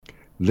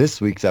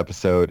This week's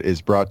episode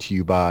is brought to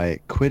you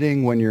by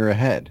Quitting When You're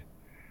Ahead.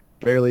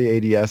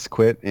 Barely ADS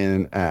quit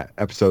in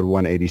episode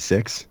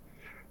 186.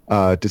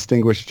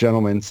 Distinguished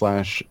Gentleman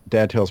 /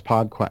 Dad Tales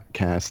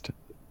podcast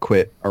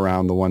quit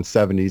around the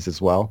 170s as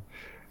well.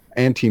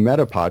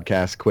 Anti-Meta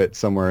podcast quit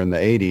somewhere in the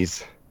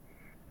 80s.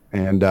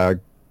 And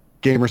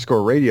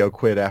Gamerscore Radio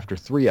quit after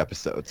 3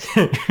 episodes.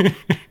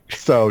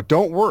 So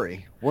don't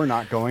worry, we're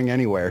not going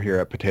anywhere here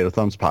at Potato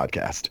Thumbs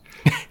Podcast.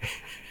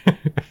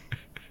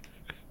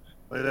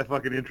 Play that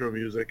fucking intro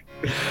music.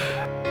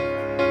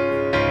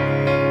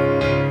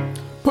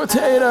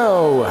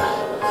 Potato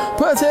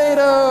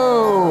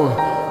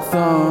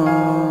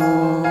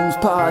Thumbs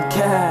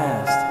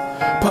Podcast.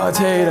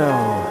 Potato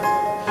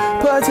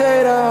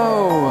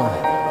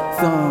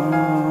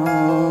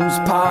Thumbs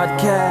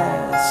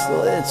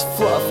Podcast. It's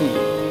Fluffy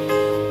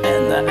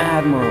and the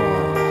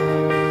Admiral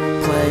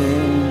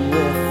playing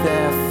with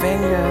their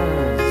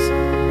fingers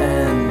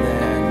and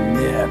their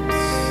nips.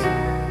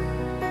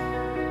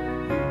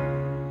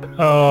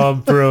 Oh,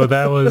 bro,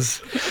 that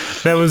was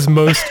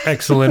most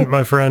excellent,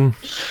 my friend.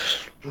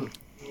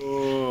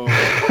 Oh.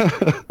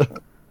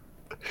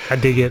 I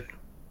dig it.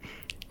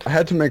 I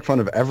had to make fun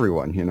of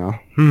everyone, you know?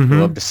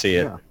 Mm-hmm. Love to see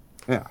it.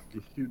 Yeah.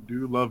 You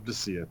do love to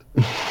see it.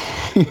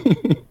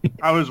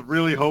 I was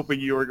really hoping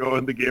you were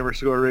going the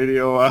Gamerscore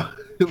Radio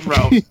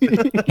route.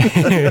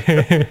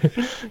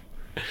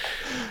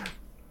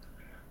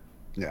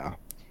 Yeah.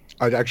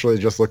 I actually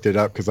just looked it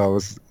up because I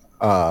was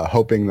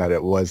hoping that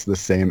it was the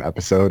same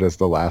episode as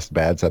the last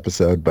Bads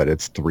episode, but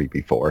it's 3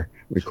 before.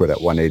 We quit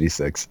at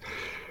 186.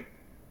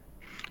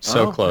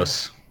 So Oh.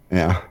 close.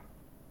 Yeah.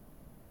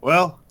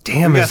 Well,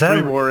 Damn, we is got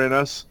that 3 more in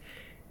us.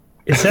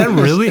 is that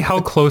really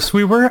how close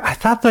we were? I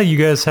thought that you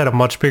guys had a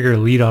much bigger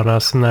lead on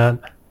us than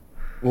that.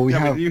 Well, we I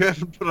have mean, you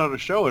haven't put on a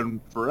show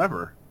in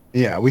forever.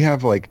 we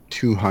have like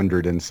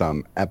 200 and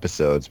some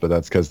episodes, but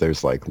that's because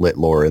there's like lit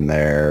lore in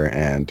there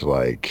and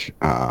like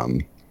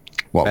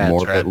more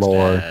lit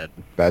lore.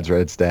 Bad's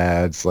Red's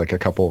Dads, like a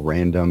couple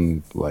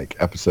random like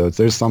episodes.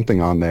 There's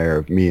something on there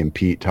of me and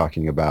Pete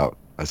talking about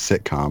a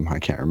sitcom. I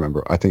can't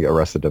remember. I think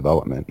Arrested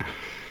Development.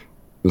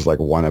 There's like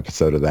 1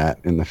 episode of that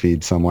in the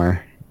feed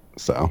somewhere.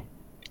 So.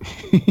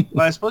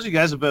 Well, I suppose you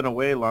guys have been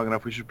away long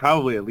enough. We should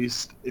probably at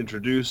least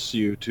introduce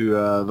you to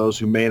those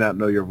who may not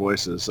know your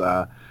voices.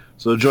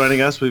 So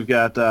joining us, we've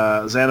got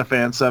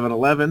Xanafan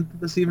 711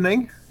 this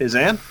evening. Hey,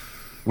 Zan.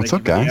 What's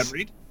Thank up, you for the guys? ad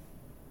read.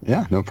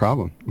 Yeah, no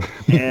problem.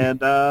 And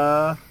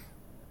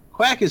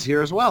Quack is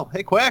here as well.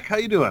 Hey, Quack, how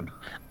you doing?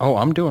 Oh,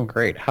 I'm doing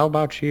great. How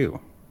about you?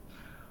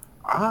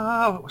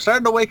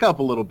 Starting to wake up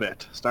a little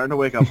bit.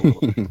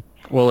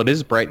 Well, it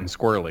is bright and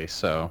squirrely,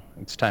 so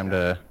it's time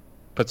to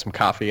put some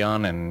coffee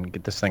on and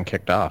get this thing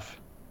kicked off.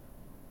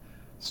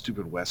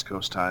 Stupid West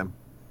Coast time.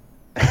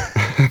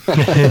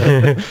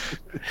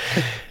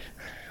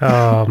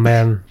 Oh,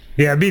 man.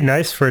 Yeah, it'd be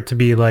nice for it to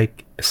be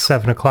like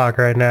 7 o'clock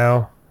right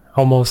now.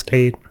 Almost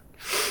 8.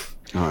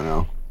 Oh,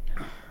 no.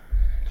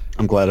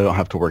 I'm glad I don't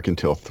have to work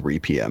until 3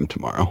 p.m.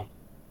 tomorrow.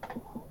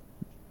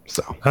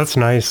 So, That's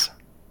nice.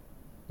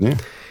 yeah.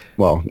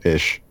 Well,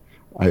 ish.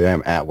 I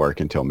am at work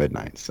until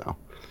midnight, so.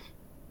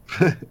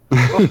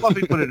 Well,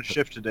 Fluffy put in a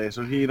shift today,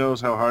 so he knows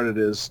how hard it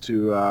is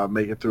to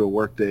make it through a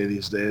work day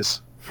these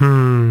days.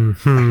 You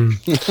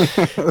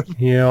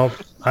know,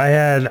 I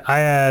had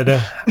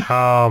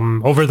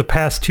over the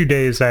past 2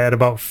 days, I had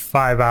about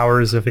 5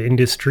 hours of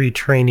industry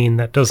training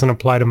that doesn't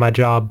apply to my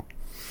job.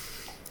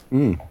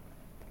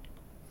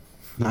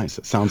 Nice.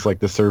 It sounds like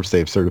the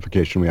ServSafe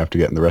certification we have to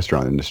get in the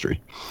restaurant industry.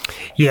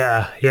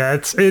 Yeah.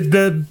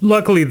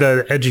 Luckily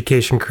the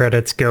education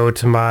credits go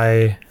to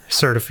my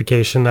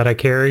certification that I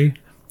carry,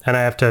 and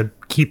I have to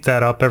keep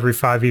that up every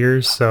 5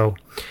 years, so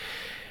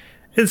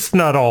it's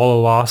not all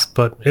a loss,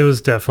 but it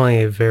was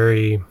definitely a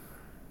very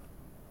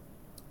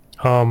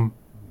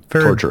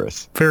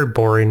Torturous. very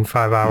boring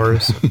 5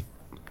 hours.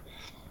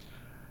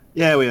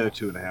 Yeah, we had a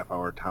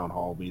 2.5-hour town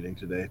hall meeting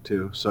today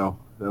too. So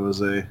that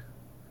was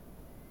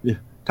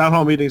town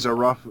hall meetings are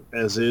rough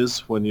as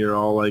is when you're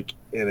all like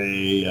in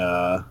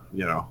a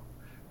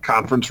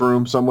conference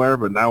room somewhere,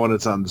 but now when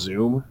it's on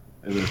Zoom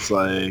and it's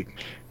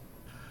like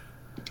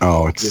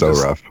Oh, it's so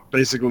just rough.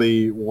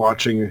 basically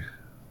watching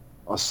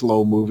a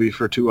slow movie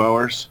for 2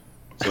 hours.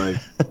 It's like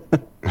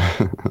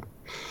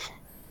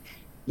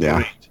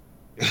Yeah.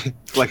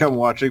 it's like I'm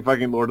watching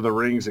fucking Lord of the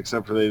Rings,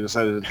 except for they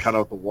decided to cut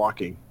out the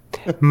walking.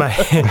 my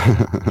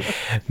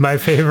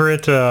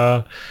favorite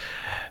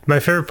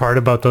part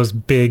about those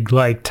big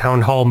like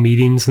town hall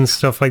meetings and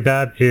stuff like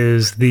that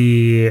is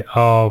the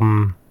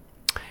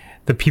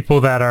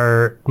people that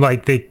are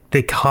like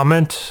they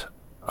comment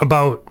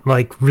about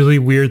like really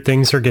weird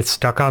things or get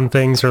stuck on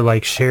things or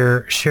like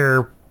share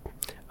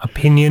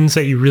opinions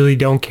that you really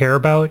don't care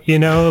about, you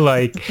know,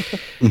 like,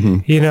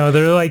 you know,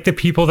 they're like the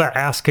people that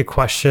ask a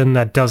question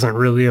that doesn't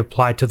really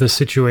apply to the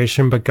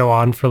situation, but go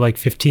on for like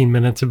 15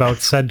 minutes about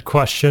said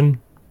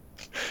question.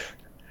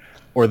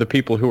 Or the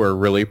people who are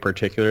really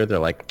particular, they're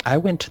like, I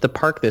went to the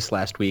park this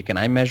last week and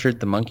I measured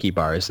the monkey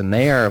bars and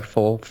they are a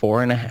full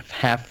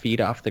 4.5 feet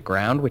off the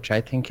ground, which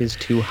I think is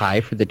too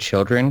high for the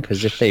children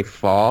because if they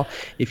fall,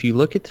 if you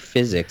look at the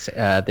physics,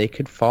 they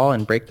could fall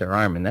and break their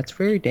arm and that's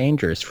very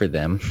dangerous for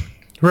them.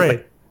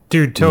 Right.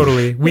 Dude,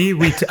 totally.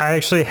 I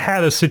actually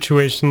had a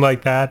situation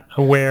like that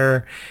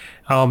where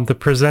the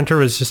presenter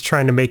was just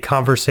trying to make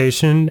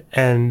conversation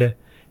and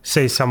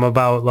say something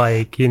about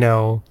like, you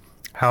know,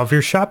 how have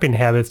your shopping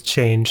habits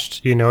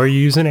changed? You know, are you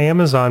using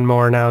Amazon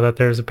more now that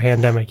there's a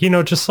pandemic? You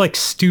know, just like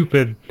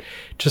stupid,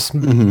 just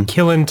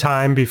killing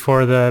time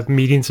before the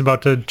meeting's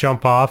about to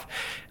jump off.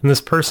 And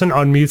this person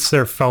unmutes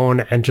their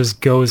phone and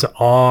just goes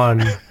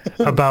on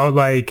about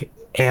like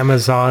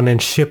Amazon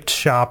and shipped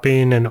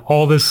shopping and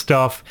all this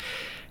stuff.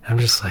 I'm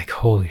just like,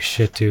 holy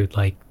shit, dude.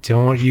 Like,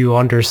 don't you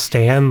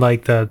understand?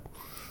 Like I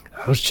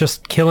was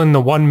just killing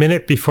the 1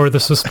 minute before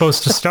this was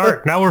supposed to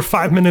start. Now we're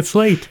 5 minutes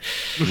late.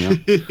 Yeah.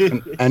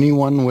 And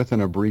anyone with an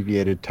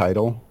abbreviated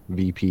title,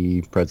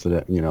 VP,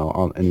 president, you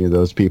know, any of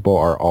those people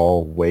are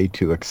all way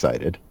too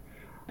excited.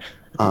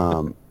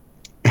 And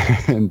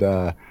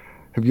have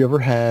you ever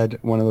had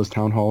one of those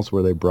town halls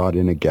where they brought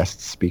in a guest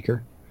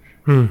speaker?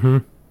 Mm-hmm.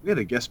 We had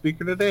a guest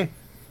speaker today.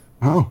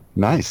 Oh,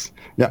 nice.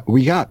 Yeah,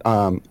 we got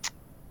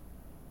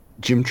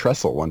Jim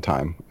Tressel one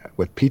time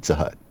with Pizza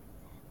Hut.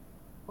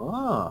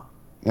 Oh.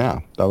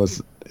 Yeah, that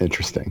was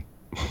interesting.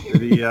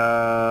 Did he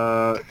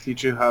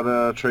teach you how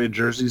to trade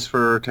jerseys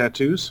for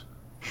tattoos?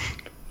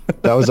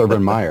 That was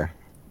Urban Meyer,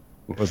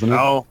 wasn't it?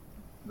 No,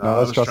 No, that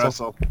was that's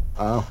Tressel.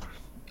 Oh,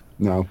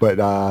 no, but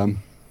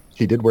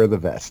he did wear the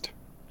vest.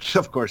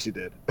 Of course he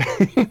did.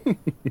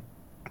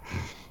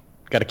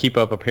 Got to keep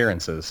up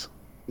appearances.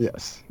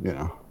 Yes, you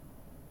know.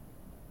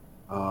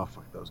 Oh,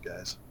 fuck those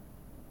guys.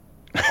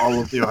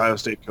 All of the Ohio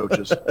State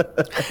coaches.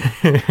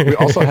 We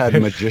also had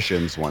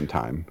magicians one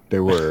time.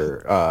 There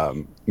were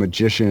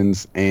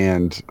magicians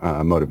and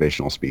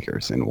motivational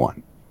speakers in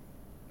one.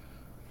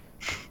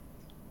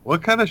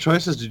 What kind of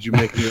choices did you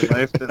make in your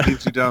life that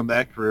leads you down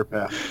that career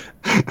path?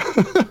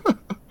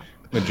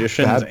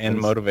 Magicians and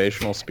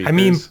motivational speakers. I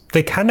mean,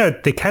 they kind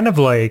of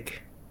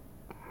like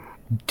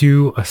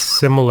do a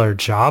similar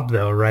job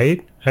though,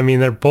 right? I mean,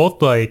 they're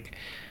both like,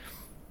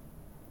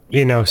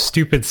 you know,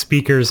 stupid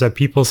speakers that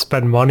people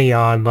spend money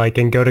on, like,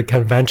 and go to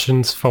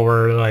conventions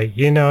for, like,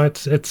 you know,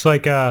 it's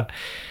like they're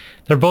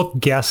both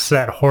guests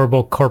at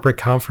horrible corporate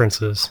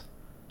conferences.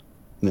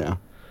 Yeah.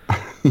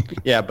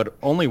 Yeah, but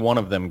only one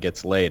of them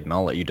gets laid, and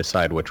I'll let you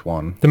decide which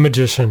one. The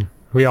magician.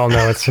 We all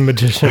know it's the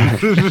magician.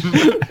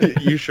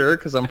 You sure?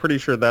 Because I'm pretty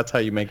sure that's how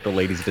you make the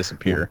ladies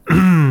disappear.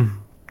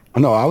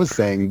 No, I was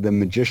saying the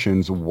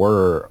magicians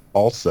were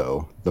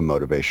also the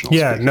motivational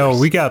Yeah, speakers. no,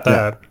 we got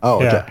that. Yeah.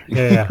 Oh, yeah,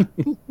 okay.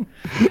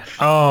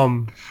 yeah.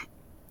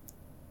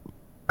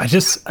 I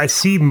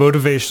see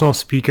motivational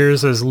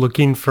speakers as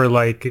looking for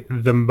like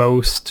the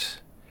most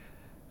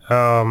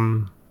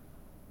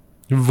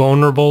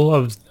vulnerable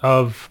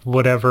of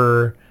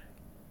whatever,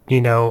 you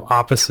know,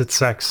 opposite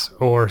sex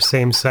or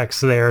same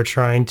sex they are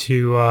trying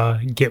to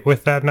get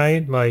with that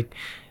night. Like,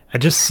 I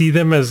just see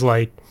them as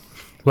like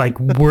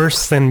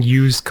worse than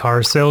used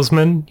car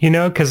salesmen, you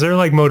know, because they're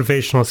like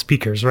motivational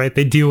speakers, right?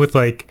 They deal with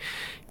like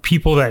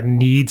people that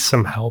need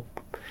some help.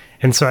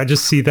 And so I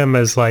just see them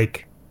as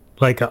like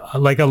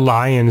a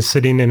lion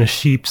sitting in a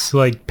sheep's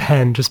like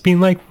pen, just being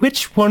like,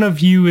 which one of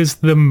you is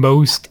the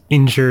most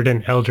injured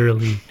and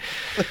elderly?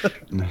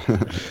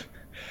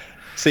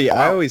 See,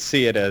 I always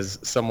see it as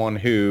someone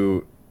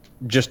who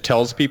just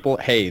tells people,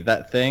 hey,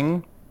 the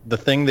thing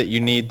that you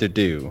need to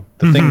do,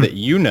 the thing that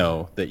you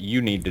know that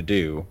you need to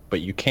do, but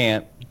you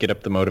can't get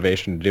up the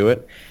motivation to do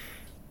it,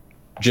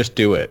 just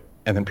do it.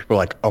 And then people are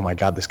like, oh my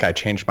God, this guy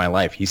changed my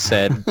life. He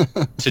said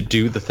to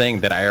do the thing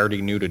that I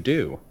already knew to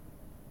do.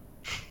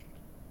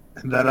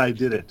 And then I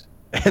did it.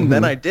 And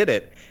then I did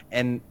it,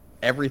 and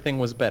everything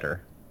was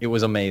better. It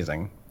was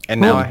amazing. And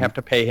now I have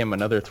to pay him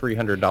another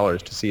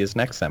 $300 to see his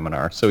next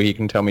seminar so he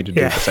can tell me to do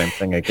the same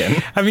thing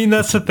again. I mean,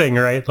 that's the thing,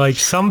 right? Like,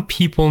 some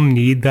people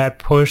need that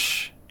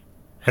push,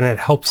 and it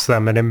helps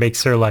them, and it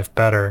makes their life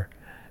better.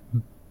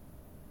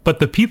 But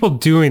the people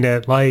doing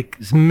it, like,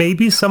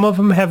 maybe some of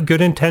them have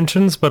good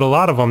intentions, but a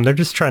lot of them, they're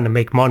just trying to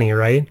make money,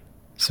 right?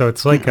 So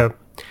it's like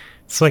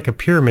a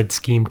pyramid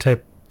scheme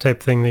type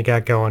thing they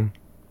got going.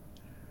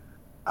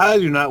 I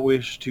do not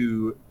wish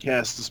to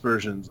cast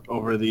aspersions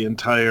over the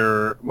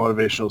entire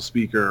motivational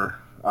speaker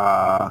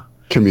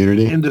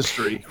Community.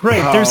 industry.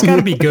 Right, there's got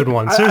to be good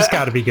ones. There's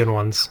got to be good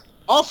ones.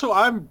 Also,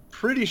 I'm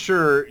pretty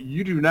sure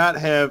you do not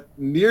have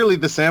nearly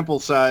the sample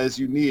size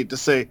you need to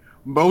say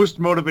most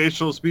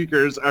motivational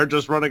speakers are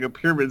just running a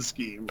pyramid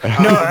scheme.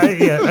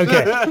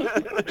 Okay.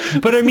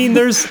 But I mean,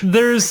 there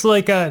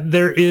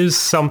is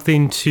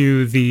something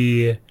to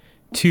the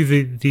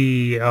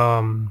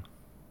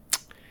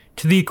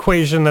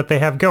equation that they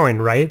have going,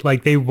 right?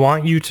 Like, they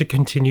want you to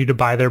continue to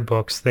buy their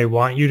books. They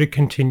want you to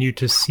continue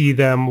to see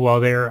them while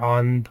they're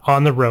on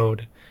the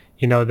road.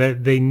 You know,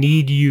 they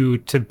need you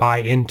to buy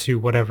into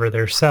whatever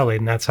they're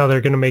selling. That's how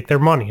they're going to make their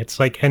money. It's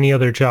like any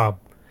other job.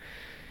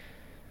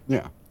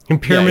 Yeah.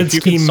 pyramid if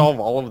you scheme. can solve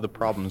all of the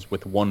problems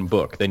with one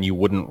book, then you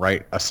wouldn't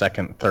write a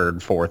second,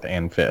 third, fourth,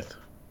 and fifth.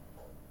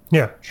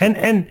 Yeah,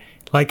 and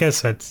like I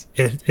said,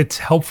 it's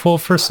helpful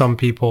for some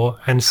people,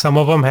 and some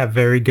of them have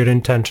very good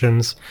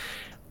intentions.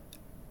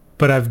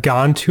 But I've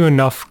gone to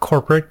enough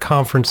corporate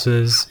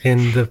conferences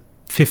in the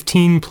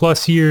 15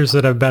 plus years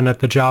that I've been at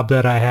the job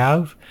that I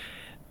have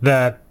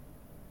that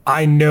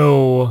I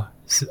know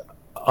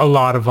a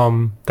lot of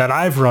them that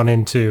I've run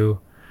into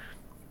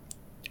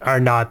are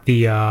not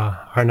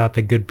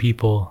the good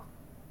people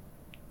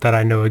that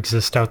I know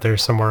exist out there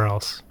somewhere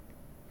else.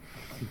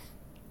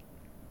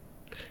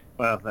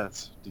 Well,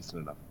 that's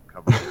decent enough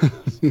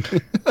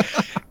coverage.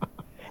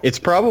 It's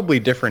probably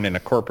different in a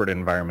corporate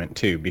environment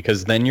too,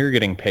 because then you're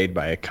getting paid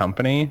by a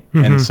company.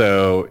 And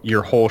so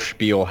your whole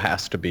spiel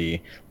has to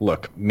be,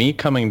 look, me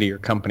coming to your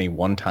company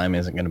one time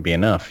isn't going to be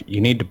enough.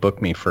 You need to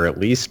book me for at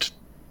least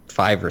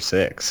 5 or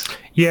 6.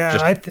 Yeah,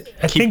 Just I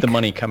keep think the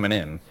money coming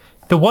in.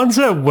 the ones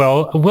that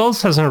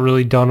Wells hasn't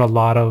really done a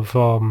lot of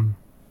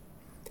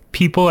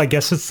people. I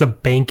guess it's the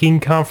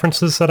banking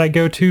conferences that I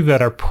go to that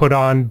are put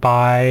on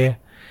by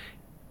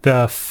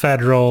the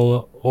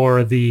federal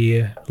or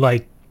the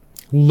like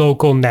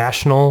local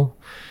national,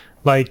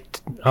 like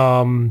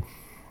what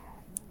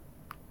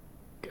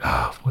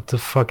the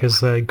fuck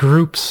is the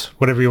groups,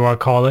 whatever you want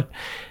to call it,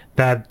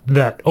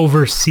 that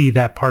oversee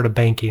that part of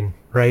banking,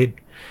 right?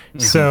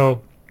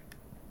 So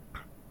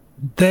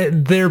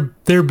their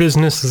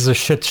business is a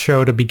shit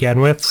show to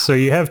begin with. So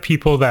you have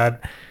people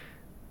that,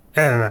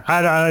 I don't know,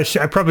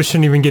 I probably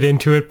shouldn't even get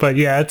into it, but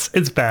yeah,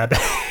 it's bad.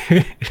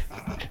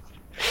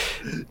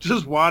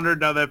 Just wandered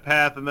down that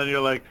path, and then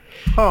you're like,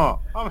 "Huh,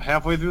 I'm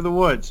halfway through the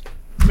woods.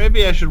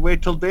 Maybe I should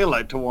wait till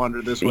daylight to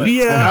wander this way."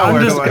 Yeah, Now I'm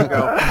where just do I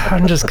go?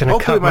 I'm just gonna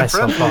Hopefully, cut my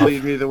myself friends will off.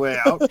 lead me the way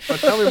out. But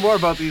tell me more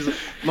about these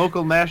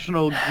local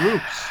national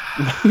groups.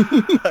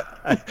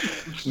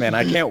 Man,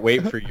 I can't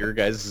wait for your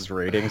guys'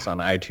 ratings on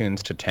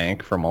iTunes to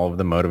tank from all of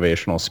the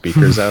motivational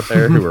speakers out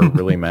there who are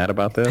really mad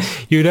about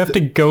this. You'd have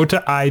to go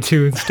to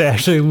iTunes to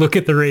actually look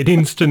at the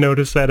ratings to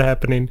notice that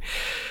happening.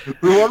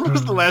 When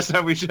was the last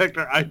time we checked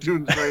our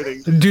iTunes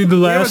ratings? Dude, the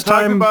We last haven't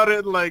talked time... about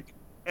it in like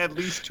at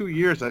least 2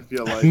 years, I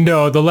feel like.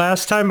 No, the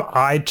last time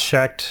I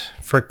checked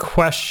for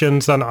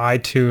questions on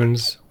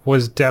iTunes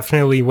was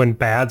definitely when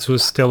Bads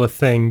was still a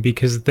thing,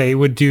 because they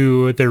would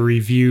do the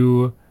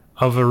review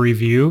of a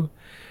review.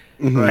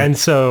 And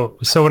so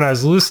when I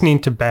was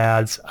listening to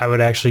Bads, I would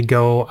actually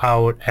go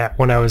out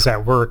when I was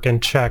at work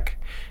and check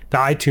the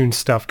iTunes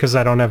stuff, because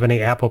I don't have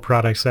any Apple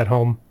products at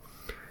home.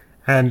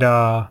 And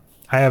I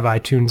have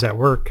iTunes at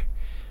work.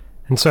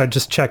 And so I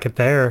just check it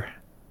there.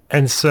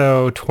 And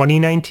so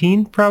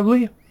 2019,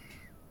 probably?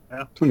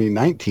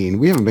 2019.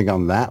 We haven't been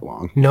gone that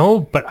long. No,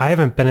 but I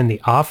haven't been in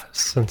the office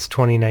since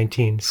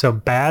 2019. So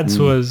Bads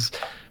was,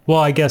 well,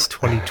 I guess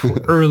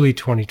early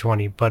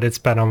 2020, but it's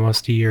been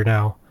almost a year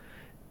now.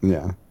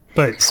 Yeah.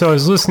 But so I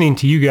was listening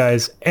to you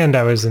guys and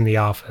I was in the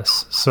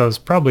office. So it's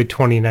probably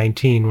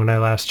 2019 when I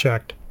last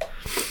checked.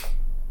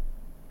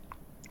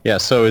 Yeah,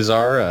 so is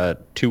our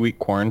 2-week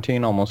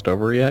quarantine almost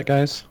over yet,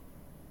 guys?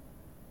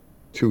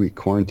 2-week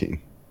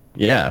quarantine.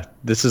 Yeah,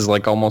 this is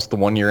like almost the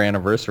 1-year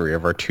anniversary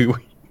of our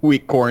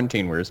 2-week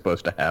quarantine we were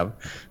supposed to have.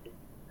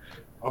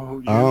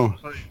 Oh.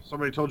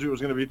 Somebody told you it was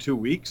going to be 2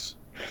 weeks?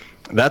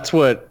 That's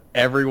what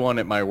everyone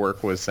at my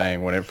work was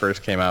saying when it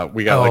first came out.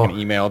 We got like an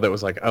email that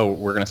was like, oh,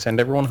 we're going to send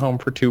everyone home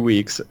for 2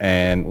 weeks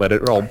and let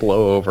it all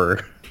blow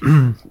over.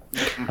 I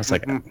was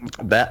like,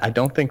 I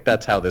don't think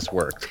that's how this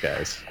works,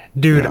 guys.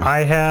 Dude,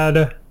 I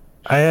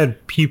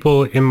had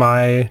people in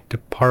my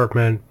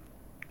department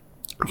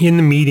in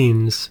the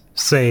meetings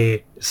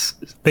say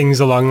things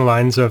along the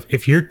lines of,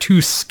 if you're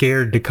too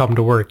scared to come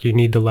to work, you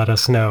need to let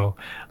us know.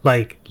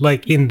 Like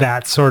in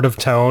that sort of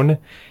tone,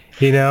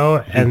 you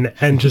know, and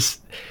I'm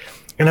just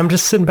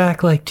sitting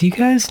back like, do you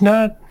guys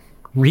not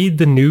read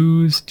the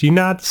news? Do you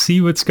not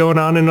see what's going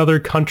on in other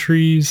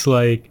countries?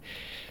 Like,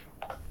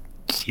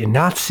 do you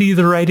not see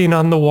the writing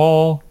on the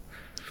wall?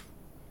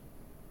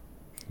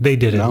 They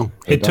didn't. No,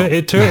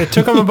 It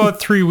took them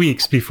about 3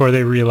 weeks before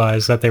they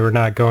realized that they were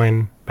not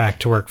going back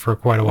to work for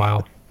quite a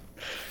while.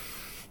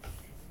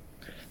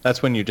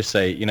 That's when you just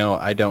say, you know,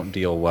 I don't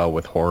deal well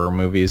with horror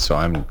movies, so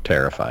I'm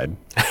terrified.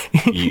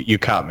 You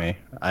caught me.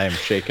 I am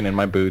shaking in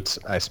my boots.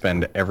 I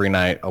spend every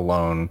night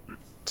alone,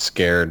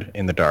 scared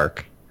in the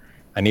dark.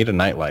 I need a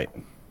nightlight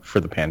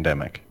for the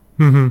pandemic.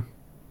 Mm-hmm.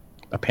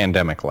 A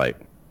pandemic light.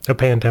 A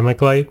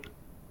pandemic light.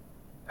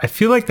 I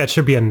feel like that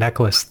should be a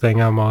necklace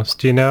thing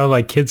almost, you know,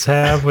 like kids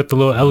have with the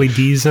little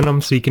LEDs in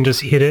them, so you can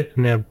just hit it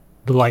and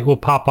the light will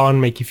pop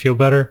on, make you feel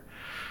better.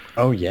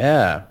 Oh,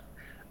 yeah.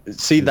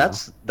 See,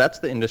 that's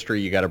the industry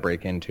you got to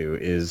break into,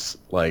 is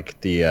like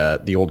the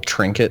old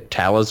trinket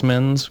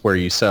talismans where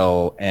you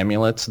sell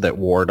amulets that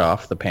ward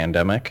off the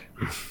pandemic.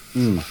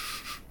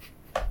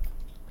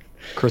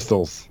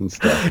 Crystals and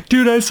stuff.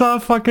 Dude, I saw a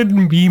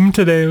fucking meme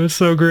today. It was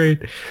so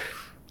great.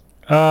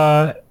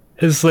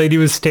 This lady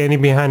was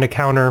standing behind a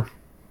counter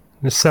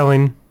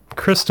selling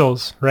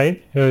crystals,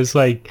 right? It was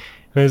like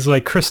It was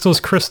like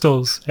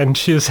crystals, and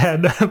she just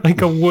had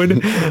like a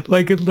wood,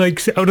 like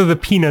out of the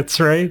Peanuts,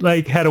 right?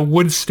 Like had a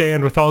wood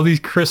stand with all these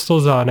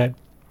crystals on it.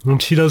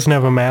 And she doesn't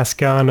have a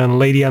mask on, and a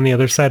lady on the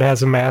other side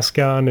has a mask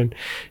on, and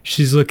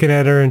she's looking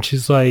at her, and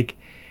she's like,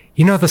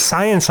 you know, the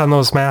science on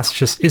those masks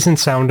just isn't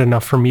sound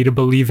enough for me to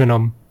believe in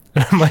them.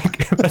 And I'm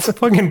like, that's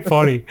fucking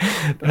funny.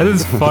 That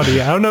is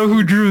funny. I don't know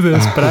who drew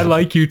this, but I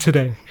like you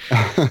today.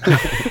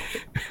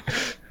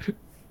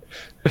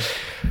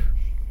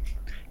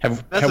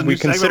 Have a we new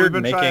segment considered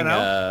we've been making trying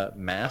out.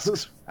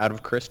 masks out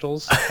of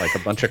crystals? Like a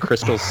bunch of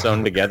crystals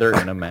sewn together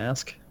in a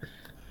mask?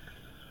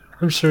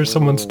 I'm sure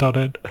someone's done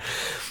it.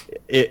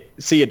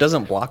 It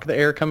doesn't block the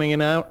air coming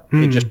in and out.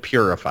 It just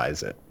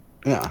purifies it.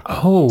 Yeah.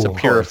 Oh, It's a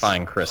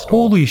purifying crystal.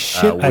 holy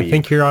shit. I weave.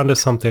 think you're onto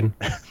something.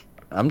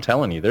 I'm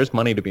telling you, there's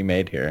money to be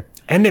made here.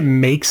 And it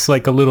makes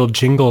like a little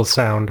jingle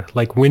sound,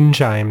 like wind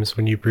chimes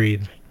when you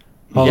breathe.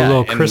 All the Yeah,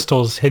 little and-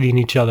 crystals hitting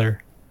each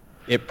other.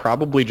 It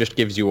probably just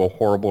gives you a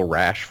horrible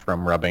rash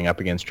from rubbing up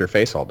against your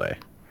face all day.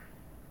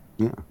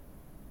 All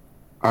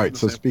right,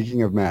 so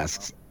speaking of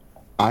masks,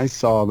 I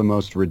saw the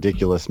most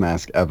ridiculous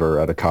mask ever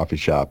at a coffee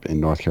shop in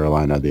North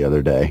Carolina the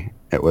other day.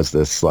 It was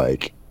this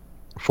like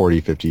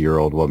 40,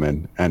 50-year-old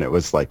woman, and it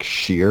was like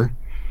sheer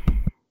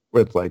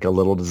with like a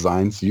little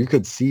design. So you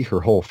could see her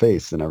whole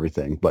face and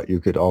everything, but you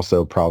could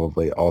also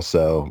probably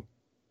also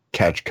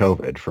catch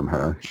COVID from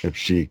her if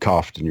she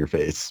coughed in your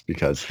face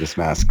because this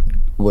mask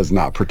was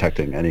not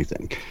protecting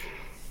anything.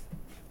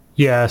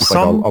 Yeah, It's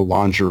like a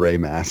lingerie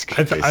mask,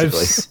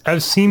 basically.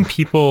 I've seen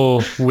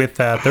people with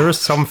that. There was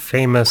some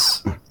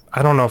famous,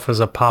 I don't know if it was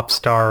a pop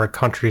star or a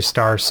country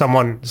star.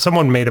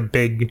 Someone made a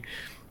big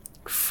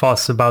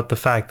fuss about the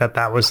fact that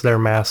that was their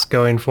mask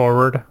going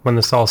forward when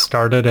this all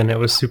started, and it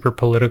was super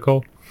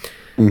political.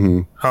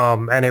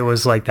 And it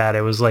was like that.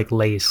 It was like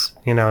lace,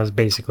 you know, it was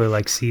basically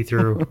like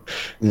see-through,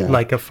 Yeah.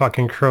 like a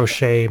fucking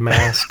crochet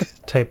mask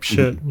type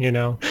shit, you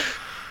know?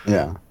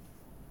 Yeah.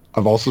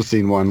 I've also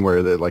seen one where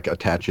it like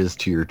attaches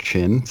to your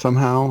chin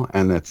somehow,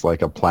 and it's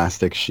like a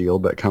plastic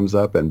shield that comes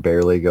up and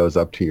barely goes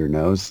up to your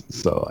nose.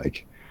 So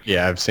like,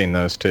 Yeah, I've seen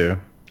those too.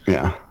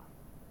 yeah,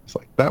 it's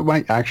like that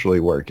might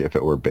actually work if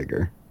it were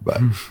bigger, but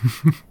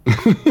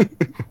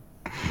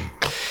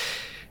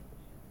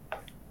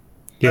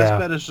Best Yeah,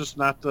 bet is just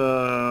not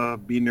to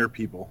be near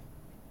people.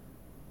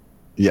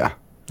 yeah,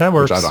 that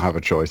works. which I don't have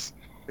a choice.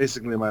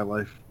 Basically my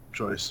life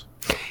choice.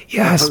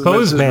 Yeah, I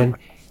suppose, man.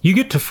 You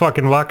get to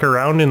fucking walk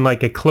around in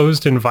like a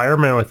closed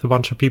environment with a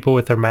bunch of people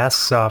with their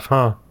masks off,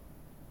 huh?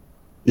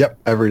 Yep,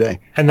 every day.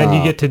 And then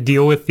you get to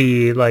deal with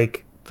the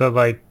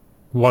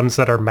ones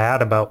that are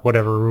mad about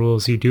whatever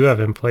rules you do have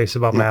in place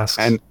about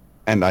masks.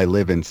 And I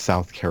live in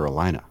South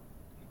Carolina.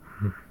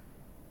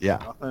 Yeah,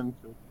 Nothing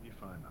could be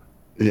fine.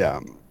 yeah.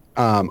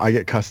 I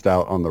get cussed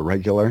out on the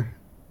regular.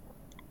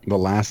 The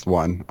last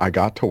one, I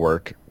got to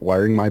work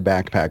wearing my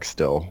backpack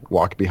still,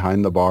 walk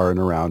behind the bar and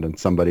around, and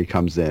somebody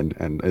comes in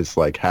and is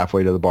like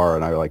halfway to the bar,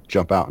 and I like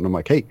jump out and I'm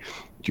like, hey,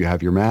 do you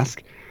have your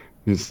mask?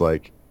 He's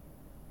like,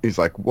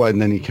 what?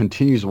 And then he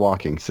continues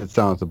walking, sits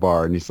down at the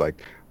bar, and he's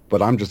like,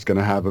 but I'm just going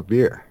to have a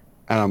beer.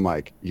 And I'm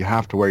like, you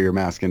have to wear your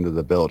mask into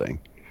the building.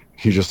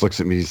 He just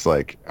looks at me, he's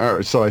like, all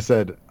right. So I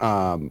said,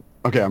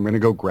 okay, I'm going to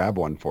go grab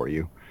one for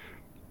you.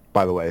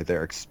 By the way,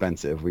 they're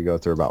expensive. We go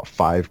through about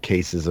 5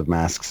 cases of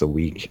masks a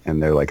week,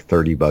 and they're like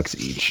 $30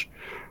 each.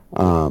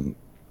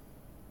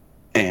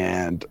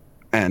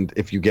 And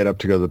if you get up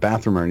to go to the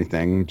bathroom or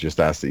anything,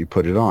 just ask that you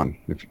put it on.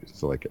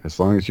 So like,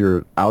 as long as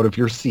you're out of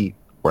your seat,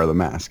 wear the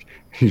mask.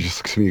 He just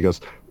looks at me, he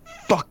goes,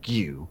 fuck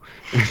you.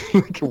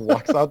 Like,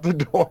 walks out the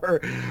door,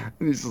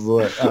 and he's just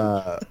like,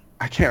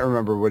 I can't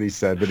remember what he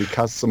said, but he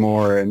cussed some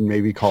more and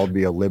maybe called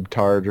me a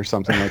libtard or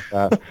something like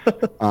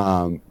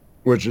that.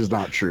 Which is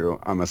not true.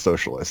 I'm a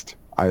socialist.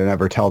 I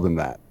never tell them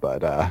that,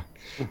 but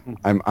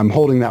I'm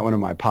holding that one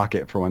in my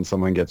pocket for when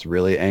someone gets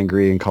really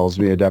angry and calls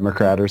me a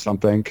Democrat or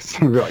something. Because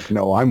I'm like,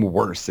 no, I'm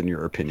worse in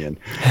your opinion.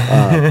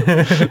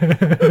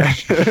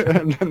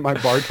 And then my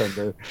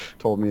bartender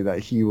told me that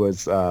he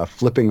was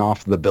flipping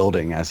off the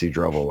building as he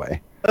drove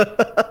away.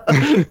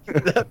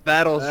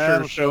 That'll That'll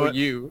sure show it.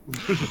 you.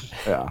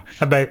 Yeah.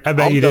 I bet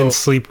I'll you go- didn't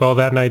sleep well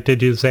that night,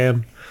 did you,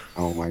 Zan?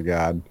 Oh my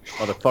God.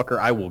 Motherfucker,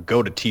 I will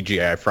go to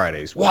TGI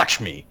Fridays.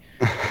 Watch me.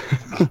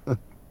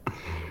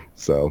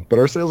 So, but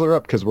our sales are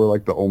up because we're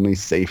like the only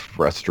safe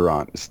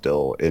restaurant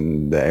still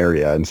in the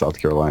area in South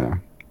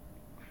Carolina.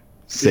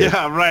 Safe.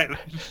 Yeah, right.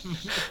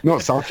 No,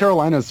 South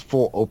Carolina's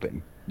full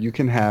open. You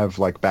can have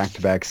like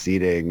back-to-back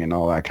seating and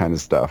all that kind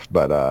of stuff,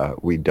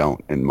 but we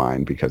don't in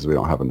mine because we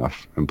don't have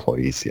enough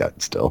employees yet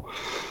still.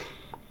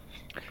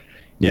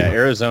 Yeah,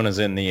 Arizona's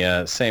in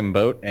the same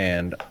boat,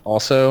 and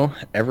also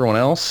everyone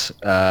else.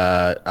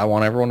 I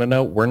want everyone to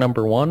know we're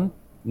number one.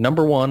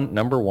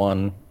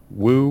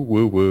 Woo,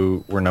 woo,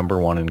 woo. We're number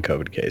one in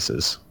COVID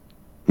cases.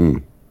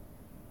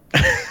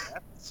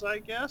 That's, I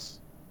guess.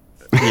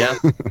 Yeah,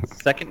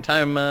 second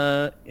time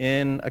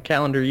in a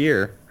calendar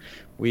year.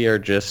 We are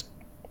just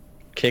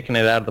kicking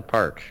it out of the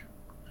park.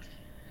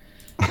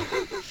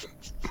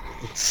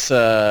 It's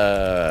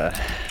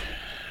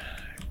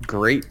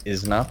great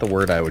is not the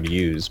word I would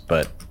use,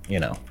 but, you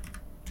know.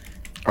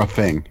 A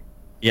thing.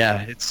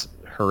 Yeah, it's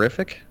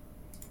horrific.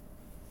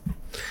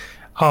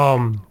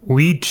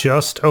 We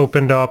just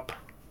opened up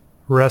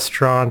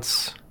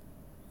restaurants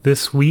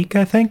this week,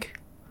 I think.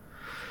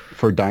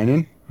 For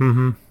dining?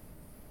 Mm-hmm.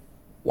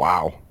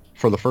 Wow.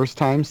 For the first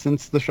time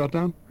since the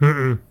shutdown?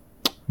 Mm-mm.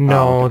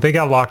 No, Oh, okay. they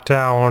got locked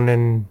down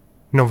in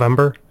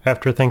November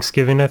after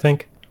Thanksgiving, I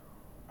think.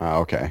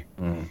 Okay.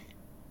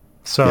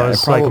 So Yeah, it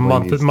it's like a probably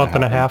month needs to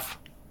and a happen. half.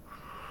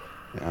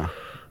 Yeah.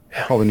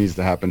 Probably needs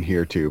to happen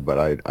here too, but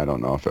I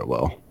don't know if it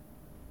will.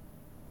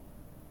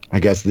 I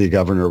guess the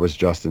governor was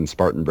just in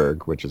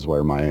Spartanburg, which is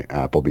where my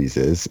Applebee's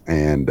is,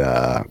 and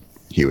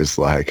he was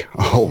like,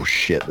 "Oh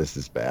shit, this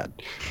is bad."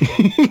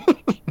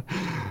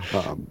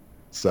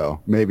 So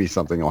maybe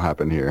something will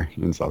happen here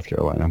in South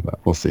Carolina, but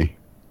we'll see.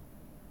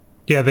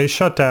 Yeah, they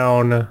shut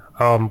down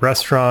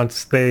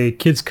restaurants.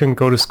 Kids couldn't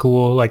go to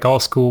school. Like all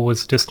school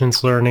was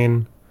distance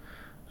learning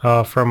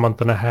for a month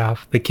and a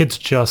half. The kids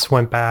just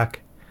went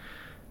back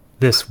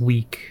this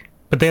week,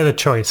 but they had a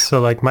choice.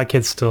 So like my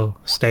kids still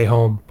stay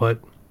home, but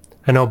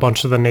I know a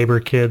bunch of the neighbor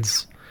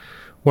kids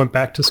went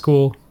back to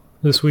school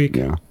this week.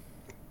 Yeah.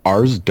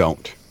 Ours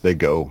don't. They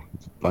go,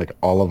 like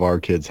all of our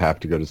kids have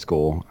to go to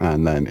school.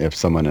 And then if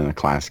someone in a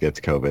class gets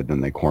COVID,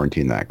 then they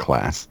quarantine that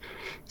class.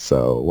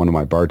 So one of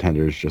my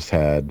bartenders just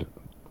had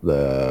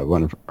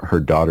one of her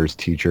daughter's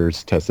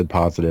teachers tested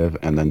positive,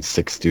 and then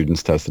 6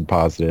 students tested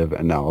positive.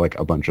 And now like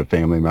a bunch of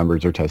family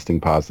members are testing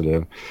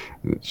positive.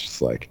 And it's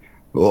just like,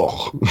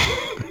 oh.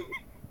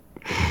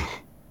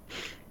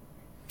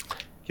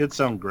 Kids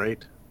sound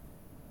great.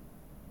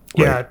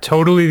 Yeah,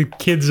 totally.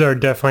 Kids are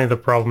definitely the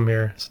problem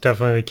here. It's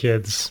definitely the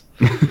kids.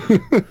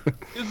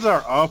 Kids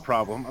are a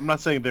problem. I'm not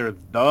saying they're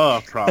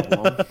the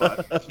problem,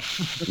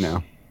 but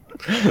No.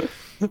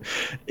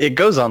 It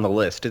goes on the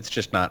list. It's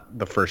just not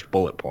the first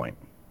bullet point.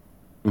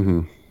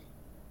 Mm-hmm.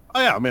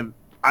 oh yeah, I mean,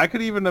 I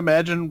could even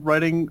imagine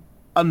writing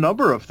a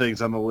number of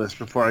things on the list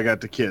before I got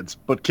to kids,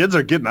 but kids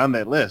are getting on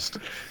that list.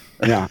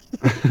 Yeah.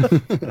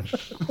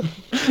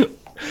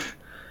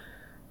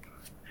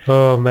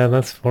 Oh man,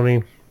 that's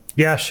funny.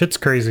 Yeah, shit's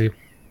crazy.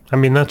 I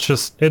mean, it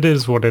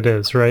is what it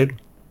is, right?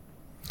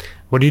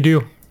 What do you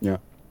do? Yeah.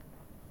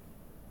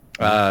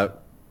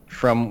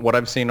 From what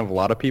I've seen of a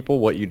lot of people,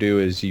 what you do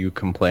is you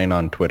complain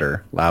on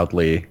Twitter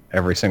loudly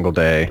every single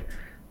day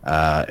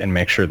and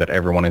make sure that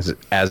everyone is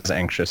as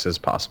anxious as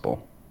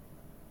possible.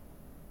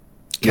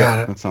 Yeah,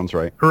 God. that sounds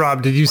right.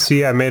 Rob, did you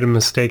see I made a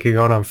mistake of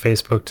going on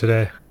Facebook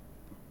today?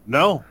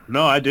 No,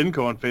 I didn't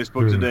go on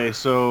Facebook today,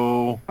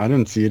 so I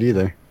didn't see it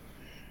either.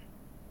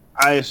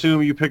 I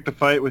assume you picked a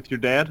fight with your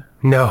dad?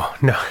 No.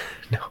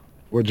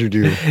 What'd you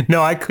do?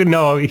 No, I could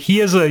no. He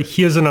has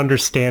an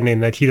understanding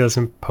that he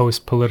doesn't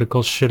post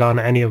political shit on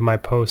any of my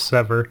posts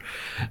ever.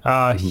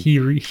 He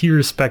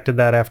respected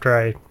that after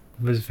I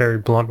was very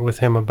blunt with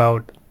him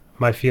about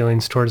my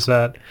feelings towards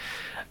that.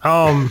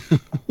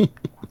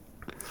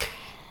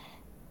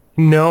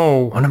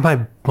 No, one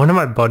of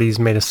my buddies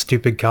made a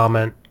stupid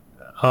comment.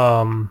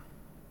 And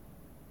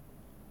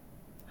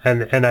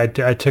I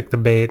took the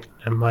bait.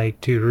 I'm like,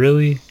 dude,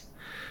 really?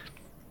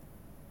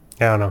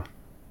 I don't know.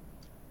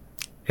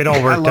 It all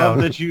I worked love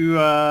out. that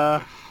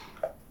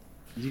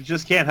you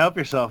just can't help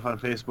yourself on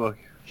Facebook.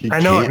 He I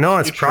know, can't- no,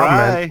 it's You problem,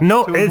 man. try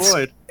No, to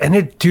avoid.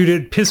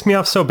 it pissed me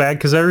off so bad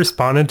because I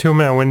responded to him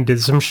and I went and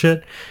did some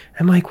shit.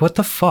 I'm like, what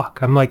the fuck?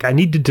 I'm like, I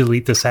need to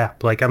delete this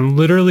app. Like, I'm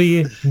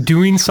literally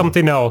doing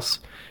something else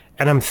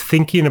and I'm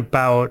thinking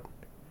about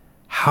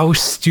how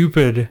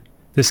stupid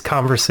this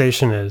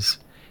conversation is.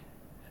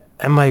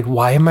 I'm like,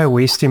 why am I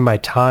wasting my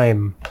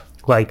time?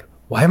 Like,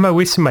 why am I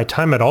wasting my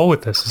time at all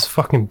with this? It's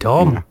fucking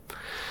dumb. Yeah.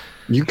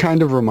 You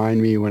kind of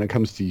remind me when it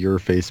comes to your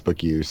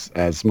Facebook use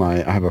as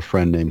I have a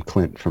friend named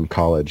Clint from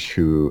college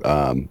who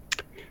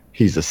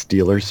he's a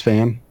Steelers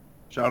fan.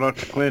 Shout out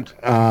to Clint.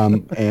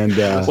 And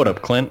What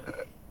up, Clint?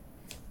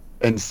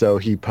 and so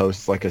he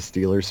posts like a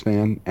Steelers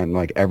fan and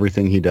like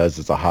everything he does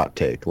is a hot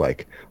take,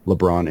 like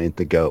LeBron ain't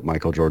the GOAT,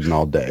 Michael Jordan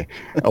all day.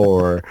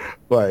 Or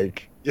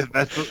like Yeah,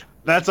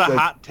 that's a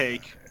hot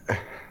take.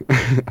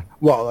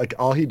 well, like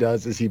all he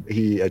does is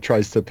he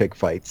tries to pick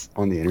fights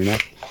on the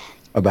internet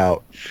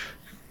about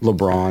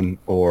LeBron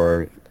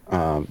or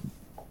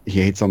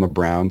he hates on the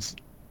Browns,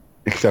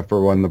 except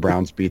for when the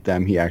Browns beat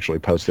them. He actually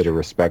posted a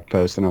respect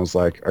post, and I was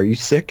like, "Are you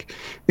sick?"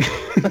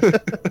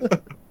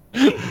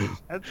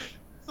 That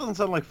doesn't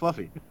sound like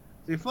Fluffy.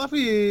 See,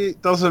 Fluffy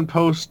doesn't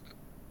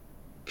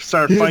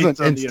start He fights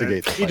doesn't on the instigate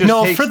internet. He fights. just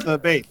No, takes for the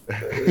bait.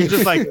 He's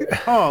just like,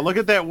 oh, look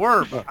at that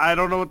worm. I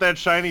don't know what that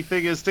shiny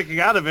thing is sticking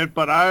out of it,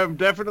 but I'm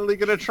definitely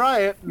gonna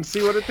try it and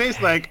see what it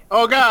tastes like.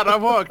 Oh God,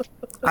 I'm hooked.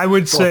 I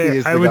would Fluffy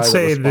is say the guy that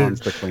that responds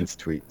to Clint's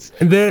tweets.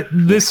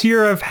 this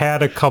year I've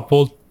had a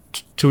couple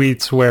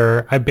tweets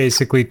where I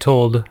basically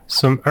told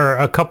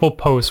a couple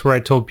posts where I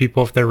told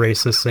people if they're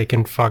racist they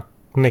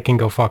can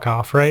go fuck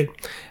off, right?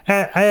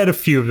 I had a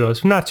few of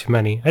those, not too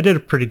many. I did a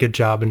pretty good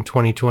job in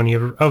 2020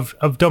 of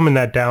dumbing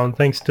that down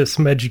thanks to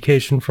some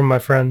education from my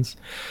friends.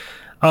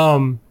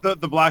 The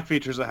block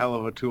feature's a hell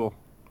of a tool.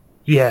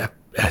 Yeah,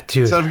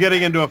 Dude. Instead of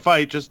getting into a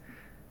fight, just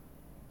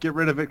get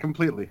rid of it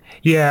completely.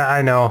 Yeah,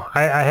 I know.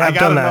 I have I got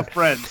done enough that.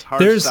 friends.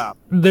 Hard stop.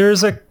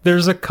 There's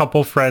a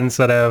couple friends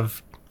that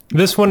have,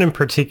 this one in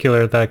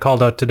particular that I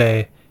called out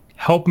today,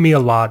 helped me a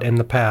lot in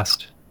the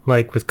past.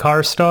 Like with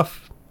car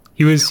stuff.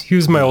 He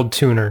was my old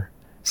tuner.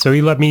 So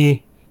he let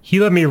me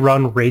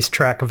run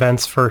racetrack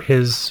events for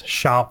his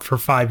shop for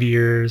 5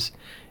 years.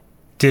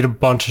 Did a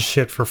bunch of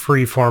shit for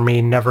free for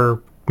me.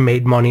 Never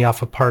made money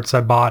off of parts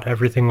I bought.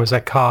 Everything was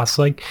at cost.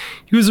 Like,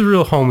 he was a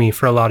real homie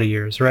for a lot of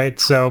years, right?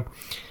 So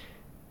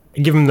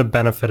I give him the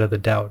benefit of the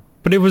doubt.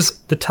 But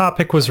the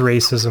topic was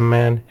racism,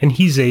 man. And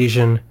he's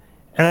Asian.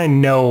 And I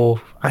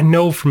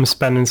know from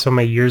spending so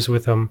many years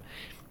with him,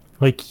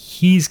 like,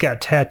 he's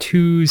got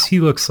tattoos. He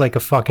looks like a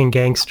fucking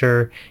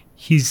gangster.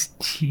 He's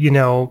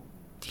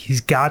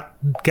got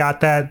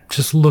that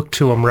just look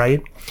to him,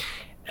 right?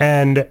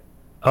 And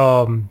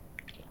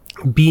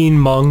being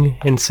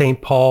Hmong in St.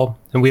 Paul,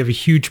 and we have a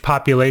huge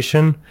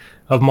population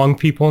of Hmong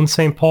people in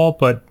St. Paul,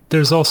 but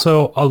there's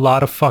also a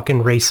lot of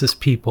fucking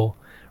racist people,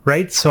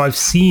 right? So I've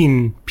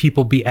seen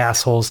people be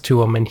assholes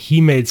to him, and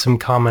he made some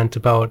comment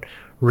about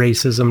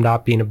racism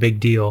not being a big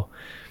deal.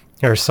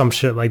 Or some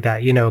shit like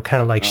that,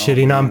 kind of like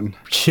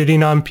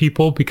shitting on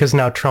people because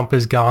now Trump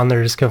is gone.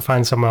 They're just going to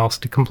find someone else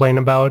to complain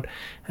about.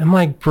 I'm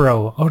like,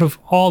 bro, out of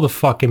all the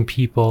fucking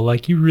people,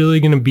 like, you really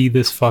going to be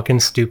this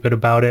fucking stupid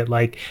about it?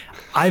 Like,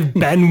 I've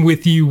been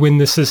with you when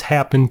this has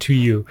happened to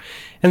you.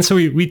 And so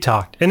we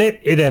talked, and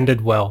it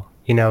ended well.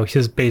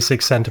 His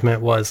basic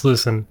sentiment was,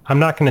 listen, I'm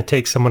not going to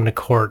take someone to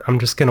court. I'm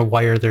just going to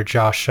wire their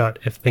jaw shut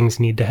if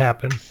things need to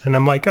happen. And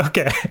I'm like,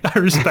 okay, I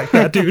respect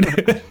that,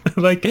 dude.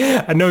 Like,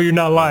 I know you're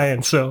not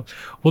lying, so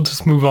we'll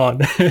just move on.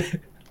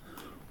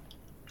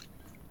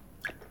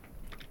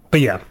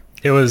 But yeah,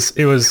 it was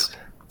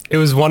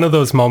one of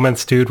those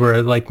moments, dude,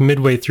 where like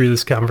midway through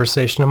this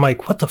conversation, I'm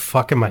like, what the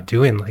fuck am I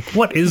doing? Like,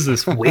 what is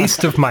this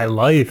waste of my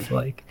life?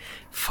 Like,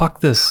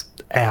 fuck this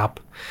app.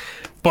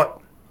 But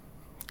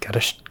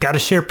Gotta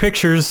share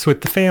pictures with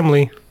the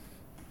family.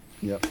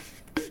 Yep.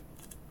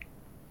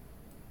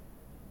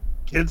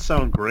 Kids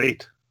sound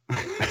great.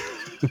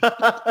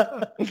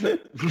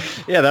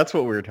 Yeah, that's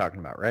what we were talking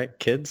about, right?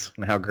 Kids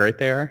and how great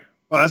they are.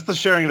 Well, that's the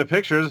sharing of the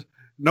pictures.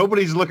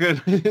 Nobody's looking.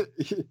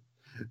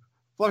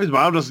 Fluffy's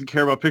mom doesn't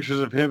care about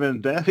pictures of him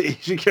and Daddy.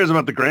 She cares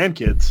about the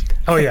grandkids.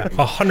 Oh yeah,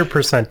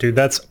 100%, dude.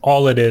 That's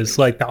all it is.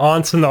 Like the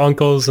aunts and the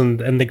uncles and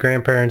the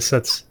grandparents.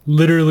 That's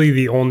literally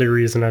the only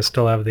reason I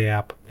still have the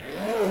app.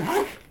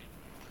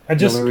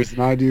 The only reason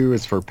I do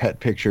is for pet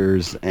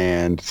pictures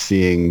and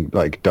seeing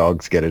like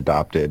dogs get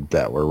adopted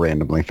that were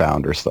randomly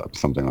found or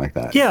something like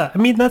that. Yeah, I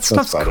mean that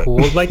stuff's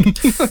cool. Like,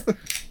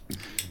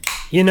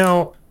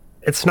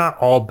 it's not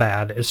all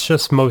bad. It's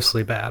just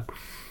mostly bad.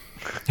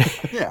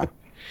 Yeah.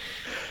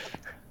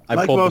 I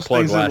like pulled most the plug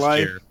things in last life,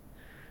 year.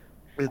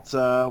 It's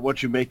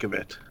what you make of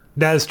it.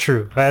 That is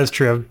true.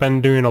 I've been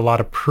doing a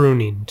lot of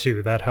pruning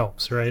too. That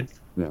helps, right?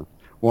 Yeah.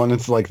 One,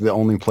 it's like the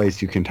only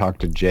place you can talk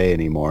to Jay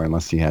anymore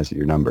unless he has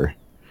your number.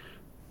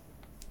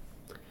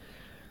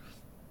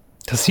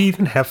 Does he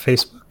even have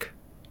Facebook?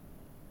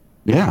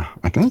 Yeah,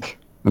 I think.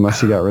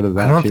 Unless he got rid of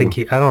that. I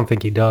don't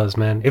think he does,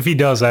 man. If he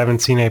does, I haven't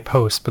seen a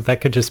post, but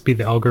that could just be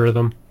the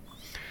algorithm.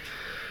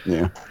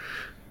 Yeah.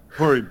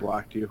 Or he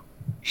blocked you.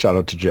 Shout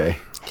out to Jay.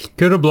 He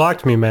could have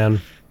blocked me, man.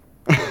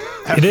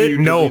 After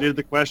you deleted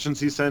the questions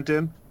he sent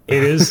in?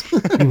 It is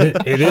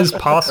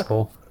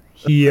possible.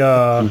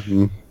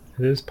 It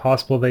is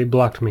possible they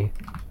blocked me.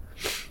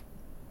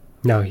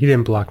 No, he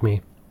didn't block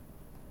me.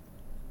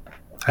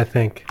 I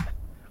think.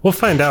 We'll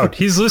find out.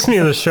 He's listening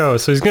to the show,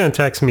 so he's going to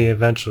text me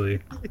eventually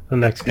the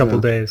next couple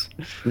days.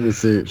 Let me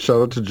see.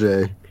 Shout out to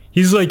Jay.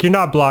 He's like, you're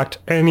not blocked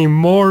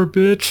anymore,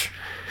 bitch.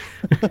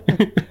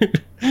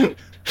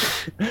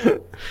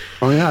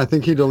 Oh, yeah. I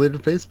think he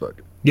deleted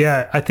Facebook.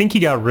 Yeah, I think he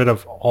got rid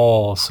of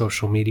all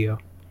social media.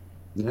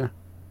 Yeah.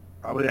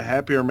 Probably a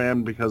happier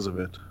man because of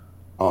it.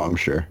 Oh, I'm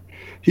sure.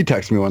 He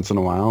texts me once in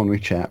a while, and we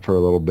chat for a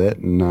little bit,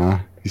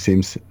 and he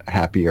seems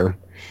happier,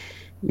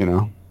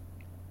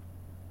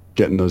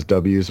 getting those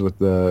W's with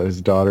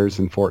his daughters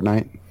in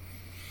Fortnite.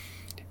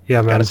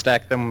 Yeah, man. Gotta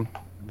stack them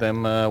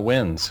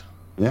wins.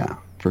 Yeah,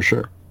 for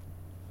sure.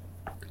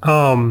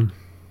 I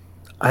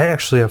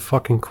actually have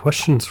fucking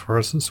questions for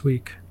us this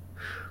week.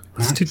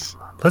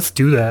 Let's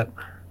do that.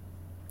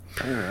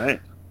 All right.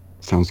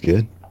 Sounds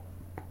good.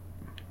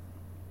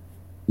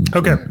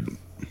 Okay.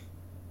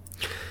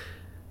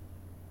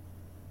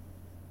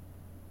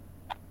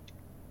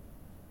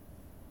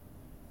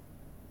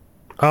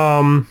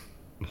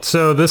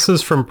 So this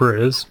is from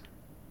Briz.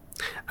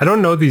 I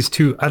don't know these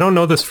two. I don't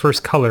know this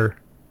first color.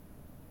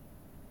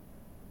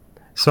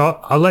 So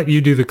I'll let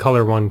you do the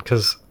color one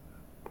because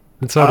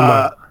it's out of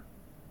my...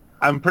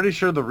 I'm pretty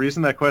sure the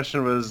reason that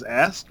question was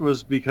asked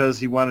was because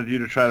he wanted you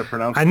to try to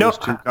pronounce those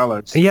two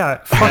colors.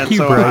 Yeah, fuck and you,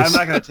 so Bryce. I'm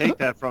not going to take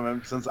that from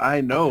him since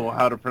I know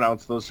how to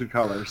pronounce those two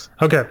colors.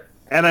 Okay.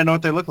 And I know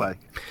what they look like.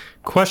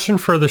 Question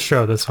for the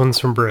show. This one's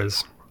from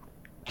Briz.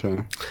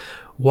 Okay.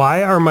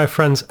 Why are my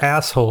friends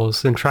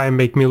assholes and try and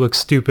make me look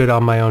stupid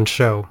on my own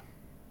show?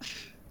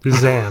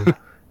 Zan.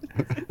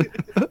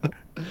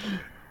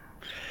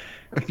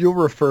 If you'll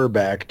refer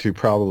back to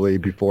probably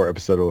before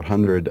episode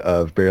 100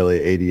 of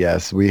Barely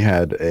ADS, we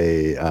had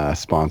a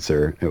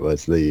sponsor. It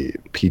was the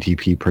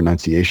PTP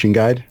pronunciation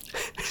guide.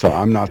 So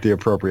I'm not the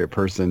appropriate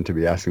person to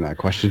be asking that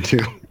question to.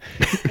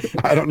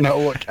 I don't know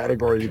what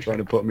category you're trying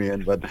to put me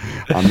in, but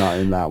I'm not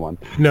in that one.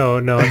 No,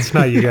 it's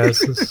not you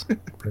guys.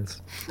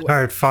 All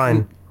right,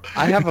 fine.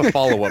 I have a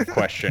follow-up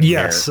question.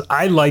 Yes, here.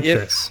 I like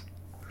this.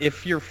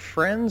 If your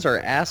friends are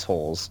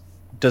assholes,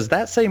 does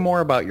that say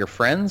more about your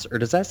friends or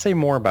does that say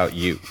more about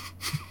you?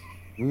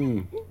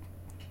 Yeah,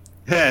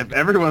 if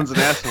everyone's an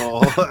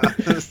asshole.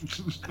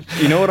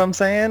 You know what I'm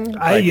saying?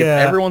 Like, if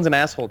everyone's an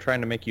asshole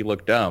trying to make you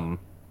look dumb.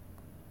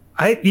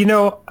 I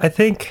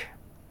think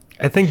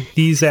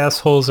these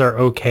assholes are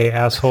okay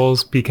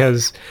assholes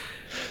because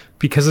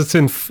it's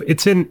in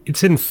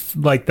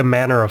like the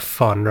manner of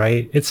fun,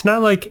 right? It's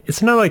not like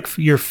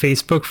your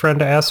Facebook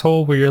friend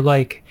asshole where you're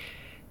like,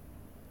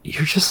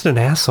 you're just an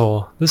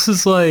asshole. This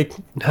is like,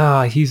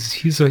 he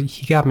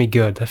got me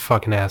good, that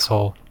fucking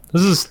asshole.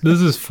 This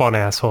is fun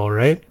asshole,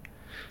 right?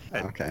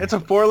 Okay. It's a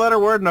 4-letter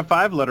word and a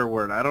 5-letter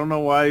word. I don't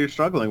know why you're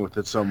struggling with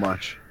it so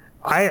much.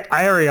 I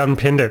already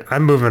unpinned it.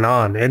 I'm moving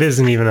on. It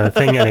isn't even a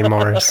thing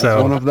anymore. So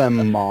Is one of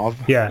them mauve?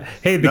 yeah.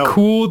 Hey, the No.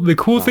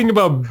 cool thing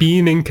about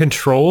being in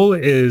control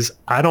is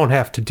I don't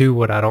have to do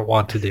what I don't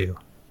want to do.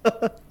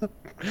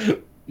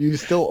 You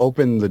still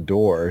open the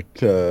door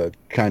to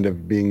kind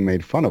of being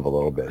made fun of a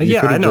little bit. You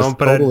Yeah, could've I know, just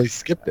but totally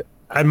skipped it.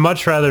 I'd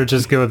much rather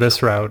just go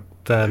this route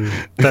than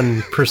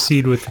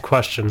proceed with the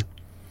question.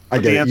 I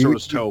The get it. answer You-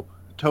 was taupe.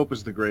 Taupe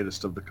is the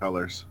greatest of the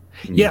colors.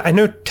 Yeah, I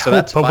know taupe,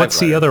 that's but what's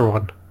the 5 other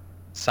one?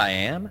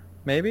 Cyan,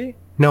 maybe?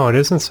 No, it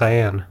isn't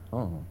cyan.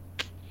 Oh.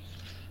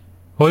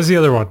 What was the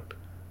other one?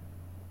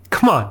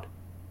 Come on.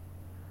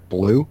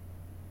 blue?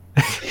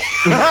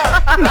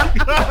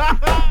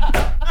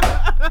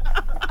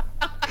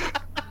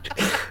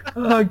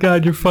 Oh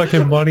god, you're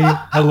fucking money.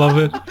 I love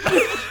it.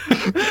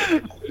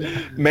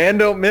 Man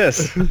don't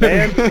miss.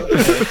 Man.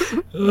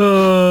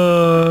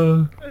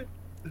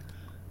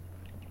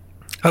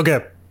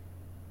 Okay.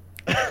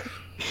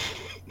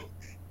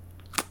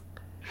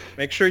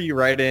 Make sure you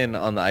write in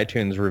on the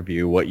iTunes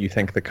review what you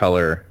think the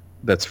color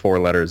that's 4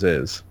 letters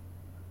is.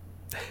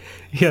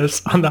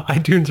 Yes, on the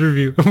iTunes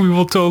review. We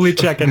will totally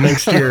check it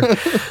next year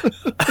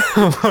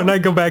when I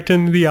go back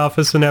into the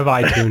office and have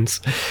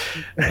iTunes.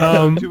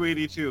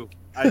 282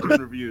 iTunes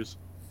reviews.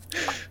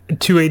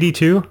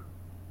 282?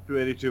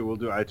 282. We'll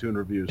do iTunes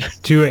reviews.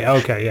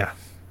 Okay, yeah.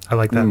 I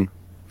like that.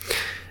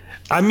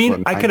 I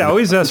mean, I could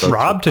always ask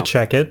Rob to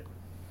check it.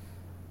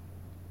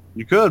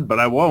 You could, but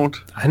I won't,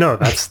 I know,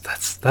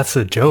 that's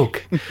a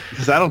joke.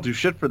 because I don't do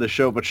shit for the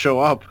show but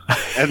show up,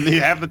 and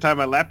half the time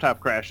my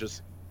laptop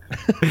crashes.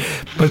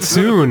 But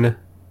soon,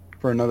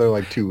 For another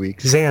like 2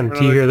 weeks. Zan,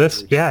 do you hear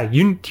this? Yeah,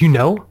 you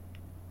know?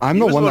 I'm He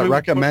the was one the that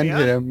one who put me recommended on.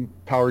 him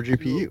Power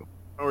GPU.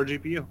 Or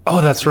GPU.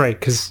 Oh, that's right,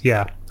 because,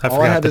 yeah, I All I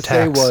forgot had the to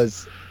say tax.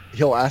 was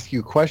he'll ask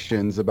you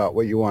questions about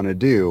what you want to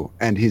do,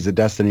 and he's a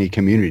Destiny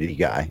community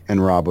guy.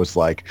 And Rob was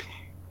like,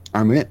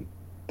 I'm in.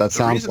 That The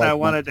sounds reason like I my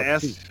wanted to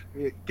cup of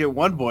tea. get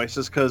one voice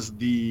is because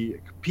the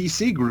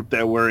PC group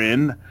that we're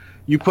in,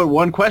 you put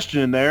one question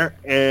in there,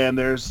 and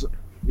there's,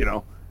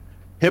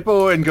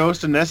 Hippo and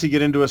Ghost and Nessie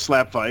get into a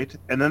slap fight,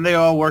 and then they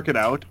all work it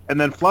out, and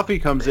then Fluffy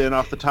comes in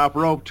off the top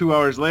rope 2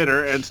 hours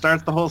later and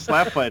starts the whole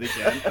slap fight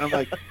again. And I'm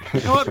like, you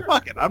know what,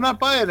 fuck it. I'm not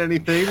buying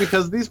anything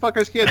because these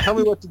fuckers can't tell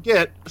me what to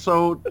get.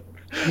 So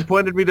he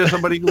pointed me to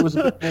somebody who was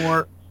a bit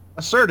more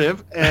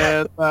assertive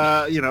and,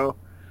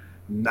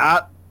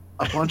 not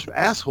a bunch of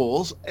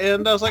assholes.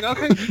 And I was like,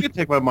 okay, you can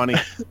take my money.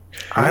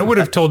 I would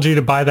have told you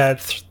to buy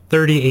that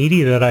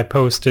 3080 that I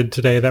posted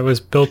today that was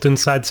built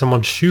inside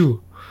someone's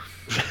shoe.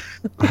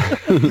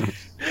 I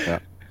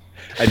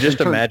just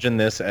imagine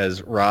this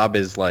as Rob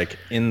is like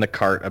in the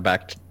cart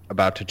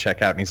about to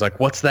check out, and he's like,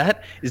 "What's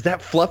that? Is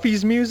that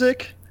Fluffy's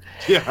music?"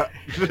 Yeah.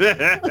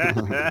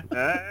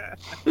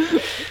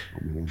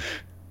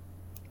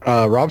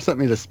 Rob sent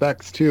me the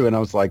specs too, and I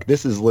was like,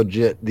 this is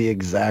legit the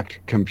exact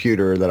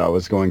computer that I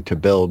was going to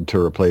build to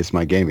replace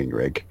my gaming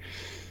rig.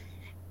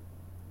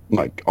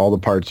 Like, all the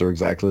parts are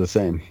exactly the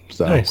same.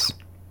 So Nice.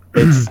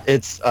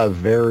 it's a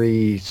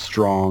very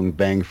strong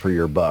bang for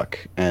your buck,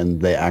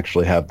 and they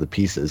actually have the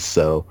pieces.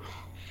 So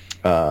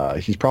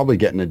he's probably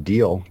getting a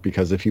deal,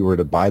 because if he were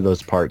to buy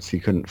those parts, he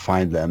couldn't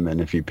find them, and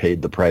if he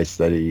paid the price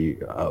that he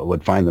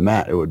would find them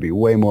at, it would be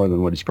way more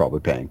than what he's probably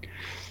paying.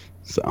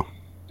 So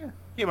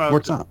Came out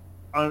works out.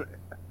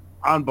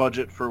 on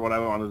budget for what I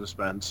wanted to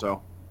spend.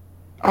 So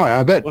Oh,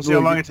 I bet. we'll see how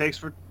long it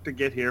takes to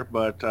get here.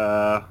 But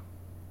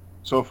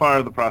so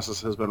far, the process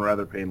has been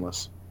rather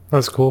painless.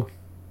 That's cool.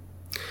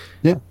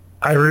 Yeah.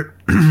 I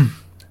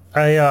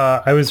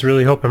was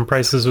really hoping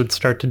prices would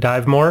start to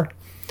dive more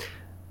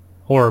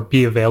or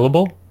be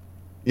available.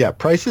 Yeah,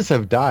 prices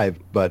have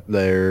dived, but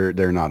they're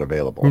not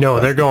available. No,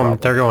 That's they're the problem.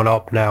 going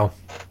up now.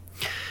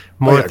 Oh,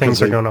 More yeah, 'cause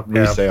things are they going up. Yeah.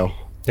 Resale.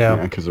 Yeah.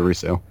 because of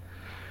resale.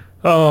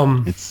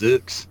 Um. It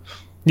sucks.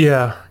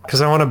 Yeah,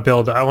 because I want to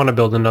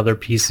build another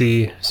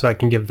PC so I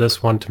can give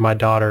this one to my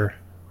daughter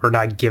or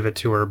not give it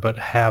to her, but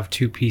have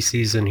 2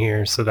 PCs in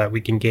here so that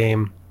we can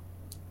game.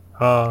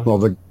 Well,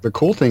 the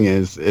cool thing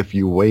is if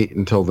you wait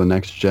until the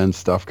next gen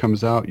stuff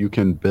comes out, you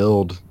can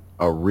build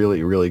a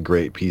really, really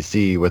great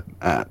PC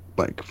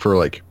for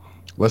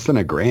less than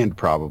 $1,000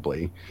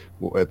 probably.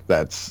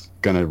 That's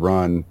gonna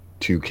run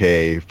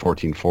 2K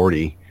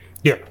 1440.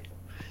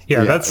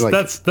 Yeah, that's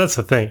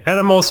the thing. And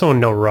I'm also in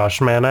no rush,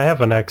 man. I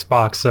have an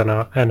Xbox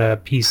and a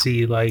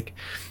PC. Like,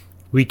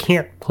 we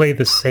can't play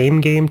the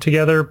same game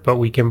together, but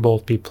we can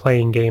both be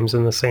playing games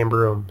in the same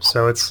room.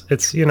 So it's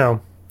it's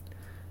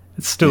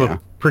still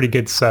a pretty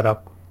good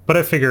setup. But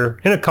I figure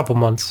in a couple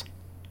months.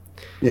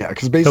 Yeah,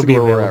 because basically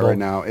where we're at right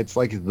now, it's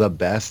like the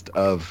best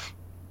of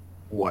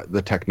what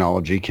the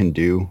technology can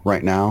do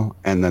right now,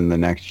 and then the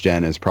next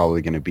gen is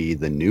probably going to be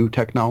the new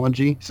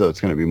technology, so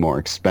it's going to be more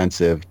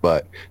expensive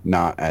but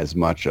not as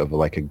much of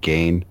like a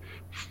gain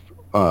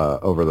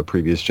over the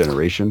previous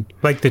generation,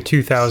 like the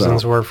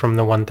 2000s were from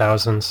the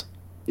 1000s.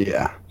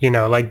 Yeah,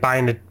 like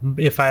buying it,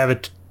 if I have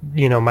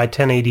my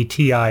 1080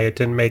 Ti, it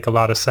didn't make a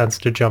lot of sense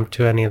to jump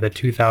to any of the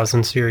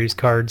 2000 series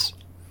cards.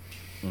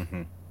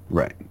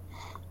 Right,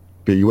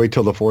 but you wait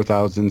till the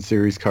 4000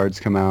 series cards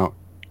come out,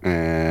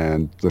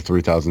 and the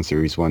 3000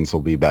 series ones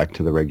will be back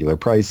to the regular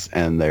price,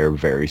 and they're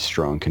very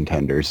strong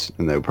contenders,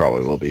 and they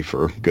probably will be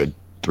for a good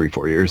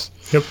 3-4 years.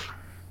 Yep.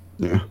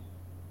 Yeah.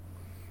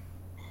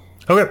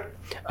 Okay.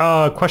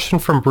 Question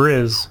from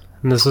Briz,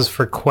 and this is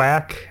for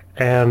Quack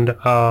and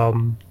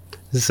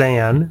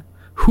Zan.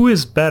 Who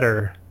is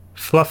better,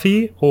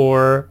 Fluffy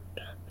or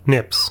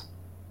Nips?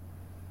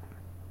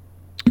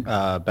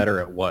 Better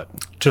at what?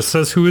 Just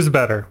says who is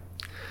better.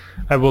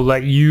 I will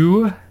let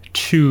you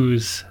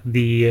choose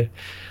the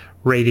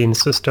rating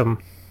system.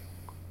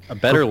 A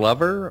better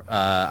lover?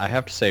 I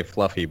have to say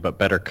Fluffy, but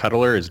better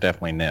cuddler is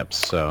definitely Nips.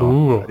 So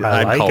Ooh,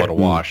 I'd call it a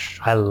wash.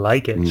 I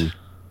like it.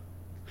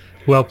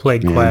 Well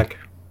played, Quack.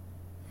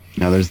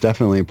 Now, there's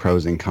definitely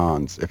pros and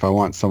cons. If I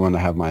want someone to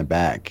have my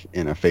back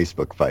in a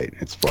Facebook fight,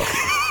 it's Fluffy.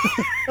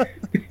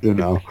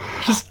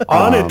 Just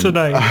on it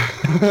tonight.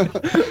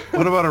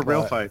 What about a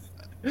real fight?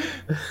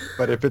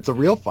 But if it's a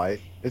real fight,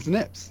 it's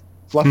Nips.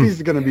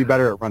 Fluffy's going to be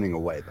better at running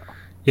away, though.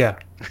 Yeah,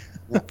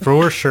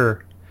 for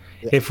sure.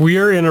 Yeah. If we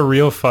are in a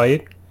real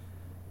fight,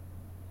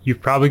 you're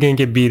probably going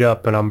to get beat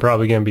up, and I'm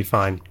probably going to be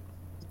fine.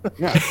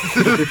 Yeah,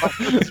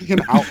 you can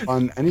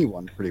outrun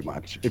anyone pretty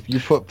much. If you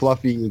put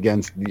Fluffy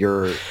against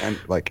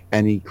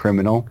any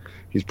criminal,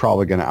 he's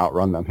probably going to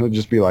outrun them. He'll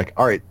just be like,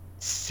 "All right,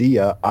 see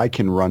ya. I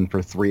can run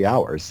for 3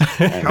 hours."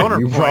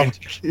 Counterpoint: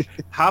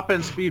 hop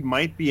and speed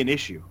might be an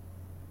issue.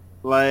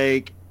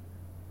 Like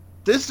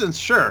distance,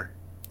 sure.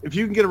 If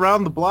you can get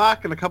around the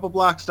block and a couple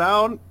blocks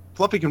down,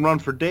 Fluffy can run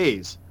for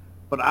days.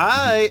 But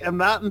I am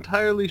not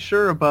entirely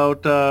sure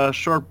about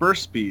short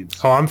burst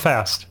speeds. Oh, I'm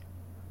fast.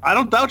 I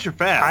don't doubt you're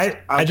fast.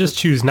 I just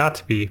choose not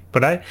to be.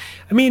 But I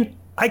mean,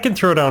 I can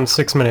throw down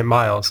 6-minute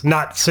miles.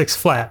 Not 6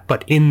 flat,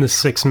 but in the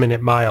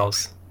 6-minute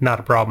miles.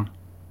 Not a problem.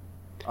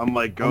 I'm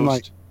like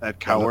Ghost, that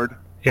coward.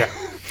 Yeah.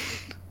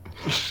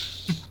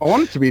 I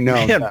want it to be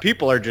known. Man,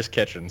 people are just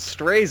catching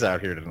strays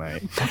out here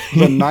tonight.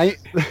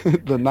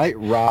 The night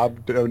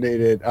Rob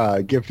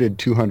gifted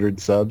 200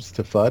 subs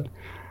to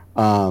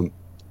FUD,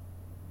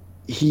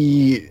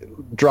 he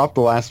dropped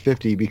the last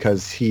 50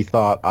 because he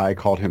thought I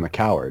called him a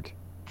coward,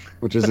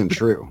 which isn't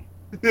true.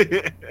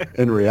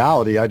 In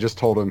reality, I just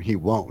told him he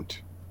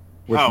won't,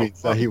 which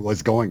means that he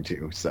was going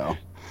to. So,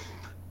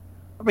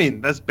 I mean,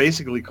 that's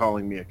basically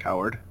calling me a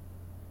coward,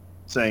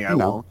 saying I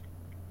won't.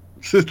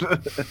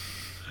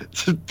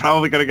 It's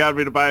probably could have got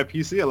me to buy a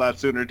PC a lot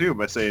sooner too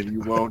by saying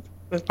you won't.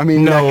 I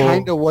mean,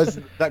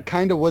 that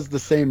kind of was the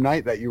same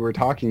night that you were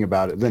talking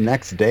about it. The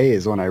next day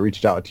is when I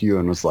reached out to you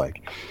and was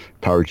like,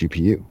 "Power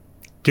GPU."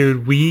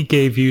 Dude, we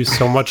gave you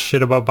so much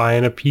shit about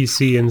buying a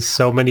PC in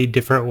so many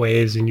different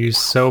ways and used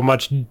so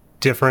much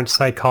different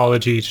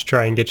psychology to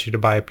try and get you to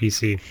buy a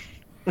PC.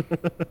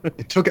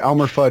 It took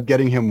Elmer Fudd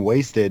getting him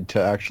wasted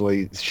to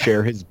actually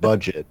share his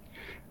budget.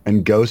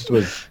 And Ghost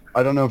was,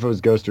 I don't know if it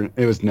was Ghost or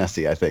it was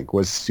Nessie, I think,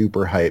 was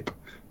super hype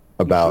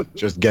about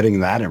just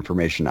getting that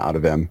information out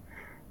of him.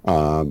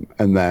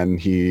 And then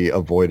he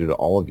avoided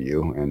all of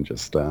you and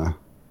just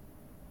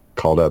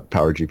called up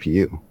Power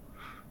GPU.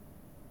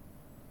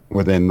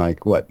 Within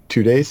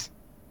 2 days?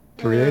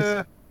 3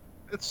 days?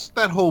 It's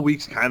that whole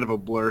week's kind of a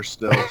blur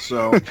still,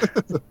 so.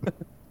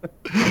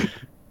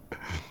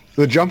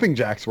 The jumping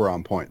jacks were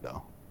on point,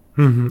 though.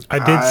 Mm-hmm. I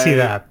did see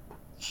that.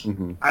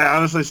 Mm-hmm. I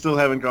honestly still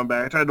haven't gone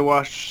back. I tried to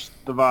watch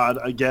the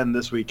VOD again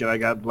this week, and I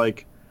got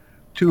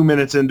 2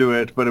 minutes into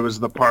it, but it was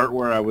the part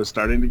where I was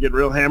starting to get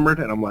real hammered,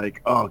 and I'm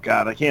like, oh,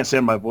 God, I can't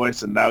stand my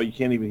voice, and now you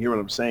can't even hear what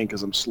I'm saying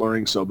because I'm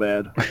slurring so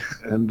bad.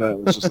 And I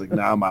was just like,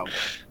 nah, I'm out.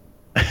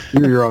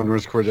 You're your own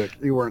worst critic.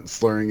 You weren't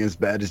slurring as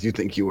bad as you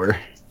think you were.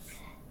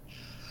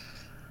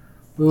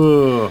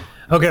 Ugh.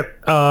 Okay,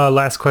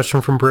 last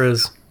question from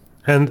Briz.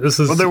 And this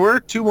is... Well, there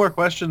were 2 more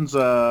questions,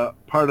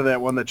 part of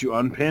that one that you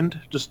unpinned,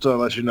 just to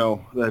let you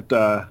know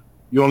that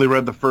you only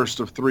read the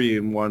first of 3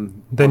 in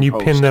one. Then you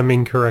post. pinned them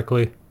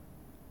incorrectly.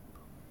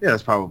 Yeah,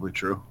 that's probably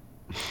true.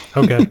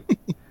 Okay.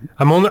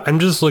 I'm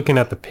just looking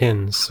at the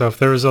pins. So if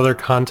there was other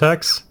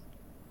context,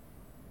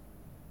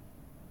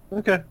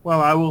 Okay.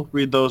 Well, I will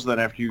read those then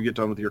after you get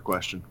done with your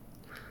question.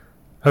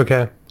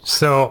 okay.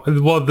 So,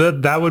 well,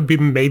 that would be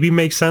maybe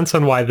make sense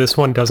on why this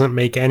one doesn't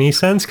make any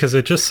sense, because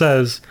it just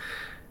says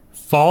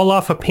fall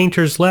off a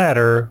painter's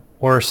ladder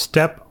or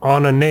step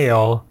on a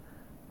nail,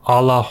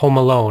 a la Home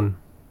Alone.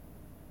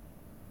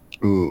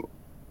 Ooh.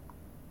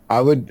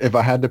 I would, if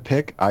I had to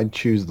pick, I'd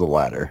choose the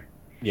latter.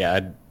 Yeah,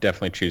 I'd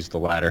definitely choose the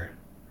latter.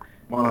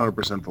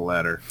 100% the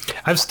latter.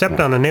 I've stepped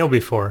on a nail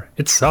before.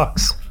 It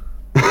sucks.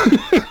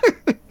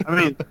 I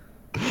mean,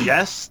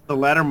 yes, the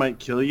ladder might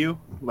kill you.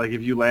 Like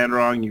if you land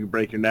wrong, you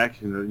break your neck.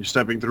 You're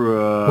stepping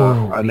through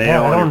a nail.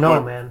 Yeah, I on don't your know,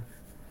 foot. man.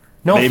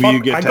 No, Maybe fuck,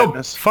 you get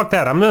tetanus. Fuck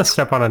that. I'm gonna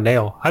step on a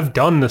nail. I've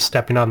done the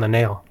stepping on the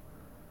nail.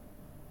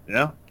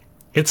 Yeah.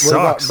 It What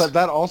about- sucks. but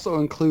that also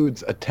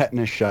includes a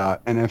tetanus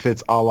shot, and if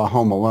it's a la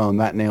Home Alone,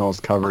 that nail is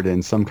covered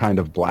in some kind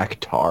of black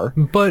tar.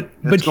 But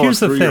It's going here's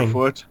the through your thing.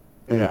 foot.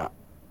 Yeah.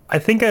 I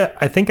think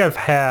I've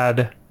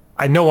had.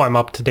 I know I'm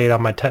up to date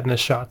on my tetanus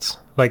shots.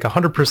 Like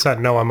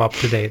 100% know I'm up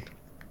to date.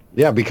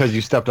 Yeah, because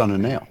you stepped on a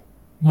nail.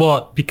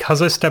 Well,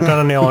 because I stepped on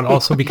a nail, and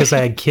also because I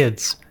had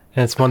kids,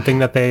 and it's one thing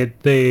that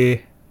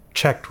they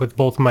checked with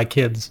both of my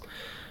kids.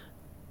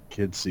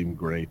 Kids seem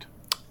great.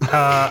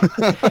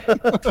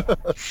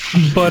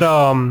 But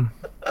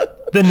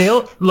the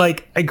nail,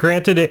 like, I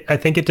granted it. I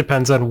think it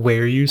depends on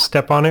where you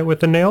step on it with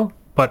the nail.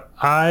 But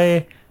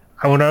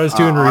when I was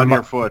doing On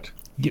your foot.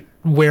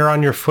 where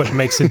on your foot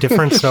makes a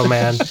difference, though,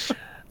 man.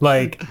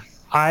 Like,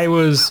 I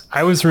was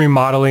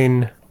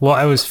remodeling. Well,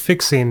 I was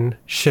fixing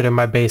shit in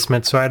my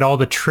basement, so I had all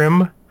the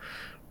trim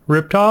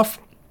ripped off,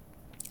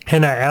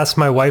 and I asked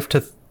my wife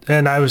to,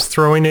 and I was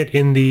throwing it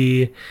in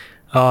the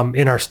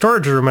in our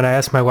storage room, and I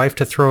asked my wife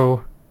to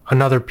throw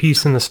another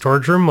piece in the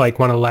storage room, like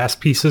one of the last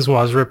pieces while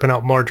I was ripping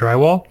out more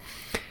drywall,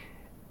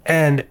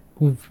 and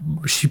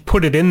she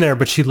put it in there,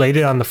 but she laid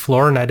it on the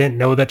floor, and I didn't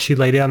know that she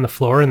laid it on the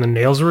floor, and the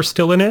nails were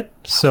still in it.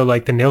 So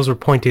like the nails were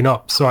pointing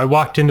up. So I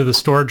walked into the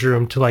storage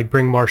room to like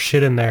bring more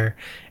shit in there,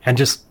 and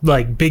just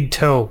like big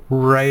toe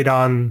right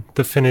on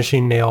the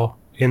finishing nail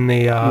in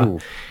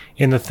the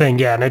thing.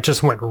 Yeah, and it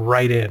just went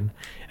right in.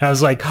 And I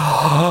was like,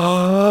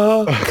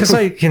 because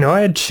I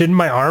had shit in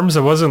my arms.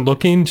 I wasn't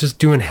looking, just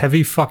doing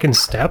heavy fucking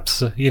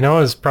steps. I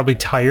was probably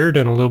tired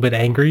and a little bit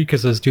angry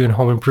because I was doing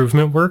home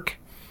improvement work.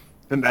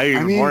 And now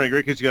you're even more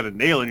angry because you got a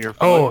nail in your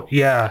foot. Oh,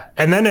 yeah.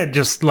 And then it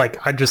just,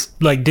 like, I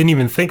just, like, didn't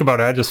even think about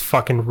it. I just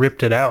fucking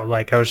ripped it out.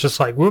 Like, I was just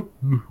like, whoop,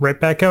 right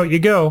back out you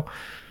go.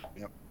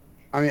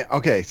 I mean,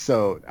 okay,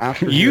 so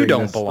after You hearing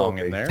don't this belong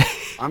story, in there.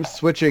 I'm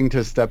switching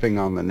to stepping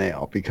on the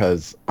nail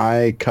because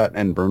I cut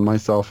and burn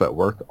myself at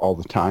work all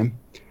the time.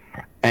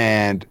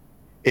 And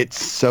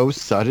it's so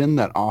sudden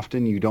that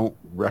often you don't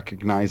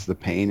recognize the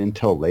pain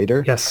until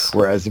later. Yes.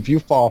 Whereas if you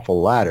fall off a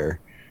ladder,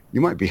 you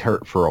might be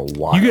hurt for a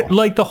while. You get,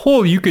 like, the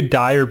whole you could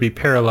die or be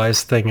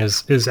paralyzed thing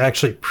is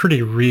actually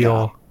pretty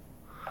real.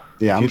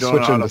 Yeah, I'm You don't know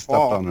how switching to to step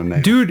fall. on the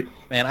nail. Dude,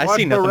 Man, I Why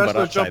see do nothing but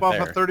wrestlers upside jump off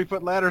there. of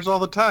 30-foot ladders all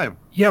the time?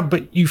 yeah,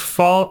 but you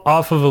fall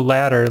off of a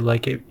ladder.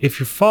 Like, if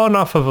you're falling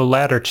off of a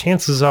ladder,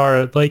 chances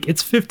are, like,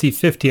 it's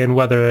 50-50 on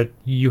whether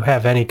you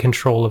have any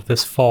control of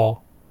this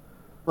fall.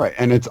 Right,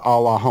 and it's a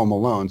la Home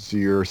Alone, so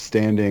you're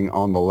standing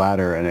on the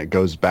ladder and it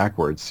goes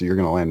backwards, so you're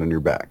going to land on your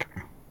back.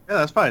 Yeah,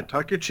 that's fine.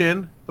 Tuck your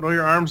chin, throw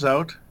your arms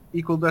out,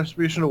 equal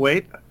distribution of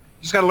weight. You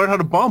just got to learn how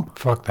to bump.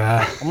 Fuck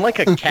that. I'm like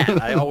a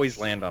cat. I always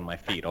land on my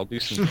feet. I'll do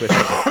some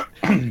twists.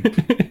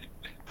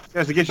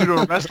 Yeah, to get you to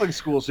a wrestling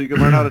school so you can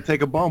learn how to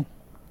take a bump.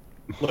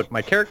 Look,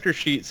 my character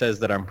sheet says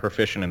that I'm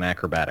proficient in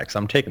acrobatics.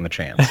 I'm taking the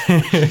chance.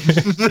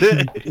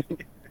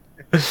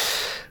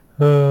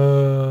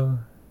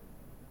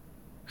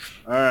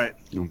 All right.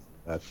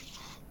 That's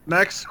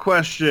Next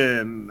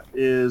question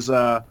is,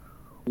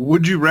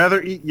 would you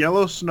rather eat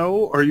yellow snow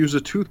or use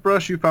a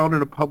toothbrush you found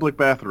in a public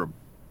bathroom?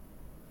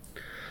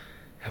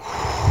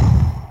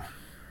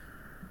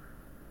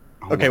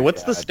 Okay,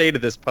 what's the state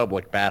of this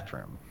public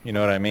bathroom? You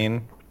know what I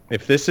mean?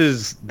 If this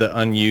is the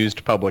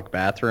unused public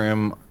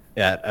bathroom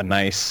at a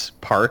nice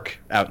park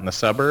out in the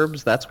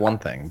suburbs, that's one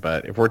thing.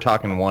 But if we're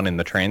talking one in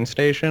the train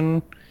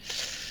station,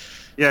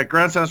 Yeah,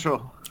 Grand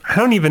Central. I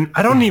don't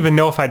even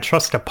know if I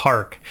trust a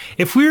park.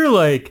 If we were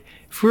like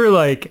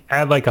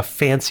at like a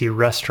fancy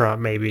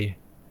restaurant maybe.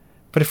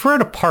 But if we're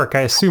at a park,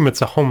 I assume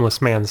it's a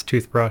homeless man's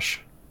toothbrush.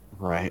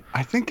 right.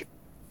 I think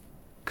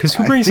Cuz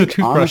who I brings a think,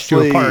 toothbrush to a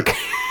honestly, park?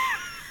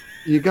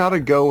 you got to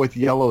go with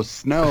yellow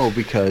snow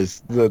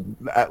because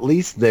at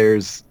least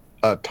there's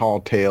a tall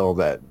tale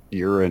that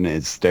urine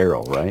is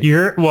sterile, right?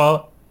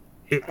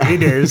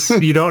 It is.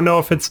 You don't know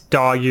if it's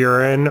dog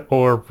urine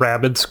or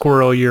rabid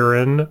squirrel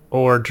urine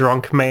or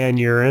drunk man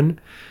urine.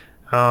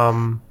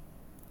 No,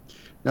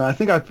 I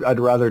think I'd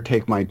rather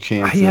take my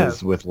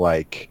chances with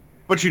like.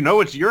 But you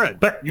know it's urine.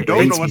 But you don't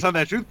know it's- what's on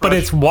that toothbrush. But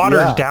it's watered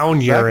Yeah, down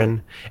exactly.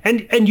 urine.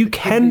 And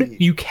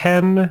you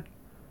can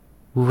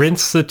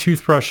rinse the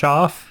toothbrush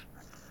off.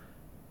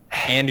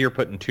 and you're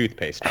putting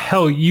toothpaste on.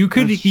 Hell, you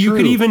could That's you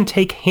could true. even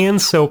take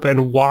hand soap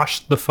and wash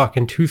the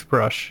fucking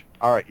toothbrush.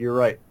 All right, you're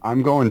right.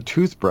 I'm going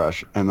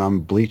toothbrush, and I'm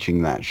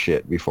bleaching that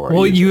shit before.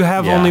 Well, I use you it.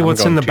 have Yeah, only I'm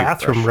what's in going the toothbrush.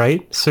 bathroom,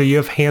 right? So you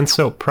have hand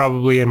soap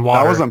probably in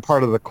water. That wasn't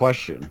part of the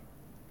question.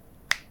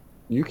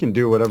 You can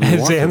do whatever you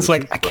want. to Zan's the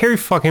like, I toothbrush. carry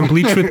fucking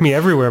bleach with me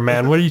everywhere,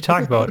 man. What are you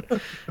talking about?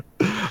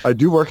 I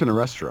do work in a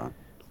restaurant.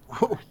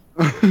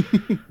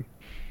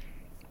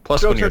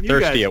 Plus, Joke's when you're on you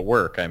thirsty guys. at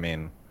work, I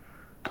mean,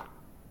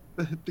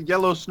 The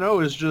yellow snow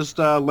is just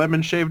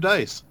lemon shaved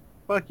ice.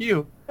 Fuck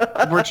you.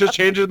 We're just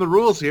changing the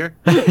rules here.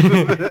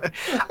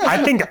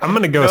 I think I'm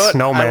gonna go You know what?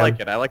 snowman. I like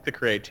it. I like the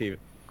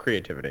creativity.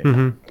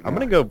 Mhm.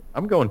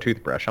 I'm going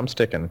toothbrush. I'm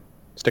sticking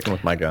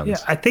with my guns. Yeah,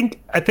 I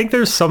think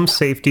there's some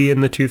safety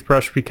in the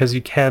toothbrush because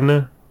you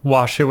can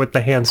wash it with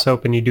the hand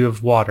soap and you do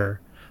have water.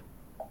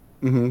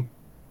 Mm-hmm.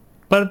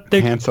 But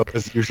there, Hand soap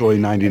is usually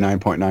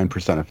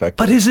 99.9% effective.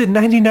 but is it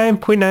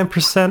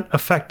 99.9%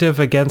 effective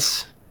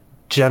against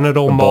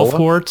genital Ebola?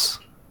 mouthwarts?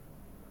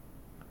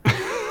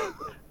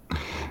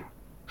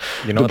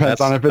 You know,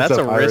 Depends on if it's that's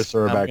a virus risk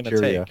or a I'm gonna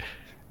bacteria. take.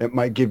 It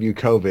might give you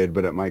COVID,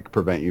 but it might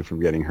prevent you from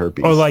getting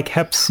herpes. Or like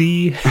Hep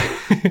C?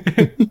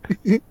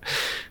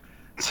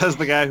 Says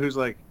the guy who's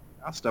like,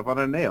 I'll step on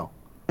a nail.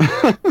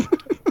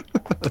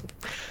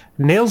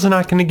 Nails are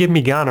not going to give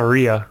me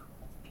gonorrhea.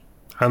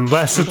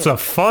 Unless it's a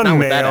fun Not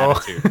with that nail.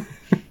 attitude.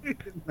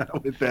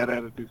 Not with that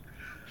attitude.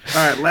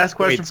 All right, last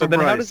question Wait, so for then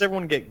Bryce. how does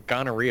everyone get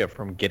gonorrhea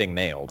from getting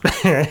nailed?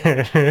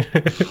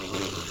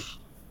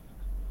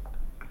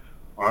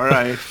 All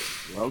right,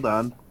 well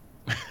done.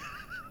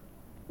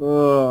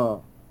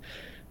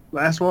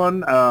 Last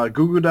one,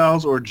 Goo Goo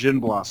Dolls or Gin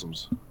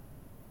Blossoms?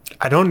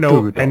 I don't Goo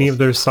know Goo any Dolls. of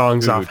their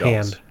songs Goo Goo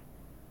offhand. Dolls.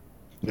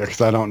 Yeah,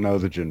 because I don't know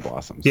the Gin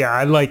Blossoms. Yeah,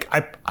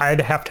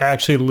 I'd have to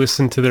actually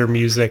listen to their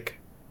music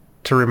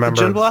to remember.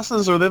 Gin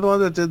Blossoms, were they the one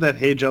that did that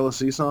Hey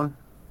Jealousy song?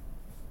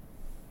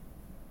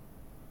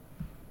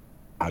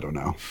 I don't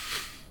know.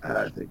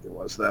 I think it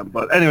was them.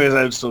 But anyways,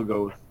 I'd still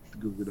go with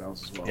Goo Goo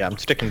Dolls as well. Yeah, I'm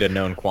sticking to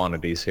known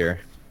quantities here.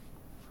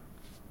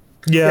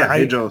 Yeah,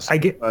 Hey Jealousy. I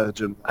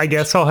Gin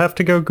guess I'll have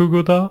to go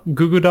Goo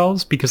Goo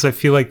Dolls because I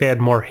feel like they had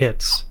more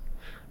hits.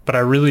 But I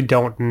really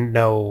don't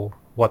know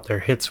what their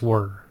hits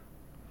were.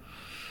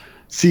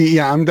 See,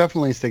 yeah, I'm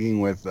definitely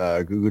sticking with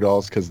Goo Goo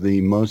Dolls because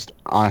the most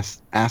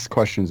asked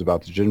questions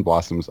about the Gin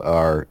Blossoms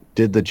are,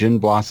 did the Gin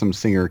Blossom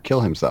singer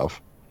kill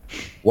himself?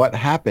 What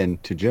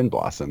happened to Gin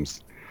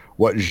Blossoms?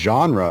 What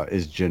genre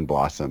is Gin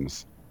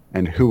Blossoms?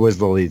 And who was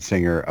the lead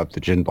singer of the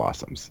Gin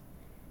Blossoms?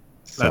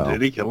 So,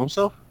 Did he kill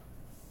himself?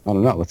 I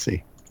don't know. Let's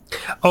see.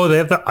 Oh, they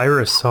have the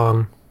Iris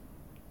song.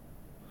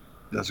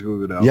 That's Goo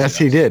Goo Dolls. Yes,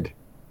 he did.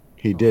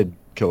 He did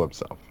kill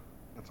himself.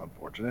 That's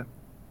unfortunate.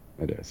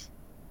 It is.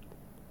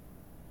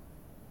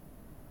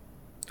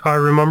 Oh, I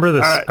remember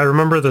this. All right. I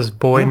remember this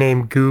boy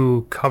named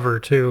Goo cover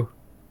too.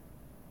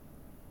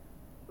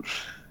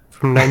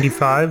 From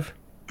 '95.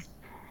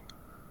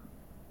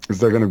 Is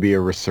there going to be a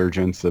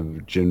resurgence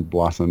of Gin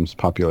Blossom's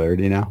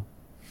popularity now?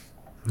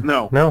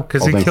 No. No,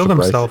 because All he thanks killed to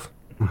Bryce. himself.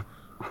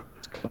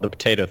 The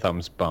potato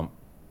thumbs bump.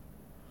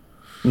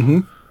 Mm-hmm.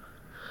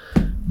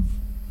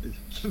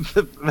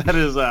 That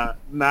is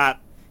not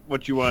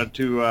what you want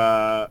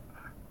to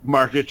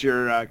market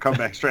your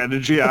comeback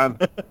strategy on.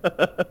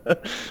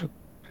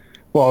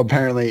 Well,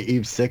 apparently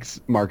Eve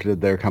 6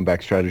 marketed their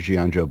comeback strategy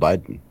on Joe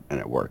Biden, and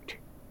it worked.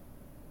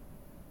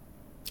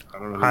 I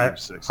don't know who Eve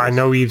 6 is. I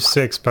know Eve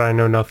 6, but I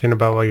know nothing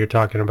about what you're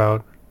talking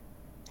about.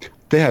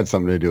 They had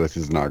something to do with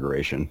his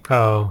inauguration.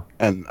 Oh,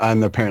 And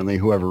apparently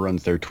whoever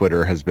runs their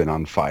Twitter has been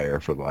on fire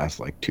for the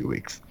last, 2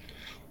 weeks.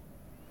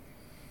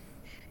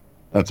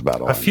 That's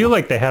about all I feel know.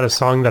 like they had a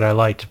song that I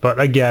liked, but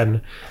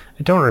again,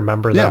 I don't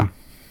remember Yeah. them.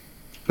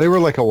 They were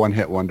like a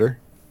one-hit wonder.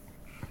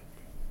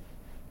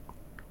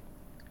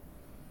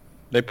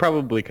 They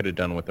probably could have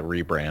done with a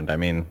rebrand. I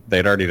mean,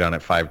 they'd already done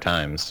it 5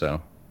 times,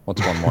 so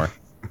what's one more?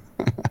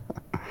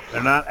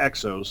 They're not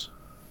exos.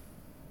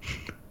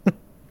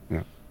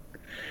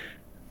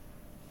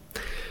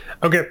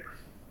 Okay.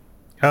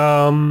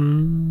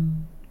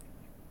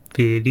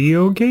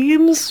 Video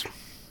games?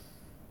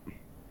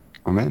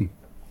 I'm in.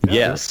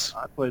 Yes.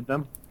 I played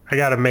them. I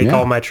gotta make Yeah.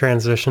 all my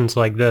transitions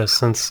like this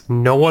since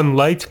no one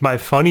liked my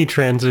funny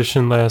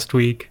transition last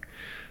week.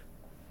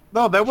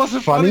 No, that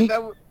wasn't Funny?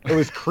 funny. It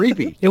was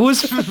creepy. It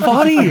was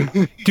funny,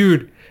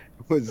 dude.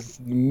 It was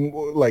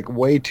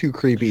way too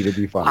creepy to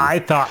be funny. I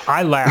thought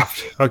I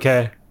laughed,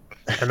 okay,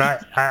 and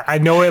I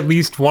know at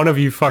least one of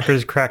you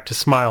fuckers cracked a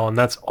smile, and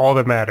that's all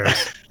that matters.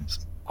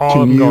 That's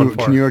all I'm going for.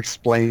 Can you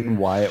explain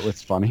why it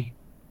was funny?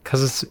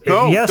 Because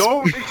No, yes,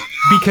 don't.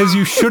 because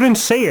you shouldn't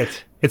say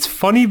it. It's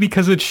funny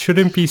because it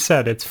shouldn't be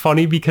said. It's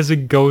funny because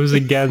it goes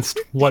against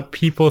what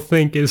people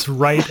think is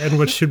right and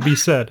what should be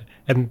said,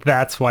 and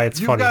that's why it's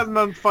You've funny. gotten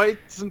on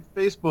fights in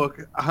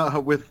Facebook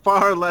with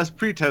far less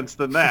pretense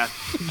than that.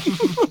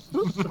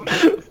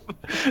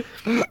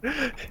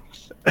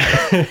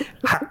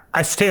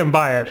 I stand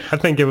by it. I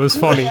think it was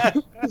funny.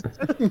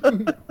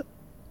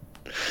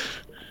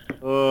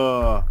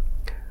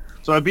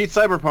 So I beat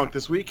Cyberpunk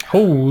this week.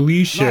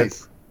 Holy shit!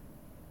 Nice.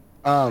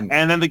 And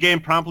then the game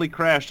promptly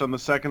crashed on the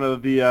second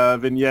of the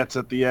vignettes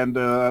at the end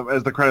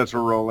as the credits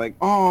were rolling.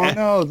 Oh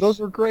no, those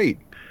were great.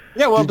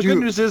 Yeah, well, Did the good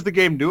news is the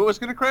game knew it was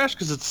going to crash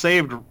because it's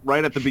saved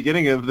right at the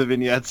beginning of the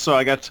vignettes. So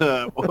I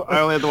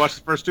only had to watch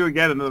the first two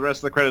again, and then the rest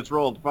of the credits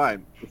rolled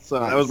fine. So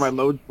that was my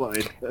load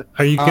point.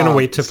 Are you going to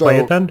wait to play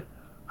it then?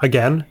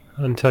 Again?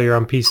 Until you're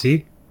on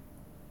PC?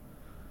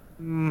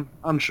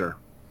 Unsure.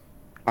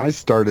 I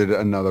started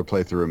another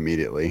playthrough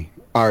immediately.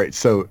 All right,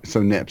 so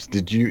Nips,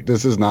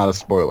 this is not a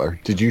spoiler.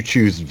 Did you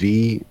choose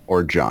V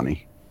or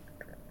Johnny?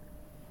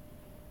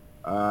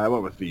 I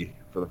went with V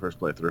for the first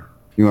playthrough.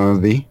 You went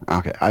with V?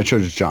 Okay, I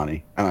chose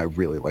Johnny, and I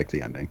really like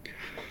the ending.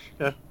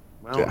 Yeah.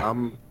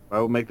 Well, I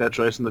will make that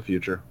choice in the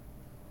future.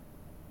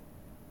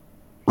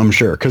 I'm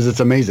sure, because it's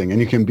amazing, and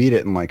you can beat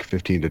it in like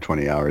 15 to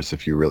 20 hours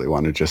if you really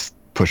want to just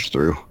push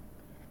through.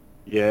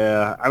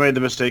 Yeah, I made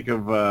the mistake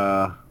of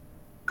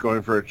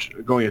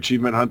going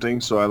achievement hunting,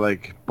 so I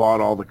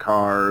bought all the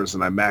cars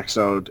and I maxed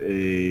out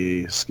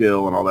a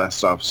skill and all that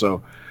stuff.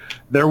 So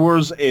there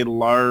was a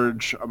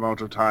large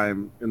amount of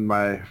time in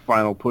my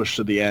final push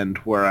to the end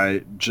where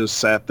I just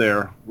sat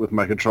there with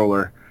my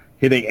controller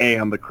hitting A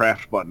on the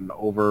craft button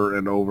over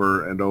and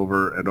over and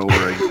over and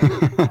over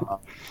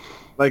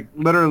again.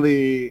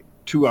 Literally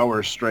 2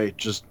 hours straight,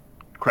 just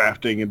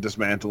crafting and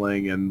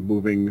dismantling and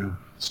moving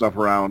stuff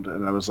around.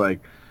 And I was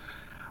like,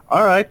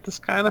 all right, this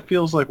kind of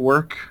feels like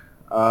work.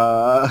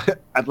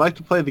 I'd like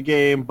to play the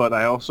game, but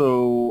I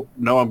also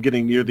know I'm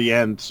getting near the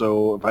end.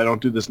 So if I don't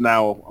do this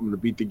now, I'm going to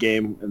beat the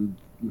game and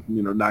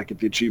not get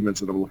the achievements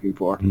that I'm looking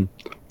for.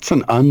 It's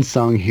an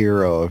unsung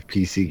hero of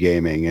PC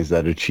gaming is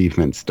that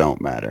achievements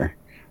don't matter.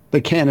 They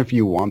can if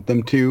you want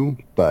them to,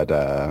 but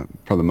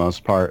for the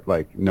most part,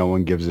 no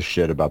one gives a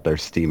shit about their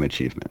Steam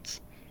achievements.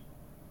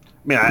 I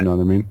mean, you know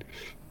what I mean?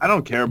 I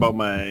don't care about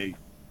my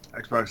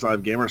Xbox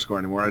Live Gamer Score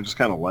anymore. I just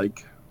kind of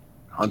like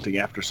hunting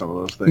after some of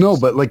those things. No,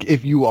 but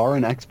if you are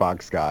an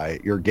Xbox guy,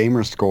 your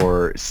gamer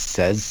score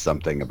says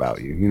something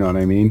about you. You know what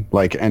I mean?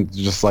 And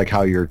just like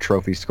how your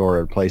trophy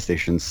score at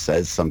PlayStation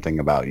says something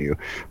about you.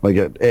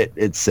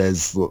 It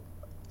says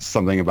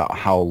something about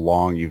how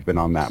long you've been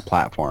on that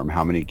platform,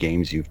 how many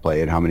games you've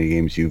played, how many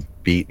games you've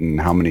beaten,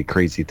 how many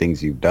crazy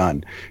things you've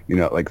done.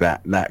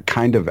 That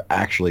kind of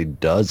actually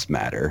does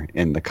matter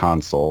in the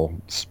console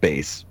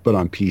space, but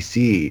on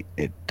PC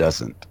it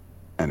doesn't,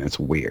 and it's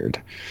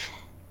weird.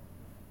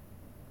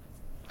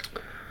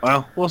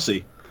 Well, we'll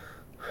see.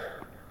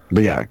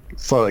 But yeah,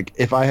 so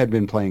if I had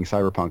been playing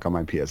Cyberpunk on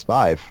my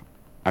PS5,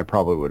 I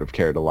probably would have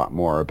cared a lot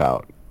more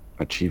about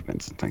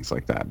achievements and things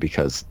like that,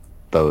 because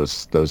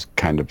those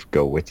kind of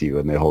go with you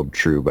and they hold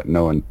true, but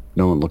no one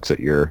looks at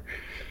your...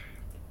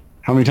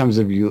 How many times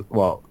have you...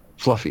 Well,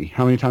 Fluffy,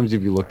 how many times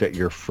have you looked at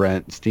your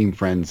Steam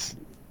friend's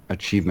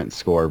achievement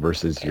score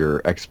versus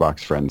your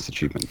Xbox friend's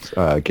achievement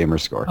gamer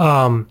score?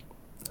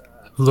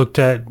 Looked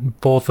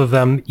at both of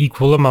them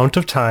equal amount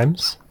of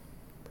times,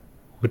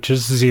 which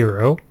is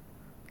 0.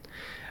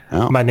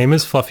 Oh. My name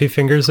is Fluffy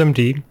Fingers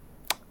MD.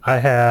 I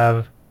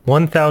have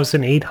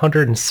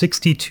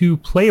 1,862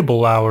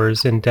 playable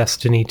hours in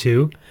Destiny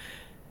 2,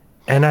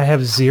 and I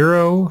have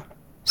 0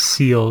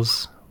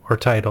 seals or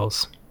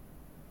titles.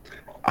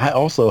 I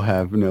also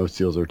have no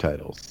seals or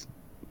titles.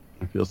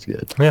 It feels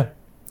good. Yeah,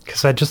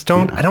 because I just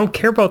don't. I don't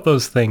care about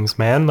those things,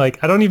 man. I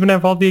don't even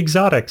have all the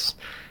exotics.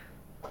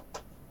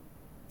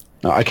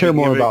 No, I care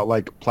more about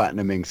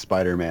platinuming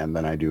Spider-Man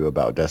than I do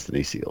about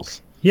Destiny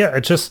seals. Yeah,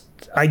 it just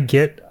I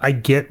get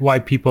why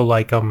people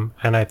like them,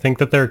 and I think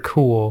that they're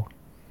cool.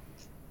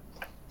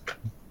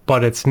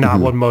 But it's not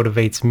what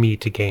motivates me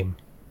to game.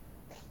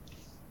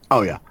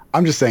 Oh yeah,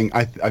 I'm just saying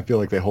I feel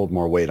like they hold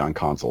more weight on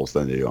consoles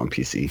than they do on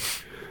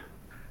PC.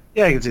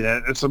 Yeah, I can see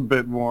that. It's a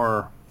bit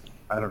more,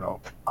 I don't know,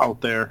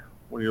 out there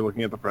when you're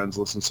looking at the friends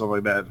list and stuff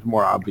like that. It's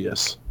more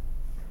obvious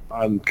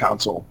on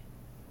console.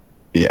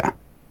 Yeah,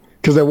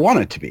 because they want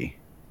it to be.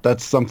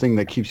 That's something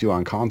that keeps you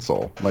on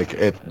console.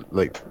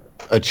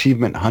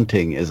 Achievement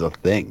hunting is a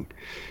thing,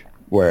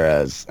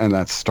 and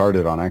that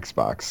started on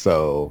Xbox.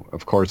 So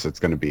of course it's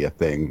going to be a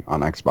thing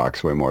on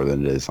Xbox way more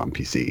than it is on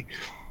PC.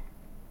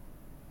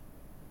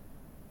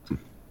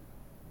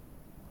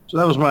 So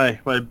that was my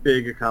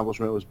big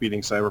accomplishment, was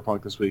beating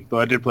Cyberpunk this week. Though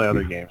I did play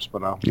other games,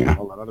 but I'll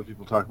let other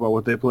people talk about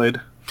what they played.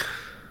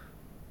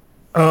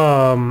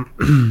 I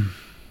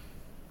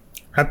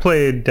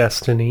played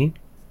Destiny.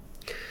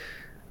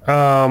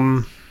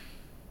 How'd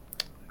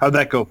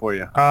that go for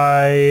you?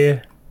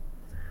 I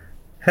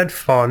had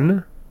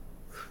fun.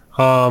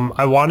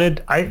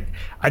 I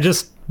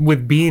just,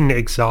 with being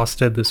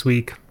exhausted this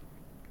week,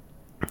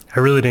 I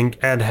really didn't,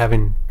 and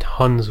having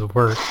tons of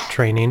work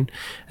training,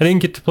 I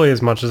didn't get to play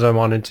as much as I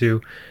wanted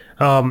to.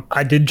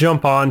 I did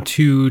jump on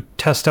to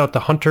test out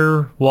the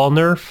Hunter wall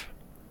nerf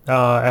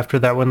after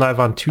that went live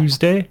on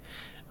Tuesday.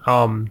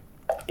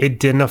 It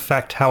didn't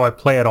affect how I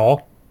play at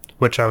all,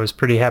 which I was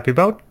pretty happy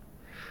about.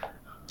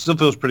 Still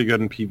feels pretty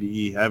good in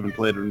PvE. I haven't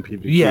played it in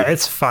PvP. Yeah,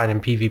 it's fine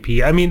in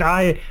PvP. I mean,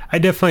 I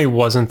definitely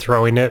wasn't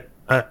throwing it.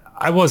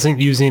 I wasn't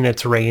using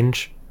its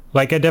range.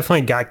 I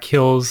definitely got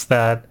kills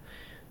that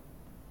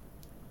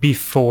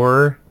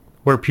before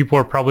where people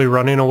are probably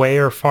running away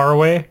or far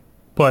away.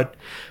 But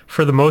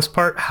for the most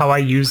part, how I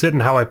use it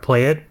and how I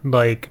play it,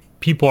 like,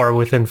 people are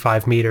within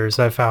 5 meters,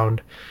 I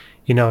found.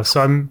 You know,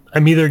 so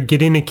I'm either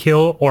getting a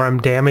kill or I'm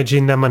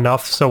damaging them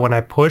enough so when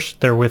I push,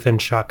 they're within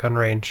shotgun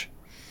range.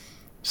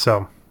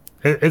 So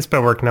it's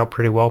been working out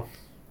pretty well.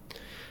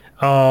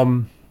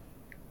 On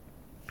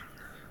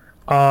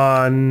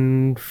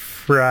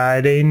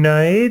Friday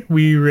night,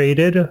 we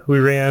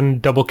ran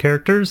double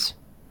characters.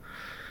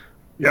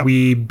 Yep.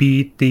 We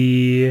beat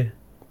the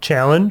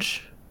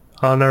challenge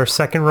on our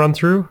second run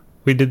through.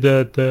 We did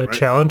the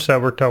challenge.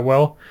 That worked out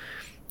well.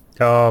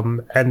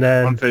 And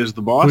then One phase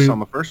the boss on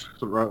the first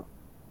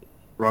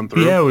run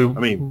through. Yeah,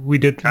 we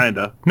did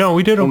kinda. No,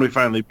 we did When we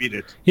finally beat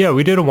it. Yeah,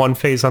 we did a one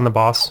phase on the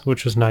boss,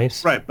 which was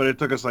nice. Right, but it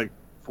took us like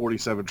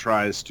 47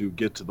 tries to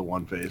get to the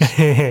one phase.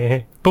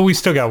 But we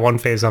still got one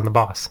phase on the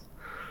boss.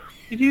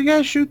 Did you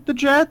guys shoot the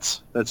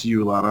jets? That's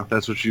you, Lana.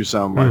 That's what you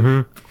sound like.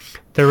 Mm-hmm.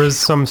 There was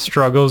some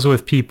struggles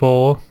with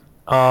people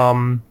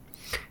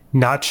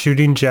not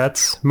shooting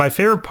jets. My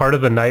favorite part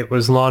of the night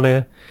was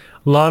Lana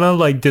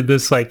like did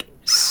this like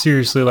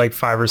seriously like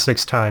 5 or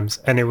 6 times,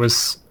 and it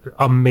was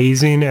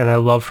amazing, and I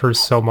love her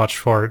so much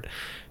for it.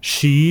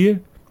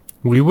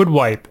 We would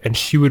wipe and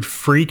she would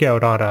freak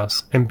out on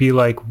us and be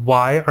like,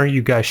 why aren't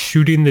you guys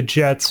shooting the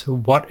jets?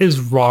 What is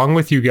wrong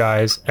with you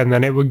guys? And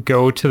then it would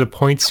go to the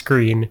point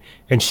screen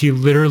and she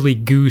literally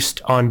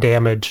goosed on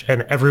damage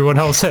and everyone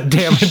else had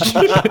damage.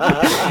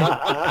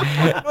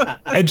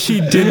 And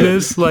she did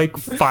this like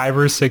 5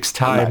 or 6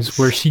 times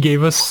where she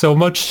gave us so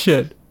much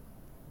shit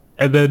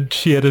and then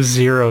she had a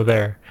 0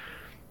 there.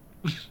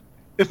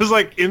 It was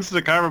like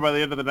instant karma by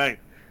the end of the night.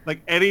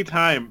 Like any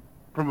time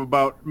from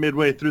about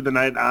midway through the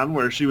night on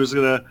where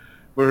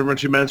when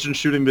she mentioned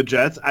shooting the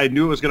jets, I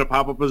knew it was going to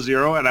pop up a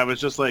 0, and I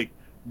was just like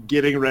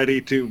getting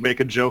ready to make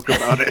a joke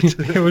about it.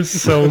 It was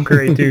so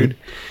great, dude.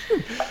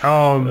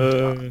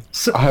 I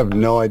have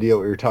no idea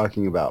what you're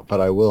talking about, but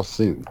I will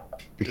soon.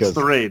 Because it's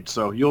the raid,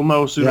 so you'll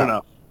know soon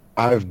enough.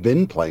 I've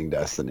been playing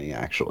Destiny,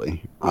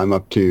 actually. I'm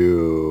up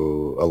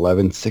to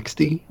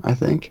 1160, I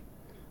think.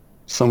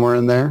 Somewhere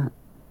in there.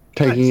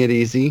 Taking it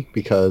easy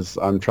because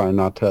I'm trying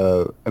not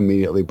to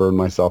immediately burn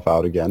myself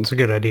out again. That's a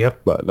good idea.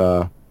 But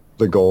the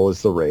goal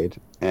is the raid,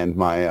 and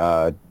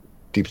my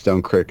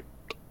Deepstone Crick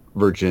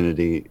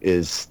virginity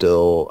is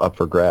still up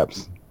for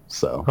grabs.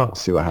 So we'll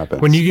see what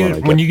happens. When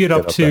you get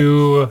up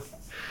to,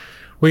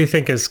 what do you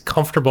think is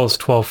comfortable is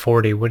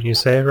 1240, wouldn't you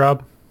say,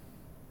 Rob?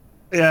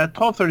 Yeah,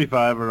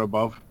 1235 or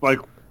above. Like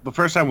the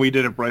first time we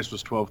did it, Bryce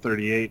was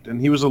 1238,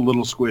 and he was a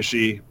little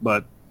squishy,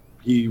 but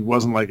he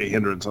wasn't like a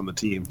hindrance on the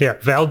team. Yeah,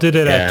 Val did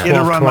it at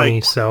 1220,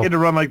 he had to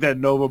run like that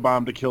Nova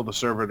bomb to kill the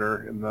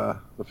servitor in the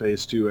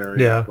phase 2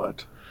 area. Yeah.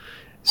 But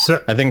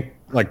So I think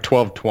like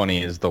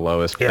 1220 is the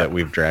lowest that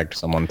we've dragged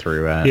someone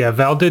through at. Yeah,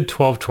 Val did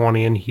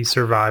 1220 and he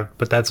survived,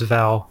 but that's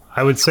Val.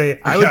 I would say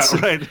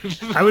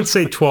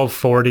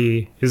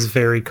 1240 is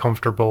very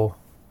comfortable.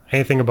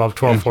 Anything above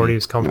 1240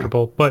 is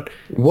comfortable. Yeah. But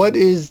what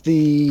is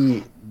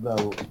the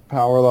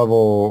power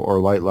level or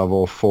light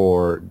level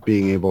for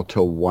being able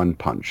to one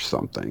punch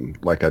something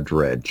like a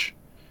dredge?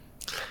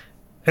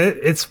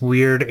 It's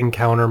weird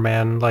encounter,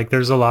 man. Like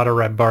there's a lot of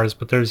red bars,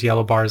 but there's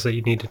yellow bars that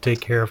you need to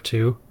take care of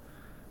too.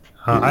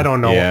 I don't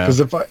know. Because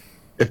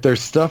if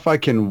there's stuff I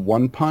can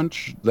one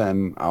punch,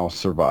 then I'll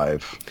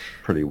survive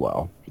pretty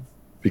well.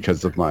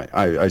 Because of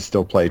I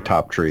still play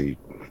top tree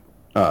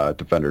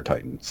Defender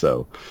Titan,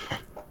 so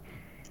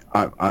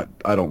I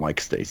don't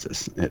like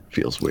stasis. It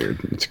feels weird.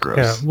 It's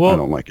gross. Yeah, well, I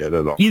don't like it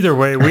at all. Either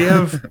way, we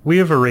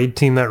have a raid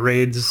team that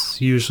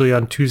raids usually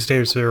on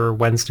Tuesdays or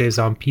Wednesdays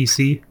on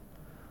PC.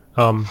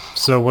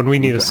 So when we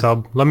need a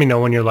sub, let me know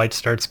when your light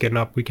starts getting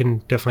up. We can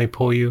definitely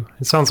pull you.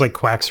 It sounds like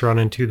Quack's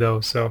running too,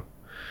 though. So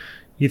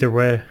either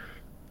way,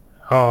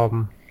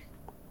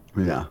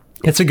 yeah,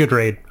 it's a good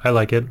raid. I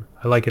like it.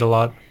 I like it a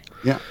lot.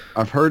 Yeah,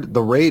 I've heard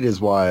the raid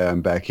is why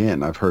I'm back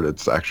in. I've heard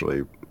it's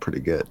actually pretty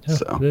good. Yeah,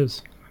 so it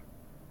is.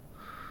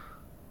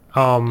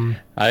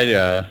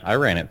 I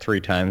ran it 3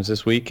 times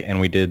this week, and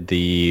we did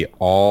the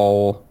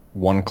all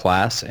one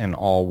class and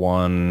all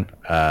one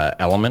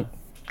element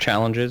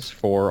challenges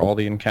for all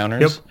the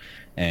encounters. Yep.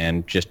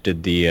 And just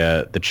did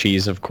the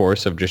cheese, of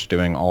course, of just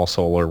doing all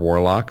solar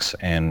warlocks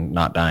and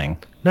not dying.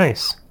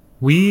 Nice.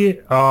 We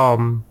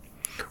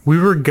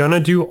were gonna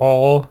do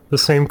all the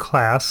same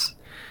class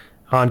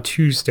on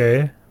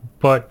Tuesday,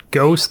 but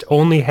Ghost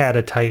only had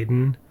a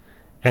Titan,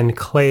 and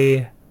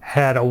Clay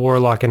had a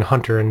Warlock and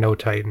Hunter and no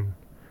Titan.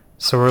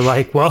 So we're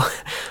like, well,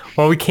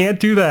 we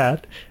can't do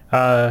that.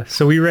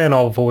 So we ran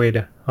all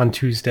Void on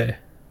Tuesday.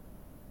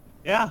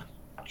 Yeah.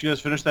 Did you guys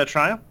finish that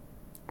triumph?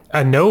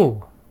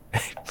 No.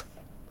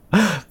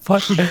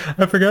 Fuck,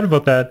 I forgot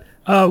about that.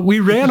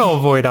 We ran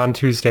all Void on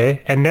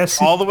Tuesday, and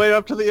Nessie... All the way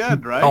up to the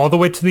end, right? All the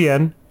way to the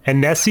end. And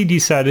Nessie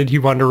decided he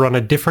wanted to run a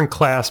different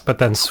class, but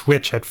then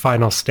switch at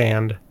Final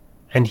Stand.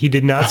 And he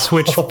did not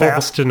switch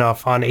fast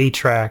enough on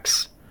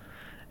Atrax.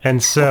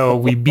 And so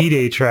we beat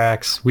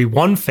Atrax. We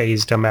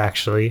one-phased him,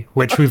 actually,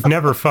 which we've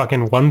never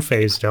fucking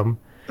one-phased him.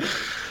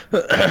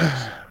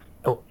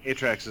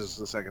 Atrax is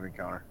the second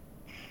encounter.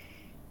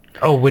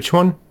 Oh, which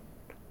one?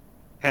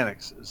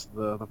 Hanix is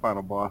the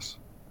final boss.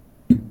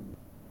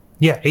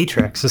 Yeah,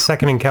 Atrax, the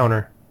second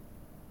encounter.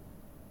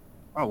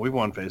 Oh, we've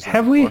won phase.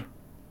 Have we? Before.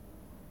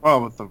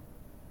 Well, with the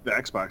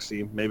Xbox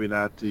team, maybe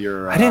not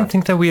your. I didn't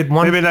think that we had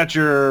won. Maybe not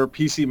your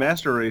PC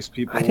Master Race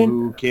people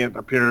who can't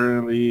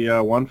apparently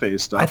one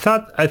phase stuff. I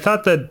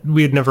thought that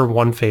we had never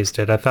one phased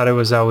it. I thought it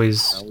was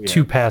always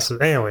two passes.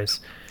 Anyways,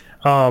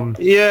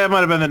 yeah, it might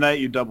have been the night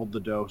you doubled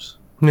the dose.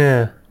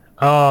 Yeah.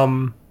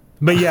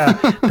 But yeah,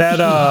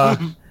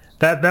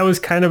 that was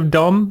kind of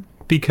dumb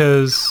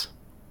because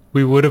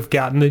we would have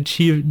gotten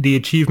the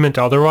achievement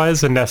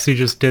otherwise, and Nessie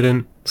just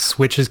didn't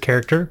switch his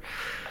character.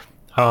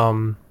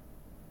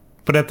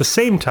 But at the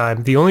same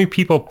time, the only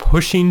people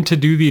pushing to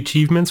do the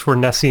achievements were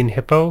Nessie and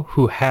Hippo,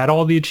 who had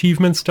all the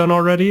achievements done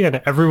already,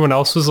 and everyone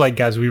else was like,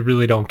 guys, we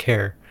really don't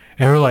care.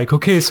 And we're like,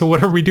 okay, so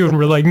what are we doing?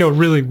 We're like, no,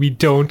 really, we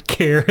don't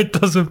care. It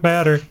doesn't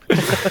matter.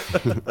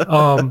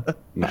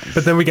 Nice.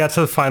 But then we got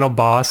to the final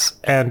boss,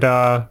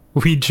 and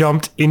we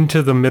jumped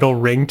into the middle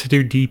ring to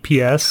do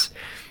DPS,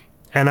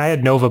 and I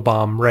had Nova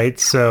Bomb, right?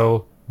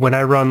 So when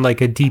I run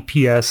like a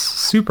DPS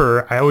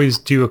super, I always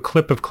do a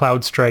clip of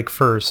Cloud Strike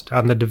first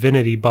on the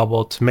Divinity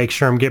bubble to make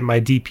sure I'm getting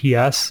my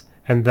DPS,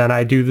 and then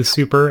I do the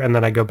super, and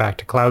then I go back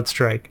to Cloud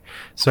Strike.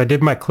 So I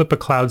did my clip of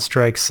Cloud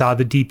Strike, saw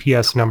the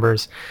DPS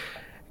numbers,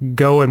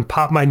 go and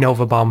pop my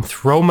Nova Bomb,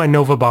 throw my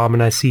Nova Bomb,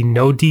 and I see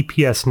no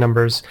DPS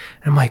numbers.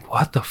 And I'm like,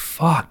 what the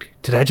fuck?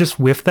 Did I just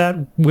whiff that?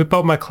 Whip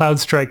out my Cloud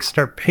Strike,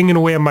 start pinging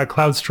away on my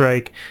Cloud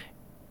Strike,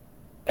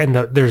 and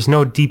there's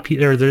no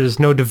there's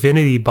no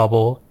Divinity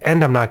bubble,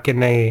 and I'm not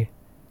getting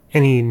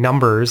any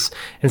numbers.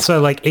 And so I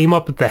like aim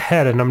up at the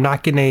head, and I'm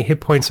not getting any hit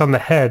points on the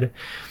head.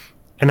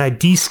 And I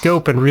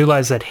de-scope and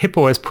realize that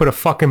Hippo has put a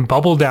fucking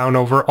bubble down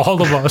over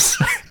all of us.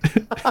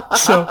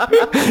 So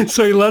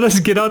he let us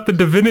get out the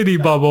Divinity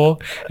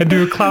bubble and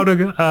do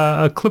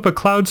a clip of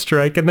Cloud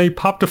Strike, and they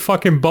popped a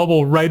fucking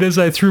bubble right as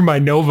I threw my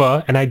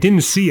Nova, and I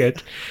didn't see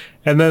it.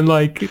 And then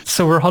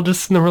so we're all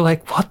just, and we're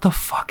like, what the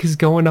fuck is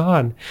going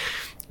on?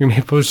 And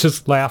Hippo's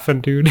just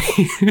laughing, dude.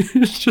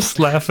 He's just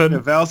laughing. Yeah,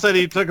 Val said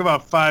he took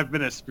about 5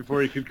 minutes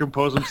before he could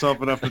compose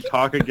himself enough to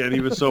talk again. He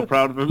was so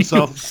proud of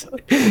himself.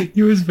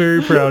 He was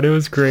very proud. It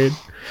was great.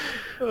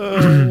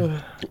 I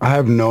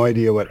have no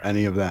idea what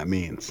any of that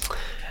means,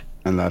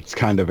 and that's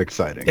kind of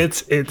exciting.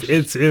 It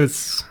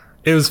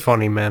was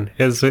funny, man.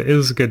 It was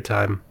a good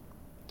time.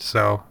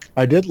 So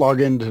I did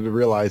log in to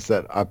realize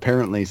that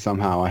apparently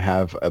somehow I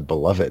have a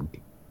beloved.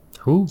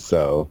 Ooh.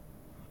 So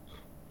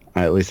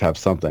I at least have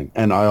something.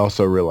 And I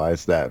also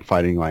realized that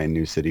Fighting Lion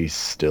New City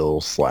still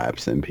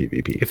slaps in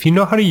PvP. If you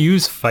know how to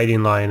use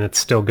Fighting Lion, it's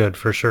still good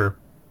for sure.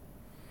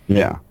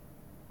 Yeah.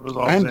 It was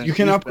And you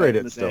can upgrade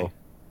back in it the still. day.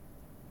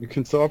 You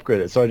can still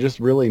upgrade it. So I just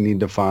really need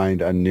to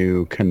find a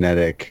new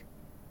kinetic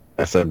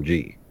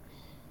SMG.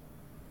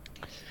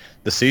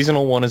 The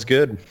seasonal one is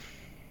good.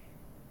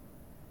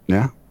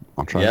 Yeah,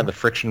 I'll try Yeah, that. the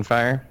Friction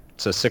Fire.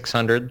 It's a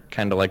 600,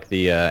 kind of like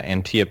the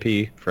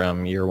Antiope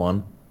from year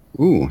one.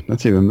 Ooh,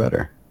 that's even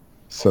better.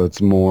 So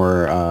it's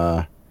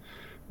more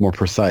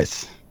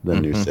precise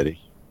than New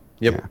City.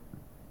 Yep. Yeah.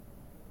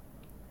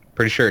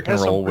 Pretty sure it can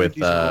Has some roll pretty with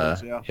decent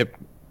rolls, yeah. hip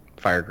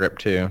fire grip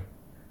too.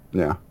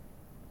 Yeah.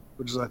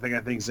 Which is I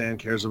think Zan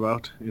cares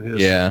about in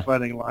his Yeah.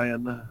 Fighting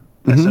Lion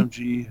Mhm.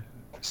 SMG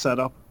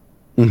setup.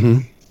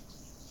 Mm-hmm.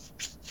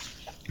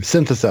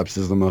 Syntheseps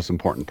is the most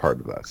important part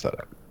of that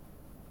setup.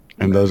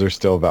 And those are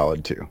still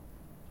valid too.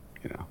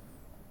 You know.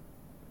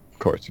 Of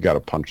course, you got to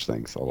punch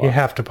things a lot. You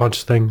have to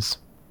punch things.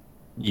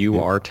 You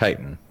are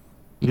Titan.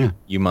 Yeah.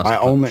 You must I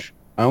punch.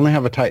 only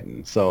have a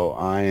Titan, so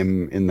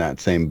I'm in that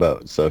same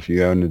boat. So if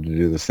you wanted to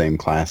do the same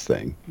class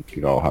thing,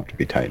 you'd all have to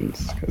be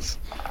Titans because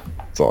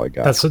that's all I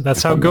got.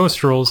 That's how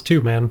Ghost rolls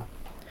too, man.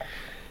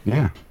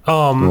 Yeah.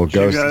 Well, Did you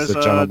Ghost is a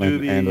guys,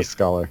 gentleman do and the- a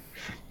scholar.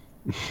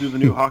 Do the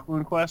new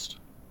Hawkmoon quest?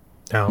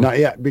 No. Not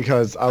yet,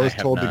 because I was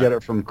have told to not. get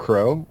it from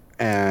Crow,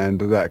 and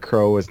that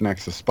Crow was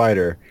next to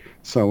Spider.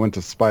 So I went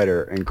to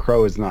Spider, and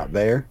Crow is not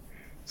there.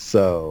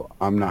 So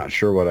I'm not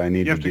sure what I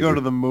need You have to to do. go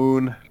to the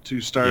moon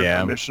to start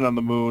Yeah. a mission on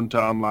the moon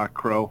to unlock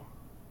Crow.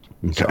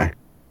 Okay.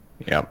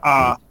 Yep.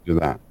 Do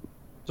that.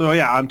 So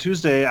yeah, on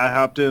Tuesday I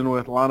hopped in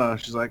with Lana.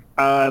 She's like,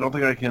 I don't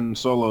think I can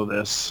solo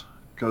this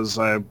because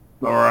I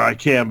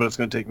can, but it's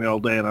going to take me all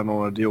day and I don't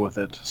want to deal with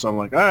it. So I'm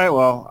like, all right,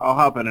 well, I'll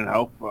hop in and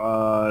help.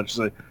 She's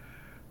like,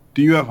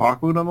 do you have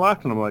Hawkmoon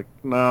unlocked? And I'm like,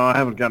 no, I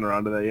haven't gotten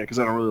around to that yet because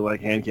I don't really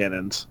like hand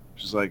cannons.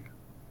 She's like,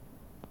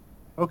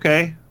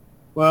 okay,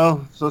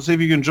 well, so let's see if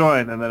you can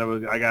join. And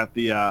then I got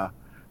the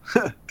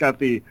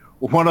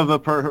one of the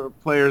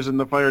players in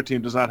the fire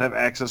team does not have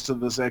access to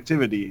this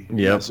activity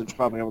message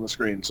popping up on the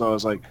screen. So I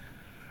was like,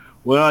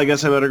 well, I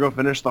guess I better go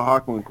finish the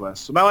Hawkmoon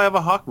quest. So now I have a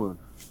Hawkmoon.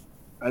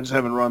 I just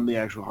haven't run the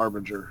actual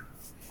Harbinger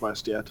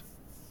quest yet.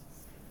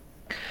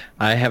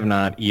 I have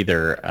not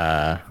either.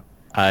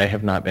 I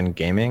have not been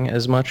gaming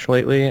as much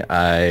lately.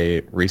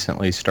 I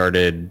recently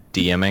started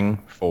DMing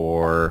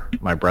for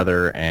my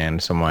brother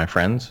and some of my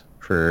friends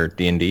for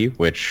D&D,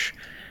 which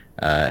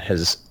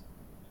has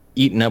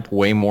eaten up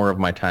way more of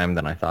my time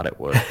than I thought it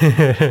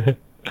would.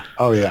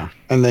 Oh yeah,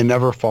 and they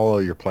never follow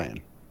your plan.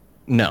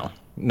 No,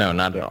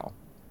 not at all.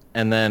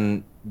 And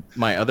then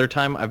my other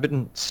time, I've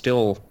been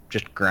still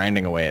just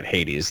grinding away at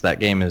Hades. That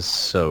game is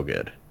so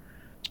good.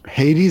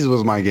 Hades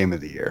was my game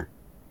of the year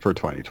for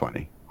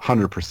 2020,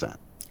 100%.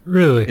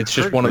 Really? It's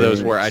just one of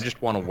those where I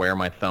just want to wear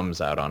my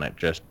thumbs out on it.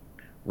 Just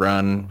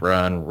run.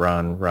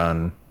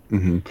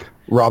 Mm-hmm.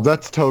 Rob,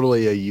 that's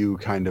totally a you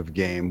kind of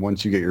game.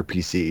 Once you get your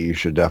PC, you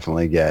should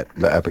definitely get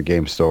the Epic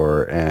Game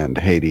Store and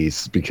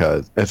Hades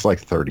because it's like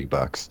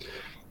 $30.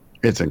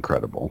 It's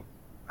incredible.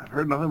 I've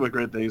heard nothing but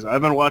great things.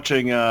 I've been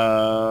watching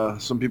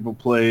some people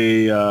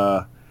play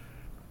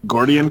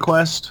Gordian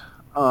Quest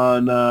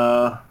on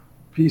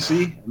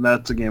PC, and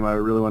that's a game I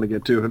really want to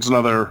get to. It's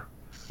another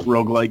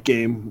roguelike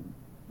game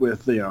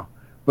with,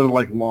 but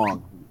like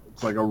long.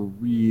 It's like a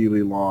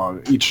really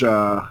long. Each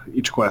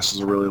quest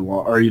is a really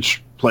long, or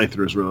each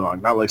playthrough is really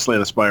long. Not like Slay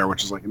the Spire,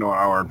 which is like, an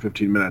hour and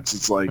 15 minutes.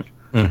 It's like,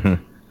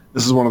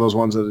 This is one of those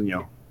ones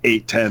that,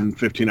 8, 10,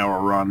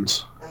 15-hour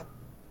runs.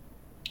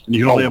 And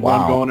you can only have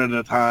one going at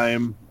a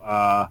time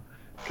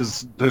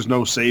because there's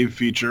no save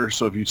feature.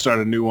 So if you start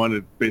a new one,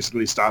 it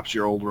basically stops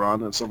your old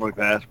run and stuff like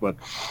that. But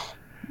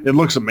it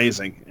looks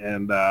amazing.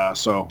 And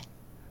so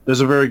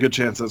there's a very good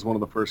chance that's one of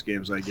the first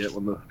games I get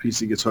when the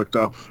PC gets hooked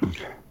up.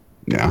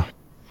 Yeah.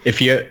 If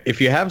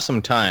you have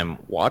some time,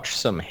 watch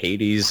some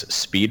Hades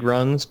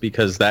speedruns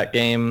because that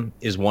game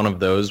is one of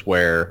those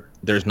where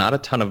there's not a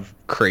ton of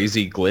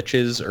crazy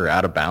glitches or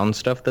out of bounds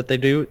stuff that they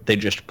do. They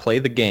just play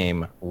the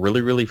game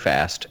really, really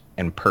fast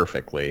and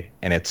perfectly.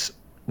 And it's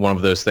one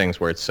of those things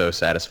where it's so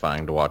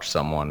satisfying to watch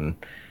someone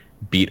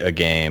beat a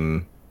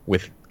game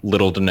with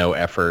little to no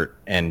effort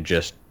and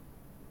just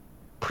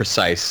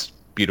precise,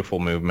 beautiful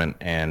movement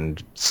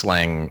and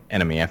slaying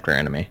enemy after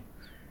enemy.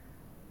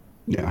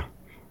 Yeah.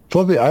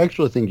 Fluffy, I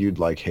actually think you'd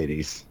like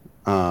Hades.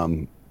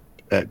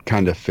 It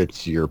kind of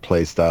fits your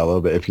play style a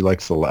little bit. If you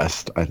like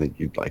Celeste, I think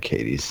you'd like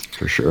Hades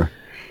for sure.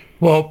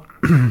 Well,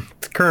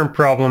 the current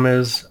problem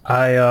is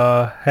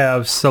I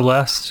have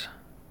Celeste,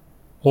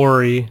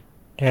 Ori,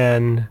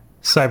 and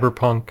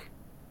Cyberpunk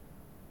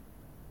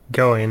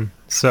going.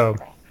 So,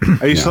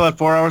 Are you still at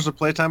 4 hours of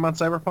playtime on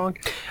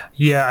Cyberpunk?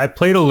 yeah, I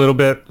played a little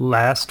bit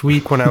last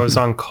week when I was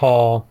on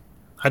call.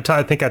 I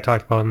think I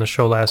talked about it in the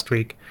show last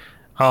week.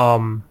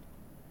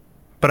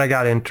 But I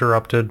got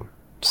interrupted,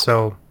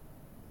 so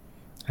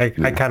I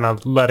kind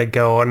of let it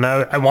go. And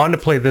I wanted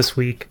to play this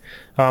week.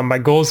 My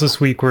goals this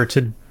week were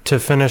to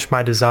finish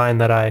my design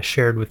that I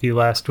shared with you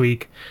last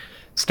week,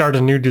 start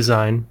a new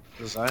design.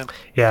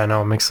 Yeah, I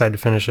know, I'm excited to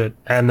finish it.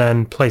 And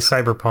then play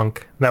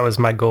Cyberpunk. That was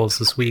my goals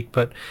this week.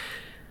 But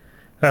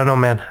I don't know,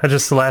 man.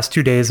 The last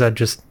 2 days,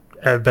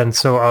 I've been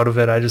so out of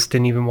it. I just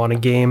didn't even want to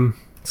game.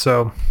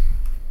 So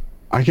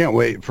I can't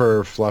wait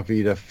for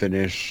Fluffy to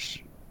finish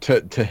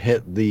to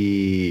hit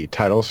the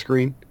title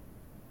screen,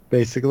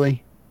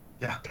 basically.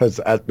 Yeah. Because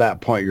at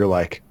that point you're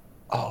like,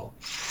 oh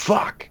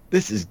fuck,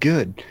 this is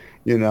good.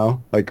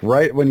 Like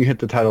right when you hit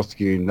the title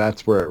screen,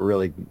 that's where it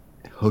really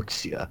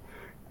hooks you.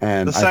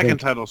 And the second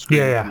title screen.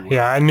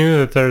 Yeah. I knew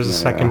that there's a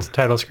second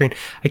title screen.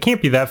 I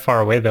can't be that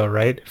far away though,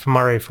 right? If I'm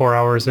already 4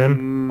 hours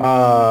in.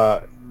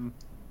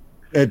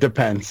 It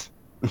depends.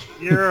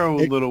 You're a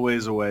little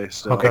ways away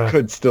still. Okay. It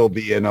could still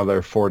be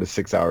another 4 to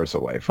 6 hours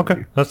away from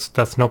you.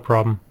 That's no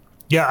problem.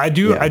 Yeah, I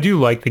do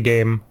like the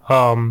game.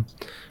 I'm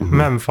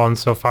having fun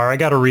so far. I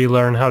got to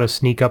relearn how to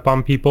sneak up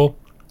on people.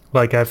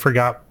 Like I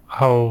forgot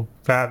how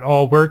that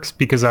all works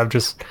because I've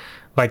just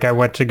I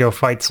went to go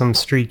fight some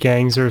street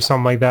gangs or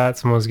something like that.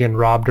 Someone was getting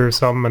robbed or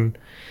something and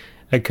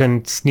I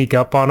couldn't sneak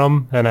up on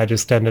them and I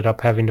just ended up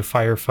having to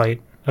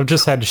firefight. I've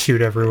just had to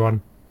shoot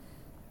everyone.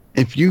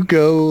 If you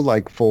go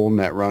full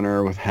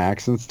Netrunner with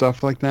hacks and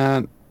stuff like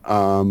that,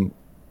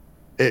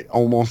 it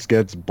almost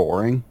gets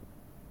boring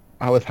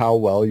with how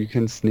well you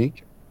can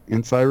sneak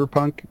in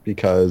Cyberpunk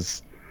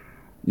because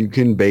you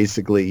can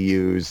basically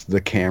use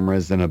the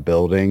cameras in a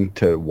building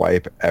to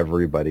wipe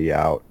everybody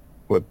out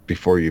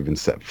before you even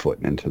set foot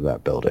into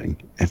that building.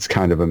 It's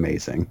kind of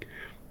amazing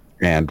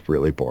and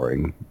really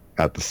boring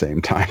at the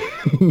same time.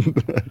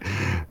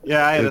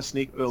 Yeah, I had a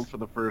sneak build for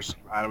the first,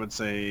 I would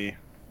say,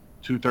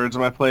 2/3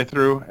 of my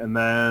playthrough, and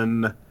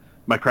then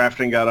my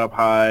crafting got up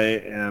high,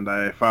 and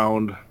I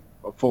found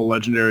a full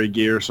legendary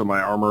gear, so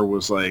my armor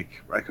was I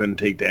couldn't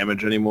take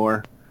damage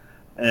anymore.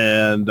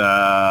 And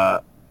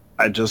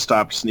I just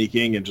stopped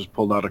sneaking and just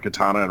pulled out a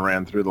katana and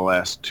ran through the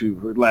last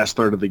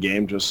third of the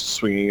game, just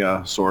swinging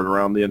a sword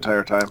around the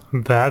entire time.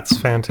 That's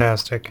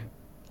fantastic.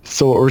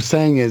 So what we're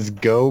saying is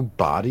go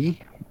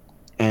body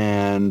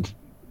and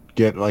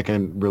get a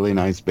really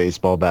nice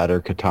baseball bat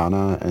or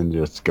katana and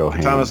just go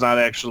ham. Katana's not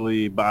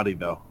actually body,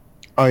 though.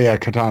 Oh, yeah,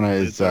 katana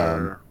is...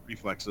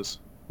 reflexes.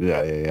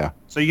 Yeah.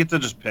 So you get to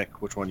just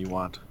pick which one you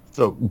want.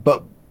 So,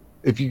 but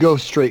if you go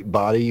straight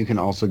body, you can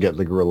also get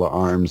the gorilla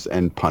arms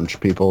and punch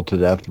people to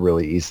death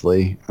really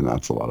easily, and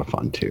that's a lot of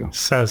fun, too.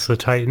 Says the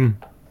Titan.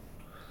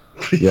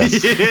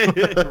 Yes.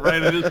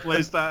 Right in his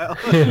play style.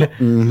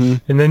 Mm-hmm.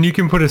 And then you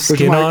can put a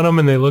skin on them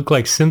and they look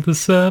like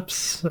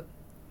syntheseps.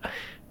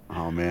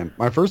 Oh, man.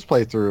 My first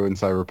playthrough in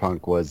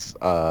Cyberpunk was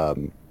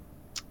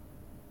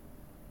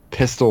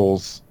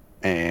pistols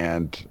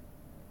and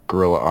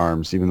gorilla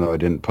arms, even though I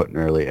didn't put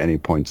nearly any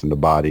points in the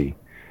body.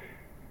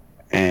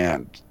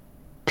 And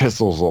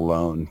pistols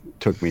alone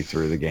took me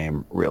through the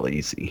game real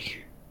easy.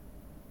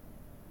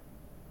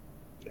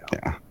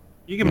 Yeah.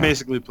 You can Yeah.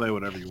 basically play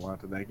whatever you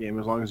want in that game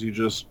as long as you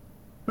just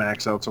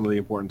max out some of the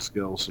important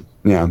skills.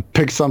 Yeah.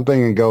 Pick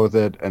something and go with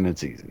it, and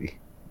it's easy.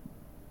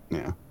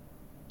 Yeah.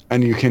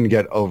 And you can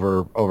get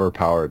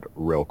overpowered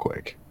real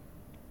quick.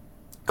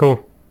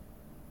 Cool.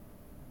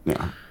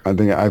 Yeah. I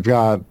think I've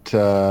got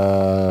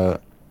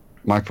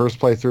my first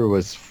playthrough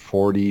was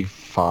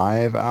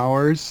 45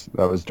 hours.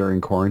 That was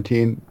during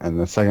quarantine. And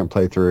the second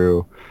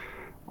playthrough,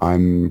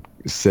 I'm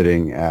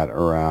sitting at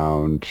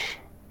around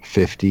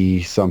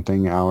 50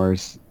 something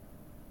hours.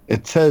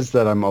 It says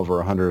that I'm over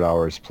 100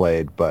 hours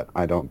played, but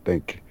I don't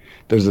think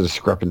there's a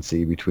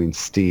discrepancy between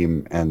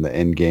Steam and the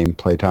in-game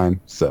playtime.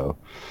 So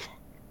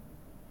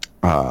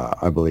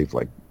I believe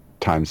like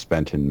time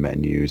spent in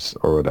menus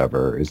or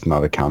whatever is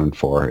not accounted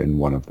for in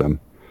one of them.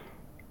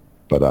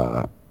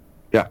 But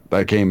yeah,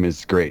 that game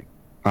is great.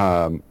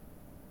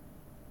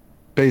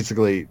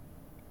 Basically,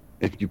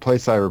 if you play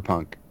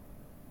Cyberpunk,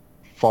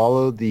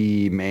 follow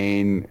the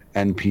main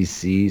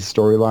NPC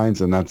storylines,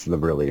 and that's the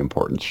really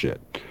important shit.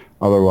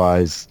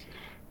 Otherwise,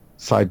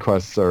 side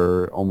quests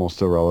are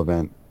almost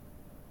irrelevant,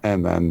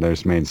 and then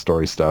there's main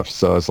story stuff.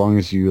 So as long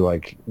as you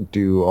like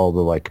do all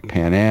the like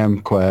Pan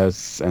Am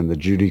quests and the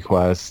Judy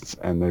quests,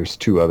 and there's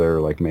 2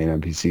 other like main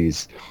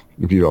NPCs,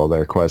 if you do all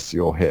their quests,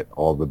 you'll hit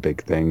all the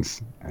big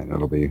things, and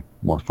it'll be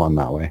more fun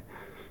that way.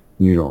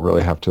 You don't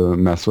really have to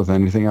mess with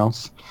anything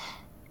else.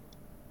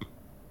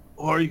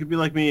 Or you could be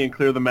like me and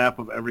clear the map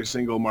of every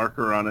single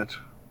marker on it.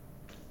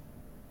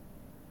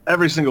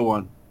 Every single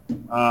one.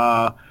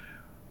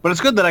 But it's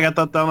good that I got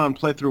that done on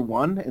playthrough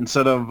 1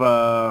 instead of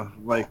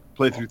like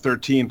playthrough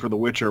 13 for The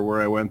Witcher,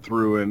 where I went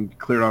through and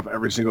cleared off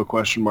every single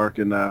question mark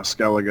in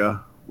Skellige,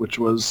 which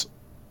was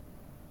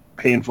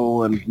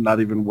painful and not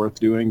even worth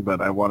doing,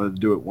 but I wanted to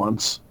do it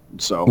once.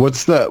 So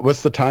What's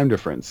the time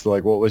difference?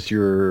 Like, what was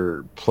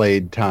your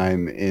played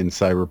time in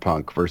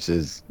Cyberpunk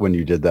versus when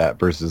you did that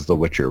versus The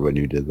Witcher when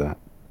you did that?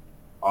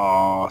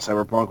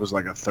 Cyberpunk was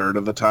like a third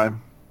of the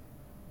time.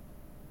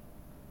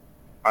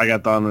 I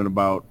got done in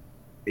about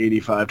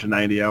 85 to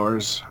 90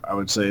 hours. I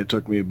would say it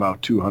took me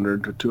about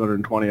 200 to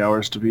 220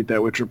 hours to beat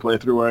that Witcher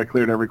playthrough where I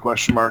cleared every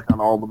question mark on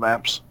all the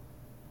maps.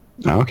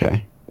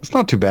 Okay. That's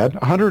not too bad.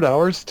 100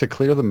 hours to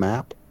clear the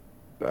map?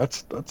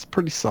 That's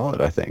pretty solid,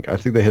 I think. I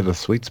think they hit a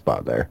sweet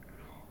spot there.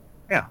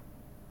 Yeah,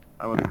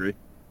 I would agree.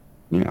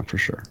 Yeah, for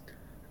sure.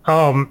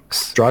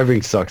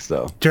 Driving sucks,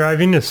 though.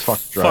 Driving is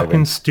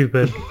fucking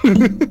stupid.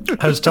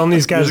 I was telling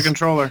these guys Use a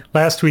controller.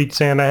 last week,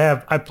 saying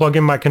I plug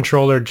in my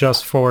controller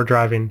just for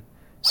driving.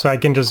 So I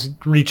can just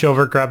reach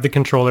over, grab the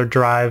controller,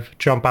 drive,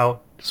 jump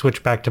out,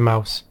 switch back to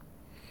mouse.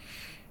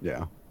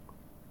 Yeah.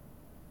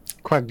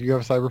 Quack, do you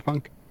have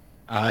Cyberpunk?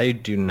 I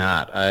do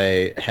not.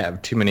 I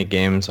have too many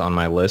games on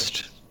my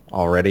list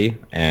already,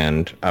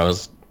 and I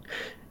was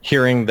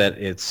hearing that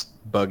it's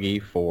buggy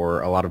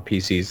for a lot of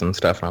PCs and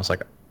stuff, and I was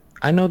like,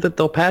 I know that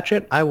they'll patch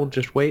it. I will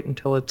just wait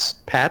until it's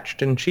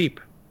patched and cheap.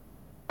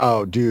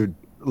 Oh, dude,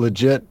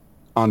 legit,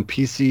 on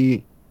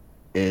PC,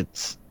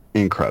 it's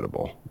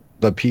incredible.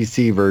 The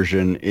PC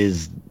version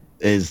is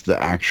the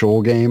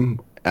actual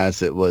game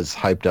as it was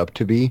hyped up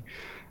to be,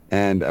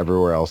 and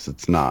everywhere else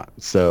it's not.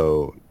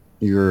 So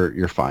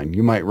you're fine.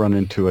 You might run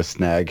into a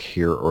snag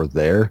here or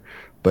there,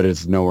 but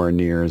it's nowhere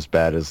near as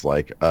bad as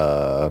like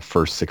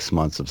first 6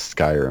 months of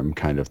Skyrim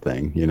kind of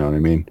thing. You know what I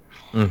mean?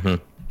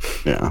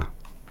 Mm-hmm. Yeah.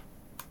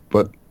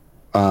 But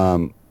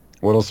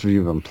what else have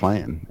you been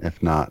playing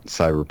if not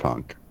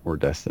Cyberpunk or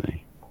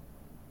Destiny?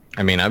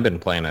 I mean, I've been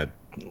playing a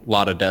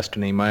lot of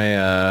Destiny.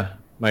 My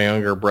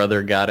younger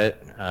brother got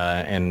it,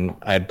 and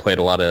I had played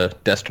a lot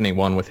of Destiny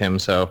 1 with him,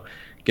 so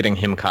getting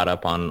him caught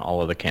up on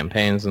all of the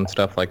campaigns and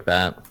stuff like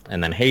that.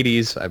 And then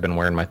Hades, I've been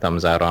wearing my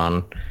thumbs out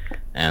on.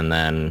 And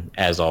then,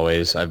 as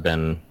always, I've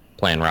been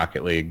playing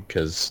Rocket League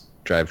because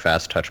drive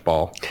fast, touch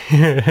ball.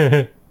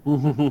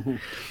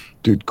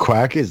 Dude,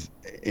 Quack is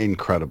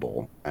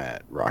incredible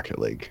at Rocket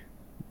League.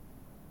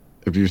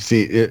 If you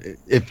see,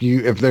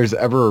 if there's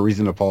ever a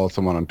reason to follow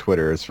someone on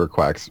Twitter, it's for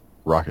Quack's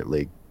Rocket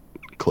League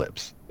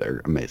clips.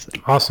 They're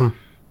amazing. Awesome.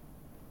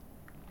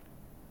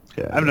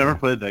 Yeah, I've never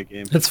played that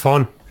game. It's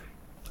fun.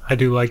 I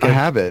do like I it.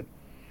 have it.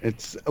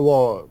 It's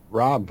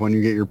Rob. When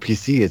you get your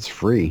PC, it's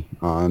free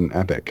on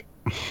Epic.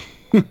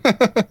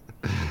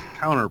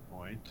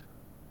 Counterpoint.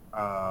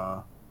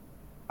 I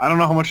don't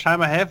know how much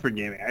time I have for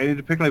gaming. I need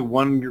to pick like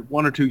one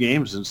or two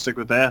games and stick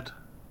with that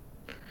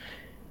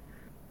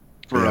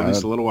for at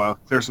least a little while.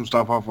 Clear some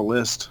stuff off a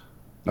list.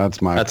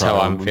 That's my That's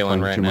problem. how I'm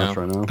feeling playing right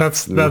too now.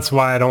 much That's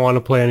why I don't want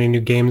to play any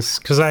new games,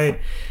 because I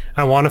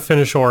want to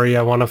finish Ori,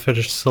 I want to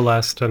finish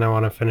Celeste, and I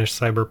want to finish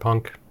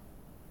Cyberpunk.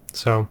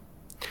 So,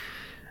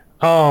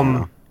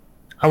 I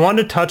want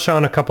to touch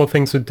on a couple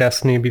things with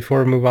Destiny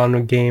before we move on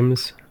to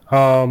games.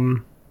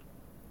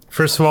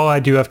 First of all, I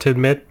do have to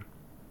admit,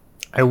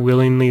 I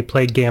willingly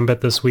played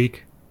Gambit this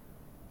week,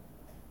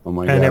 Oh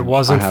my god! and it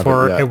wasn't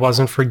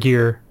for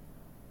gear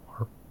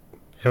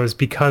It was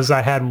because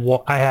I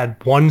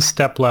had one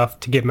step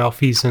left to get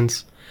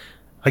Malfeasance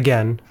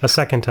again, a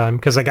second time,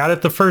 because I got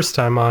it the first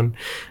time on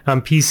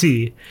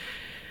PC.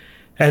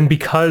 And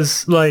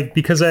because I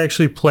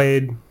actually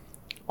played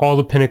all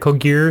the Pinnacle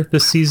gear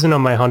this season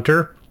on my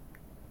Hunter,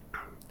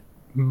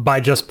 by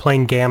just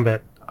playing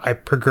Gambit, I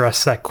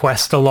progressed that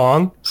quest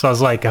along. So I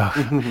was like,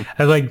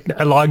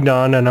 I logged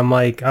on and I'm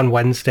like on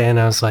Wednesday and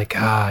I was like,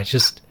 I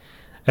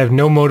have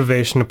no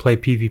motivation to play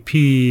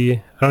PvP.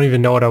 I don't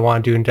even know what I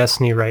want to do in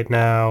Destiny right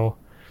now.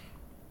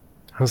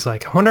 I was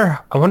like, I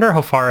wonder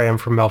how far I am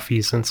from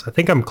Malfeasance. I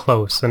think I'm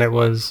close. And it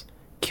was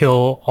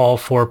kill all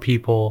 4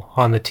 people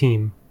on the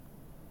team.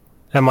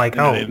 I'm like,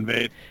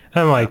 invade.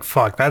 I'm like,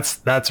 fuck,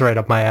 that's right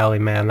up my alley,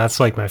 man. That's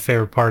like my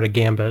favorite part of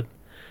Gambit.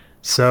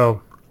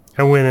 So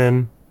I went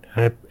in,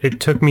 and it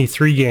took me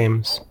 3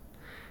 games,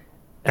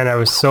 and I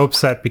was so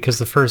upset because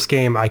the first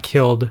game I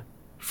killed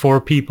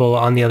 4 people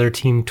on the other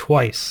team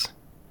twice,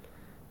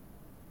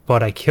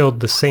 but I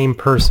killed the same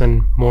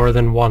person more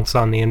than once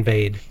on the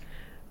invade.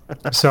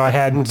 So I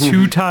had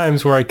 2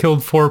 times where I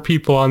killed 4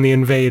 people on the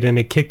invade, and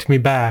it kicked me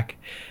back.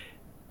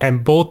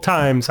 And both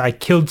times I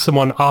killed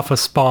someone off a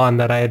spawn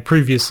that I had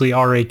previously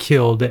already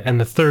killed, and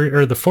the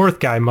 4th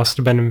guy must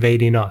have been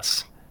invading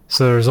us.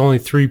 So there was only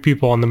 3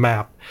 people on the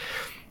map.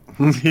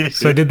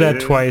 So I did that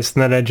twice,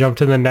 and then I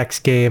jumped in the next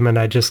game, and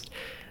I just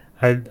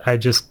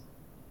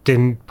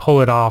didn't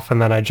pull it off,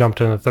 and then I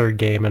jumped in the 3rd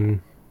game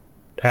and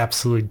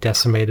absolutely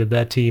decimated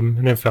that team,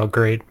 and it felt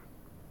great.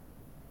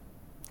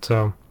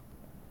 So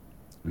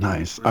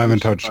Nice. I haven't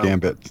touched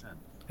Gambit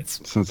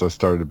since I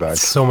started back.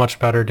 It's so much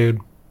better, dude.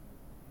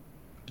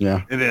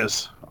 Yeah. It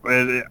is.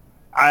 I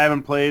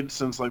haven't played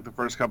since like the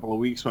first couple of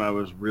weeks when I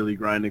was really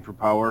grinding for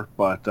power,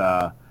 but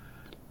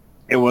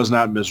it was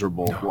not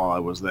miserable while I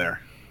was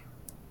there.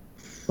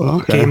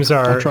 Okay. Games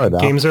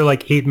are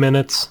like 8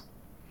 minutes.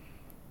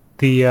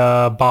 The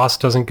boss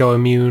doesn't go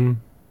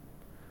immune.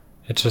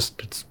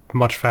 It's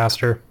much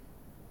faster.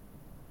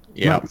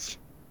 Yeah. Nice.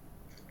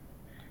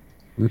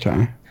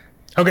 Okay.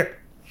 Okay.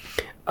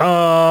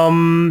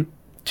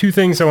 2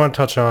 things I want to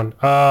touch on.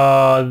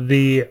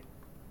 The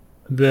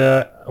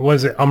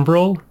was it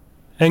Umbral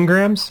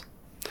engrams?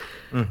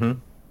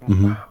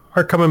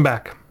 Are coming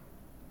back.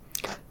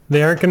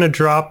 They aren't going to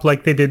drop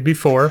like they did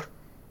before.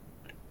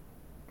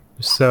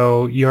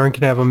 So you aren't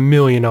going to have a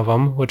million of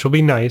them, which will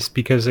be nice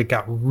because it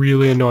got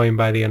really annoying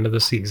by the end of the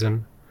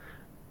season.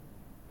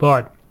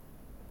 But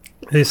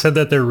they said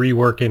that they're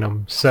reworking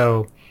them.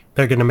 So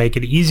they're going to make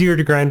it easier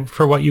to grind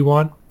for what you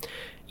want.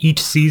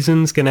 Each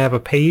season's going to have a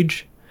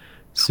page.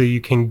 So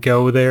you can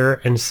go there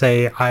and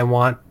say, I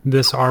want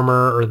this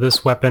armor or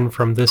this weapon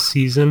from this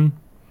season.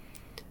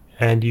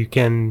 And you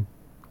can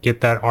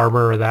get that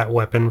armor or that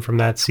weapon from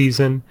that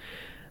season.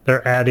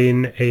 They're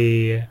adding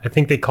I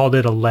think they called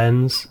it a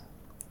lens.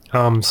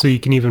 So you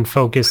can even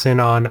focus in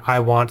on, I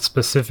want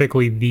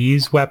specifically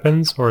these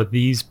weapons or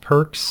these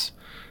perks.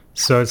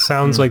 So it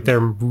sounds like they're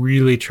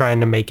really trying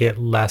to make it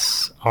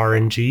less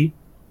RNG,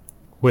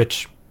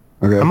 which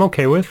I'm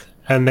okay with.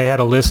 And they had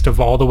a list of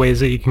all the ways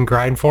that you can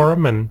grind for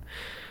them, and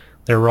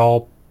they were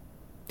all,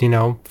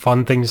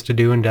 fun things to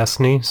do in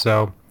Destiny.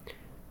 So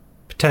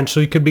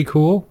potentially could be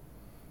cool.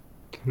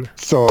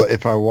 So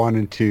if I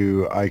wanted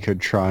to, I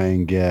could try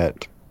and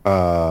get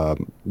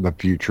the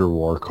Future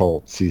War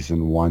Cult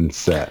Season 1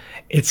 set.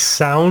 It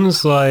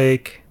sounds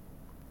like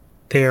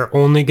they're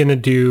only going to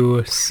do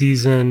it's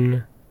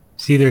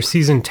either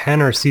Season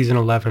 10 or Season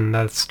 11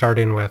 that's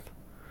starting with.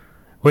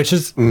 Which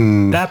is,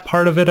 that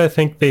part of it I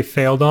think they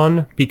failed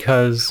on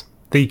because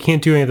you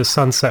can't do any of the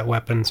sunset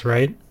weapons,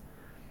 right?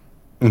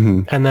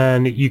 Mm-hmm. And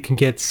then you can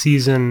get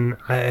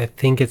I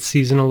think it's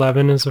Season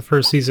 11 is the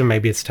first season,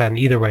 maybe it's 10,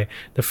 either way.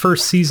 The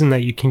first season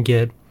that you can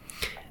get,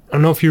 I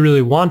don't know if you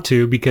really want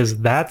to because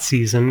that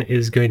season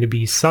is going to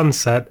be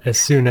sunset as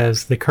soon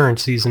as the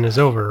current season is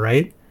over,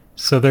 right?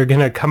 So they're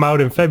going to come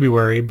out in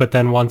February, but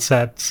then once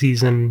that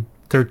Season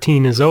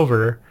 13 is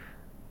over,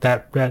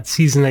 that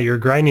season that you're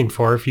grinding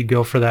for, if you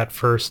go for that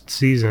first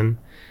season,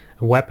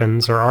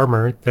 weapons or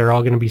armor, they're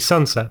all going to be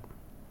sunset,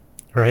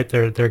 right?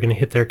 They're going to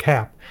hit their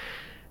cap.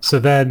 So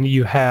then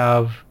you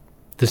have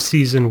the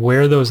season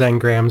where those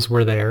engrams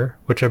were there,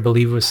 which I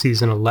believe was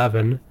Season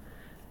 11.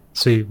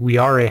 So we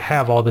already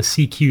have all the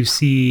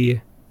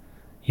CQC,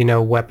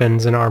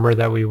 weapons and armor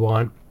that we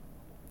want.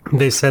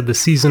 They said the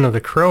Season of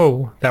the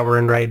Crow that we're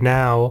in right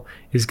now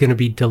is going to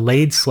be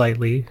delayed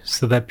slightly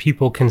so that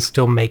people can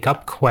still make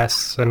up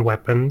quests and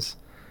weapons.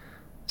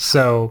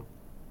 So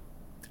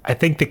I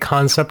think the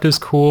concept is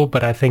cool,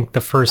 but I think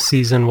the first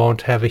season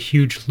won't have a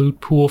huge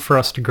loot pool for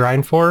us to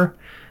grind for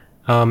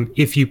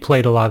if you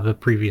played a lot of the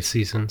previous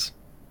seasons.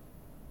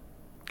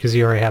 Because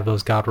you already have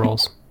those god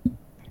rolls.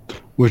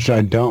 Which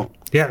I don't.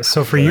 Yeah,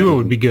 so for you it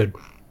would be good.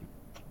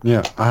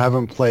 Yeah, I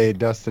haven't played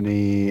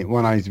Destiny.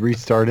 When I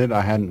restarted,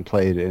 I hadn't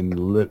played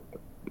in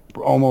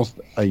almost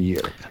a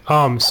year.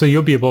 So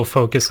you'll be able to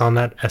focus on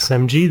that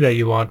SMG that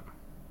you want.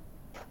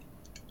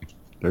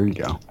 There you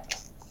go.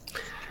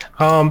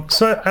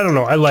 So I don't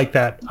know. I like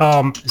that.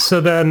 So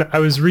then I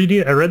read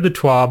the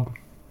TWAB,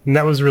 And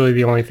that was really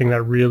the only thing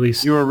that really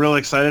You were real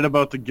excited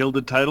about the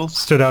gilded titles?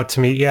 stood out to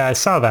me. Yeah, I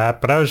saw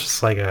that, but I was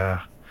just like,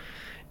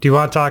 do you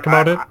want to talk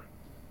about it?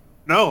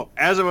 No,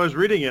 as I was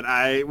reading it,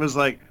 I was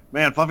like,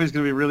 man, Fluffy's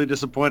going to be really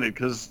disappointed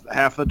because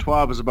half the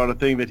TWAB is about a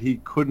thing that he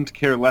couldn't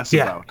care less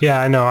Yeah, about.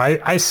 yeah, I know.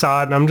 I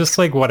saw it, and I'm just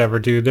like, whatever,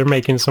 dude. They're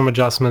making some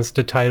adjustments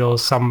to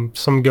titles. Some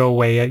go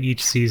away at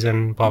each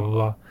season. Blah blah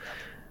blah.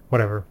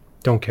 Whatever.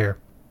 Don't care.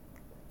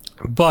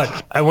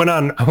 But I went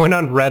on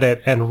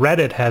Reddit, and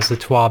Reddit has the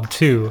TWAB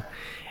too,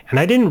 and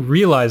I didn't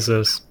realize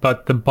this,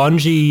 but the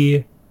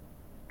Bungie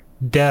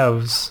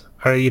devs,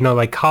 or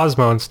like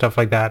Cosmo and stuff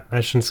like that.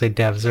 I shouldn't say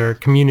devs, they're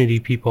community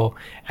people.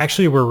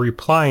 Actually, were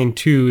replying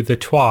to the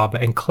TWAB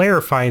and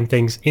clarifying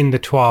things in the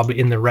TWAB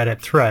in the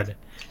Reddit thread.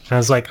 And I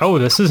was like, oh,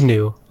 this is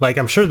new. Like,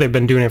 I'm sure they've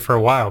been doing it for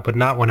a while, but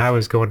not when I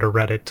was going to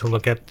Reddit to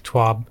look at the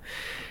TWAB.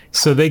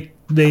 So they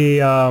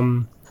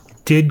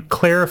did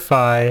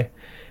clarify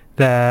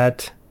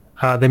that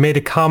they made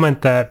a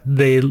comment that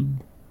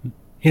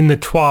in the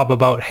TWAB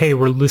about, hey,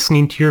 we're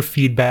listening to your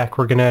feedback.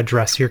 We're going to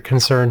address your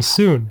concerns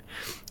soon.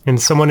 And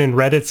someone in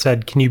Reddit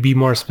said, can you be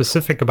more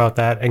specific about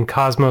that? And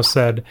Cosmo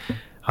said,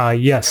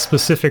 yes,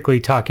 specifically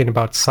talking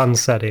about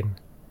sunsetting.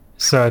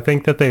 So I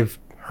think that they've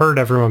heard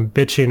everyone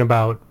bitching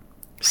about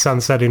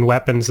sunsetting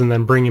weapons and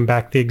then bringing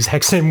back the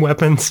exact same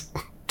weapons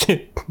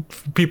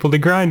for people to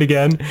grind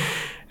again.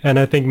 And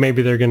I think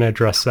maybe they're going to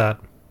address that.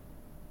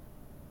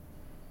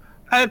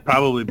 It'd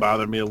probably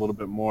bother me a little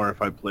bit more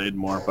if I played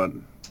more, but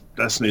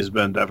Destiny's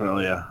been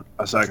definitely a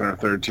second or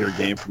third tier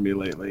game for me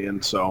lately,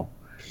 and so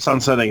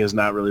sunsetting has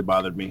not really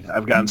bothered me.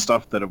 I've gotten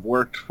stuff that have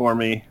worked for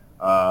me.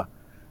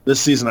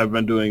 This season I've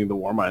been doing the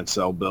Warmind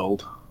cell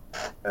build,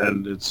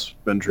 and it's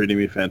been treating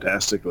me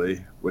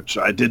fantastically, which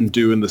I didn't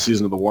do in the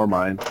season of the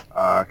Warmind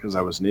because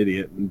I was an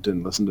idiot and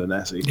didn't listen to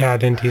Nessie. Yeah, I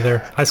didn't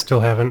either. I still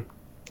haven't.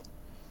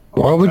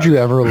 Why would you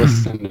ever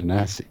listen to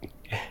Nessie?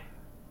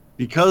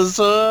 Because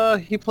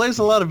he plays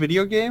a lot of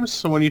video games,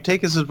 so when you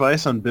take his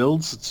advice on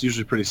builds, it's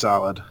usually pretty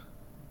solid.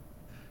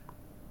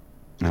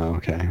 Oh,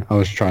 okay. I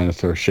was trying to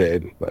throw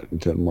shade, but it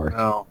didn't work.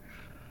 No.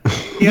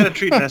 You gotta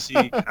treat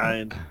Nessie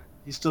kind.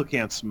 He still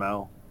can't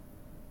smell.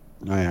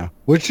 Oh, yeah.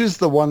 Which is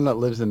the one that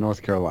lives in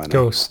North Carolina?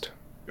 Ghost.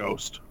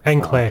 Ghost.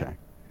 And Oh, Clay. okay.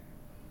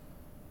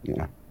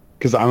 Yeah.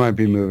 Because I might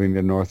be moving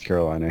to North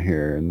Carolina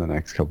here in the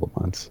next couple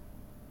months.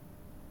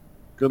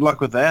 Good luck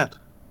with that.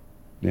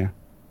 Yeah.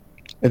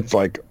 It's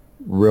like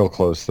real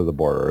close to the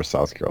border of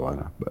South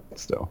Carolina, but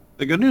still.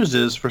 The good news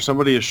is, for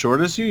somebody as short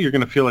as you, you're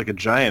going to feel like a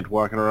giant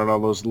walking around all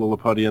those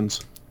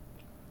Lilliputians.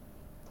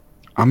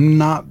 I'm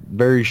not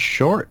very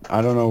short.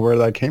 I don't know where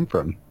that came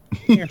from.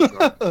 You're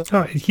short. Oh,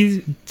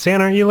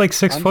 Zan, aren't you like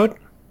 6 foot?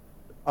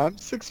 I'm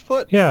 6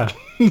 foot. Yeah.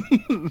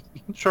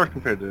 Short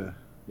compared to,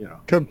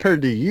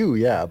 Compared to you,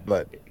 yeah,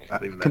 but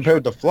not even that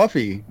compared to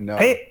Fluffy, no.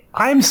 Hey,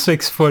 I'm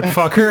 6 foot,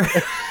 fucker.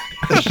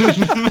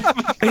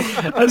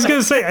 I was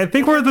gonna say, I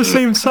think we're the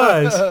same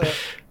size.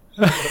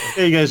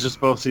 Yeah, you guys just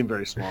both seem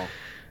very small.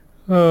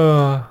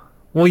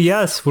 Well,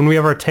 yes, when we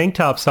have our tank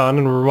tops on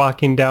and we're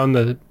walking down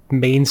the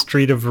main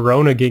street of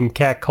Verona getting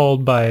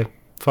catcalled by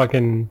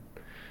fucking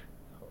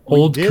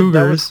old We did. cougars.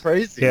 That was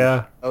crazy.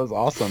 Yeah. That was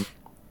awesome.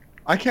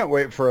 I can't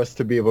wait for us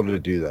to be able to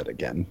do that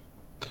again.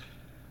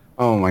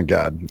 Oh my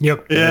god.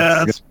 Yep.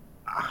 Yeah,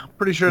 I'm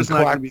pretty sure it's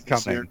not going to be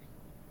Quack's this year.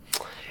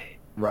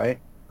 Right?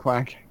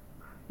 Quack?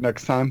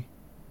 Next time?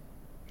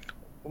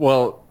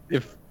 Well,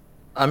 if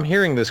I'm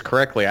hearing this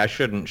correctly, I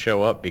shouldn't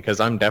show up because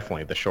I'm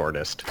definitely the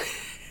shortest.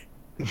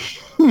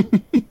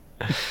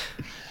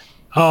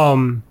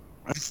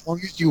 As long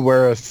as you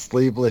wear a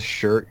sleeveless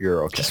shirt,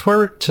 you're okay. Just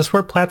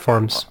wear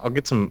platforms. I'll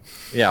get some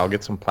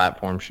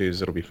platform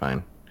shoes. It'll be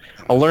fine.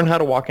 I'll learn how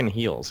to walk in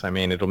heels. I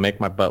mean, it'll make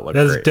my butt look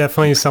That's great.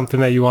 definitely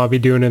something that you want to be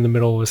doing in the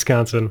middle of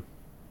Wisconsin.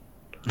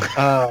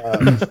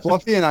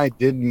 Fluffy and I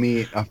did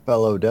meet a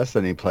fellow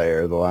Destiny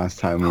player the last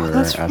time we were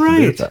that's at the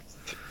Beer right. Fest.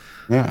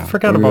 Yeah, I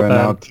forgot we about went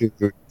that. out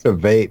to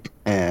vape,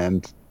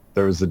 and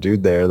there was a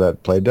dude there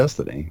that played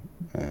Destiny,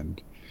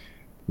 and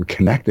we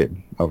connected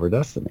over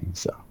Destiny.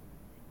 So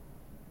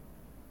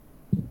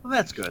Well,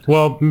 that's good.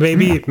 Well,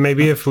 maybe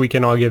if we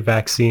can all get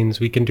vaccines,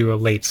 we can do a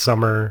late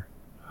summer,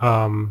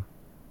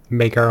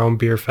 make our own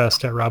beer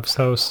fest at Rob's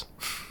house.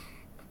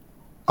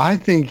 I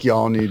think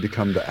y'all need to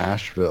come to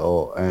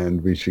Asheville,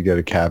 and we should get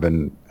a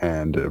cabin,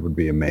 and it would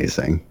be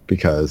amazing.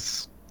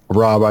 Because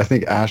Rob, I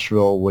think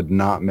Asheville would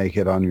not make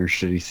it on your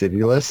shitty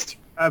city list.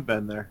 I've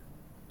been there.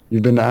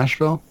 You've been to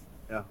Asheville?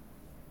 Yeah.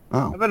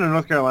 Oh. I've been to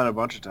North Carolina a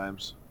bunch of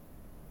times.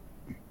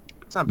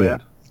 It's not Yeah.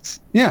 bad.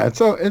 Yeah,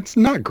 it's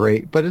not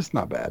great, but it's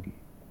not bad.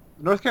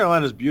 North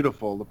Carolina is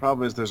beautiful. The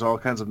problem is there's all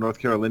kinds of North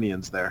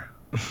Carolinians there.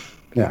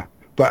 Yeah.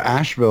 But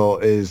Asheville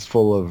is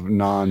full of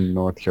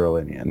non-North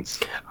Carolinians.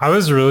 I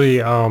was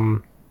really, I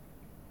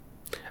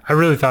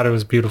really thought it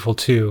was beautiful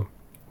too,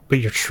 but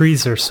your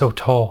trees are so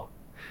tall.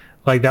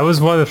 Like, that was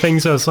one of the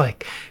things I was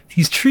like,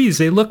 these trees,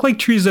 they look like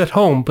trees at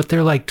home, but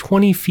they're like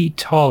 20 feet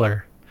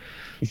taller.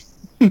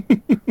 Yeah,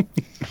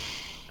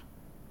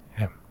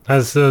 that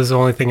was the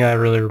only thing I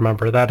really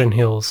remember. That and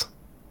hills.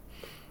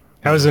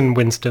 I was in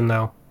Winston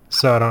though,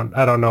 so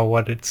I don't know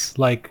what it's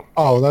like.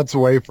 Oh, that's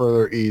way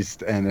further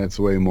east, and it's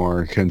way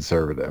more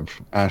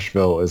conservative.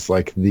 Asheville is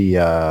like the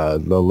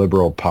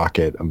liberal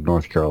pocket of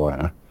North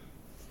Carolina.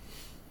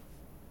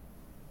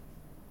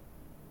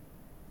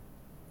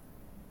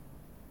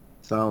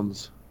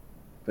 Sounds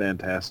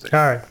fantastic. All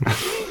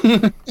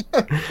right.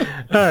 All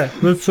right,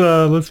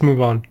 let's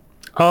move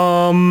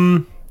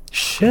on.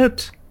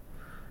 Shit.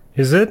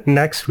 Is it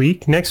next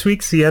week? Next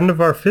week's the end of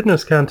our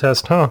fitness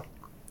contest, huh?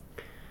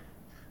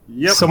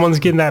 Yep. Someone's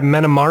getting that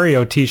Mena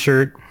Mario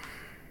t-shirt.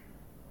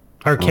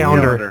 Our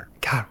calendar.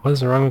 God, what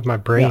is wrong with my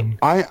brain?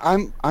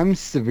 I'm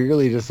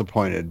severely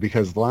disappointed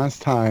because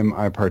last time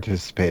I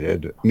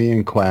participated, me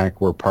and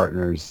Quack were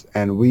partners,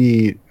 and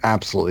we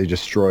absolutely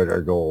destroyed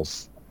our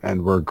goals,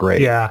 and we're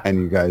great. Yeah. And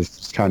you guys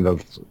just kind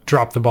of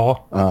Drop the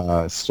ball.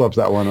 swept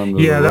that one under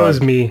the Yeah, that rug.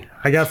 was me.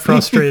 I got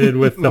frustrated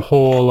with the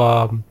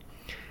whole.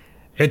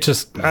 It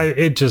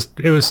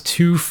was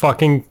too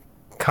fucking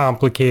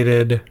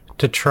complicated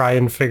to try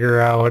and figure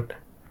out,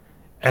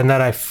 and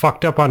then I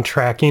fucked up on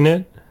tracking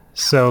it.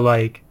 So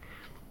like,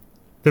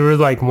 there were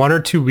like 1 or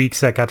 2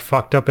 weeks that got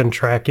fucked up in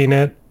tracking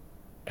it,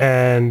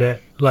 and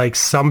like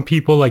some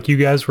people like you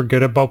guys were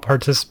good about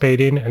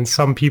participating, and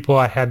some people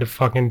I had to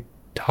fucking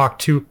talk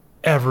to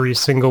every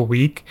single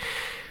week.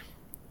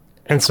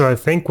 And so I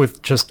think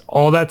with just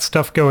all that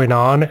stuff going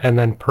on and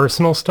then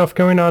personal stuff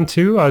going on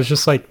too, I was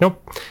just like,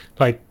 nope.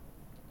 Like,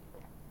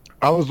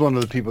 I was one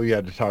of the people you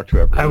had to talk to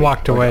every I week.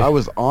 walked Like, away. I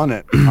was on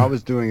it. I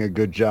was doing a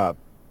good job,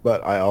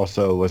 but I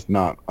also was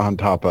not on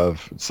top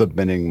of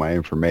submitting my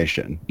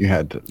information. You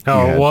had to.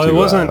 It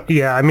wasn't.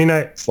 Yeah, I mean,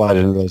 I slide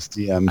into those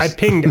DMs. I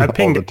pinged all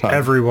the time.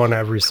 everyone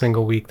every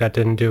single week that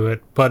didn't do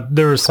it, but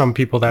there were some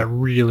people that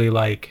really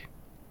like.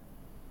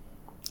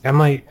 I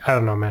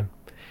don't know, man.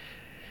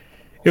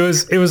 It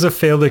was a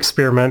failed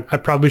experiment. I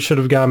probably should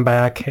have gone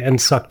back and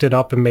sucked it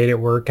up and made it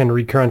work and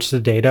recrunched the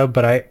data,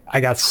 but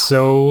I got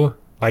so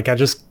like I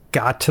just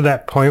got to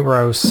that point where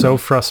I was so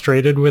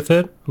frustrated with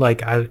it.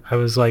 Like I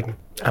was like,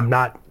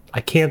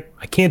 I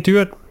can't do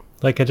it.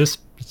 Like it's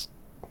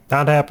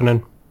not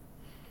happening.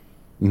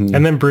 Mhm.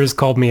 And then Briz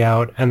called me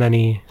out, and then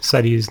he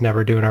said he's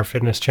never doing our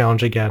fitness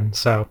challenge again.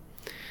 So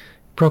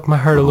broke my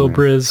heart a little, man.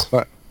 Briz.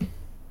 But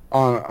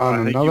on I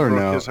think another you broke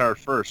note, his heart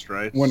first,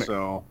 right?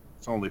 So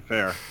it's only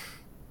fair.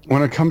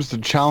 when it comes to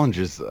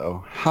challenges,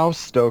 though, how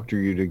stoked are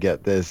you to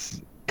get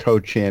this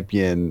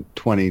co-champion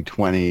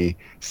 2020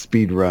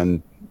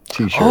 speedrun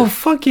T-shirt? Oh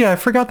fuck yeah! I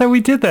forgot that we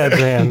did that,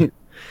 man.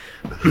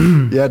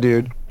 Yeah,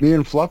 dude. Me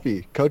and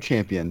Fluffy,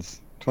 co-champions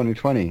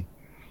 2020.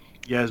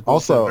 You guys both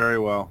Also, did very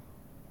well.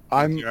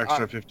 I'm Your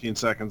extra 15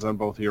 seconds on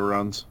both of your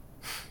runs.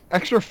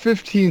 extra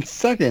 15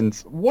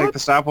 seconds. Take What? the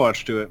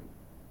stopwatch to it.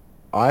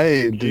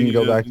 I didn't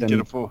go back Get then.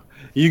 a full.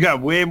 You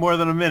got way more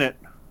than a minute.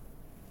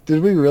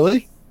 Did we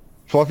really?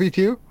 Fluffy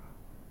too?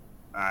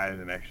 I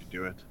didn't actually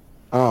do it.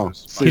 Oh,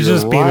 so He's you're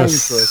just being a lying to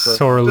us.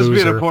 sore Just being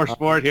loser. a poor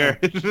sport here.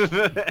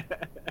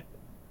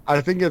 I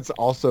think it's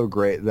also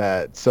great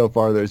that so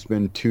far there's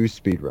been 2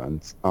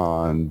 speedruns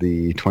on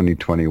the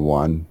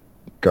 2021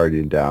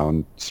 Guardian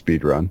Down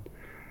speedrun,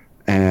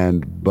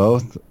 and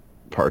both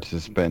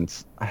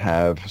participants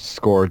have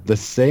scored the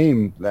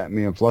same that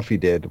me and Fluffy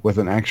did with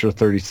an extra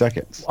 30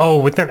 seconds. Oh,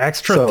 with an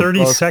extra So 30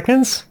 both-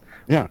 seconds?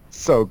 Yeah,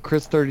 so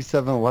Chris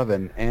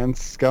 3711 and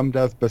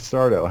Scumdeath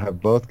Bastardo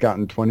have both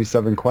gotten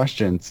 27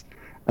 questions,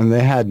 and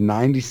they had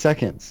 90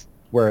 seconds,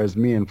 whereas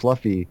me and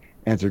Fluffy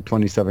answered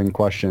 27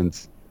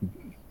 questions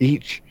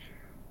each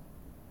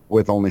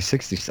with only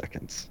 60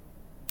 seconds.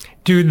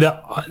 Dude,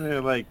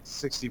 Like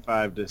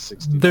 65 to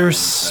 60. there's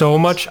so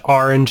much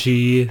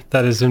RNG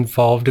that is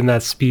involved in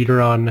that speed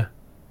run.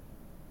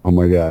 Oh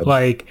my god.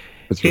 Like,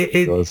 It's it,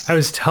 ridiculous. I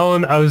was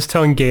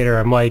telling Gator,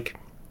 I'm like,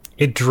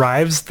 it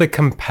drives the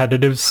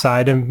competitive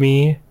side of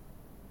me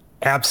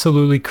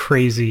absolutely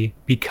crazy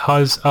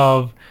because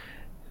of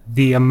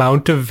the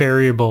amount of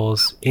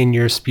variables in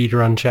your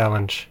speedrun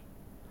challenge.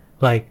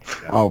 Like,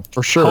 Oh,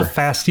 for how sure.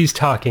 fast he's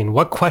talking,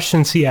 what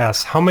questions he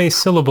asks, how many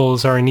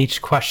syllables are in each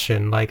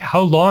question, like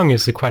how long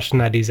is the question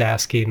that he's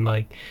asking,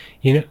 like,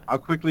 you know. How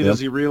quickly Yep. does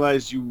he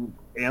realize you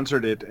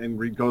answered it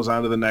and goes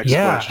on to the next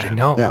Yeah, question? I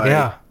know. Yeah.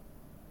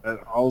 Yeah.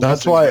 All those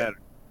That's things why- matter.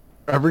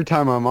 Every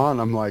time I'm on,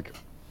 I'm like,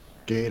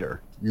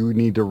 Gator, you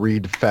need to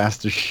read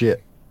fast as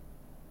shit.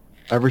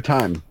 Every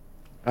time.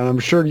 And I'm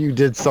sure you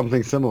did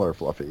something similar,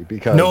 Fluffy,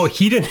 because No,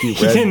 he didn't. He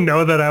read- didn't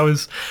know that I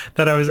was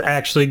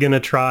actually gonna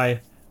try,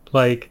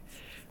 like,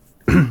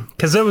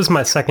 because it was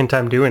my second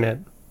time doing it.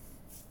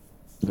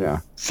 Yeah,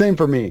 same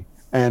for me.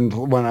 And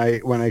when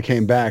I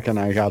came back and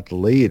I got the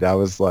lead, I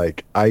was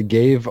like, I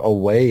gave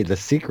away the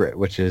secret,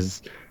 which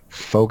is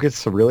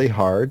focus really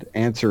hard,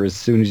 answer as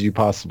soon as you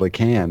possibly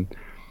can,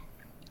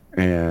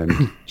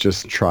 and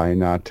just try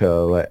not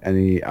to let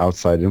any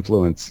outside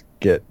influence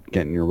get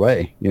in your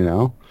way, you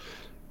know.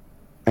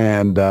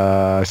 And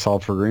I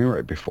solved for green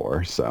right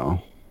before, so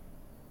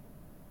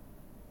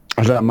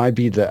that might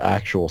be the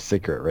actual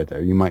secret right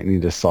there. You might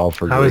need to solve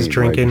for green I was right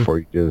drinking. before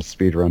you do the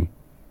speed run.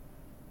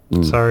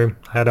 Sorry,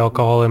 I had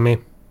alcohol in me.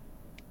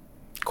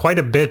 quite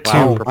a bit too.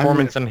 Wow,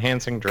 performance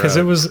enhancing drug. Because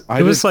it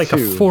was like a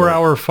too,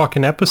 4-hour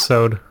fucking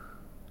episode.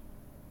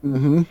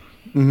 Mm-hmm.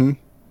 Mm-hmm.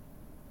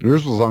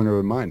 Yours was longer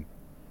than mine.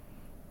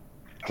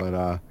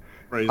 But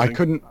I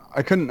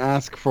couldn't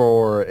ask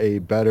for a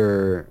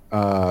better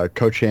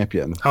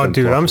co-champion. Oh, than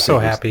dude, I'm Fluffy so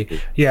Fingers.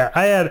 happy. Yeah,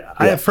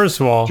 I had first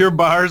of all, Your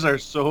bars are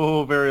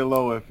so very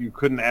low if you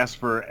couldn't ask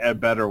for a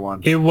better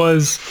one. it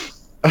was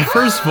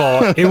first of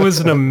all, it was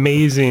an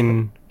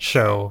amazing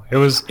show. It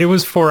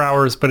was 4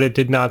 hours, but it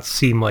did not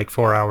seem like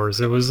 4 hours.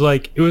 It was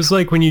like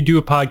when you do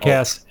a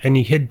podcast and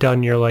you hit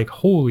done, you're like,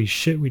 holy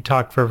shit, we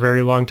talked for a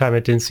very long time.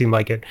 It didn't seem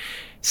like it.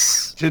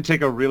 It did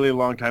take a really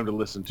long time to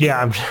listen to.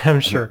 Yeah, I'm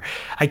sure.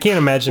 I can't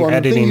imagine Well,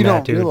 the thing editing you that,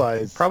 don't dude.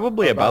 realize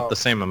Probably about the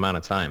same amount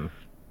of time.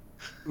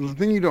 the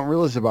thing you don't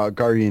realize about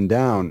Guardian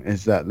Down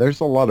is that there's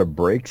a lot of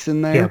breaks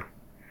in there. Yeah.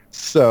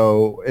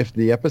 So if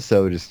the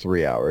episode is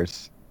 3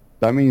 hours,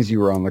 that means you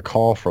were on the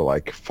call for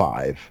like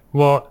 5.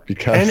 Well,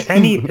 Because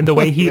and the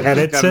way he He's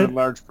edits got a it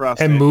large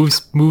prostate. and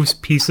moves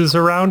pieces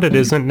around, it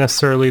isn't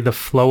necessarily the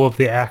flow of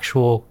the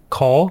actual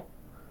call.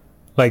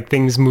 Like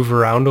things move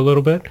around a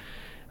little bit.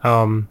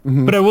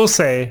 But I will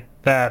say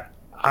that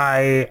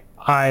I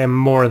am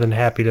more than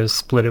happy to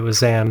split it with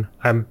Zan.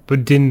 I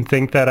didn't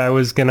think that I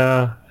was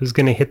gonna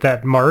hit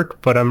that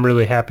mark, but I'm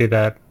really happy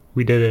that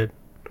we did it.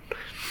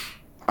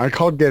 I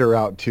called Gator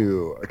out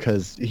too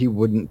because he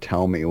wouldn't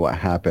tell me what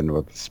happened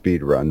with the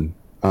speed run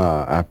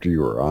after you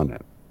were on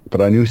it.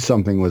 But I knew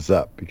something was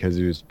up because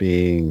he was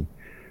being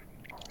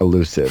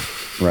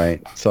elusive,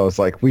 right? So I was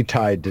like, we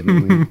tied,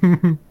 didn't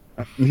we?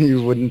 He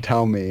wouldn't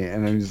tell me,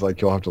 and then he's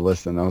like, you'll have to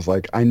listen. I was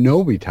like, I know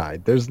we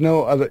tied. There's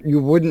no other. You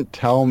wouldn't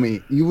tell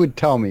me. You would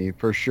tell me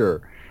for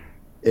sure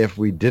if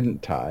we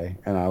didn't tie,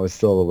 and I was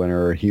still the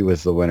winner, or he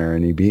was the winner,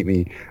 and he beat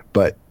me.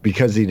 But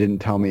because he didn't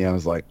tell me, I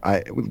was like,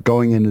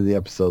 going into the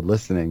episode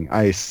listening,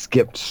 I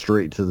skipped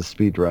straight to the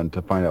speed run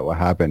to find out what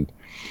happened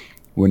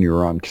when you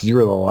were on, because you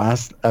were the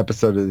last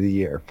episode of the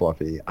year,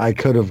 Fluffy. I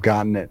could have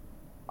gotten it.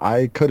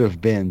 I could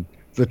have been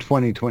the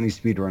 2020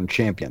 speedrun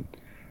champion.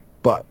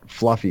 But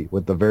Fluffy,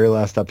 with the very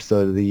last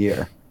episode of the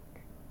year,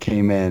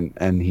 came in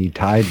and he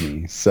tied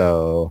me.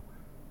 So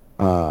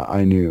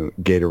I knew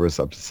Gator was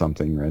up to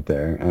something right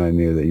there, and I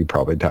knew that you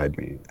probably tied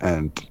me.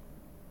 And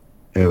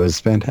it was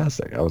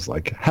fantastic. I was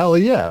like, hell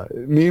yeah,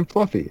 me and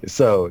Fluffy.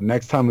 So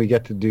next time we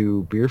get to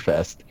do Beer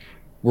Fest,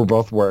 we're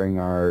both wearing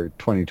our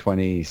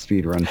 2020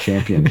 speedrun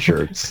champion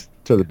shirts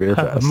to the Beer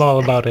Fest. I'm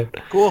all about it.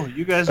 Cool,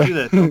 you guys do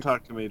that. Don't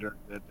talk to me during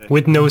that day.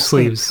 With no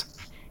sleeves.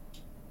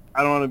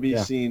 I don't want to be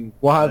Yeah. seen.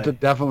 We'll have to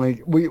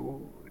definitely.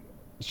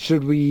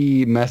 Should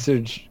we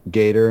message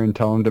Gator and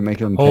tell him to make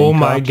them tank Oh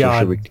my tops, or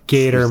should we god,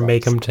 Gator, keep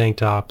make them? them tank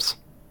tops.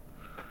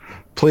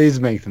 Please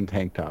make them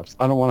tank tops.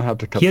 I don't want to have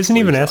to cut. He hasn't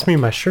even sleeves asked me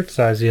my shirt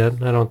size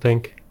yet, I don't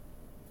think.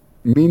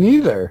 off. Me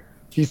neither.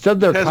 He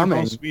said they're Guys are both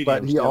coming, mediums,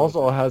 but he yeah.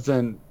 also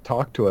hasn't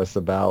talked to us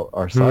about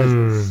our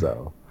sizes.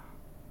 So,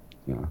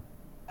 yeah.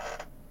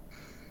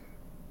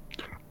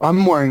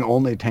 I'm wearing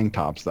only tank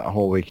tops that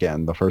whole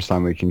weekend. The first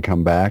time we can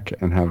come back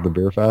and have the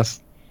Beer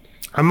Fest.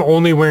 I'm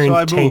only wearing So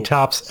I tank moved.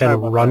 tops Sorry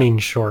and about running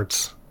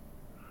shorts.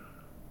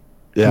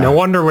 Yeah. No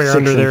underwear 6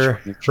 under inch there,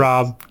 running shorts.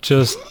 Rob.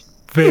 Just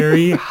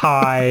very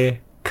high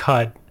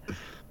cut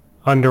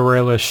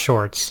underwearless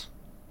shorts.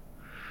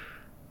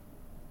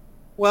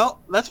 Well,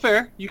 that's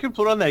fair. You can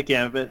put on that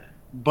gambit.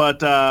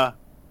 But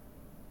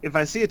if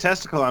I see a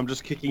testicle, I'm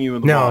just kicking you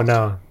in the balls.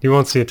 No, you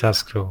won't see a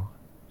testicle.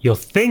 You'll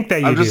think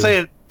that you I'm do, just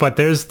saying. but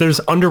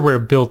there's underwear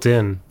built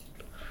in.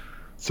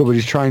 So what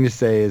he's trying to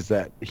say is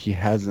that he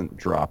hasn't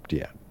dropped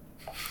yet.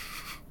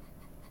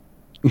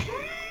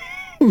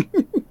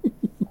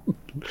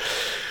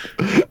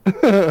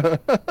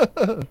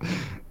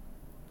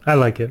 I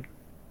like it.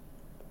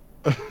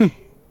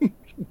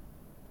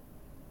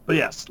 But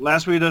yes,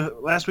 last week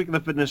of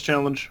the fitness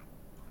challenge,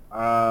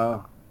 I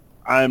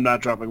am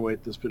not dropping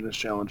weight this fitness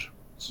challenge.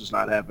 It's just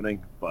not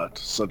happening, but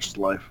such is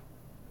life.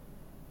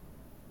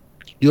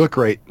 You look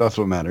great. That's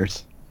what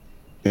matters.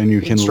 And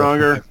you can Get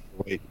stronger. lift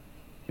the weight.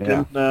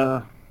 Yeah.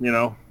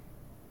 And,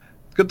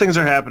 good things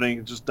are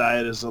happening. Just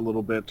diet is a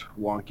little bit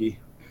wonky.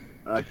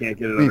 I can't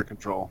get it under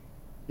control.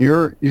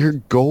 Your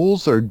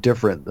goals are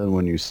different than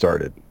when you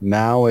started.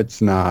 Now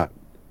it's not,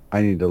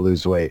 I need to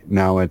lose weight.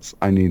 Now it's,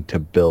 I need to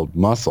build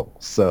muscle.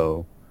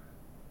 So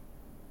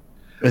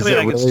is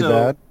I it could really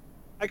bad?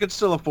 I could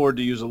still afford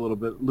to lose a little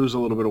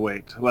bit of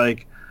weight.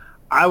 Like,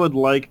 I would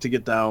like to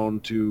get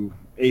down to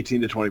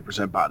 18 to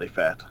 20% body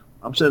fat.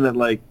 I'm sitting at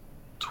like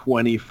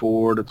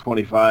 24 to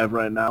 25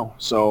 right now.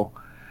 So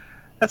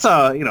that's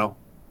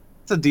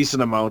it's a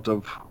decent amount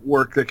of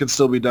work that can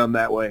still be done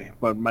that way.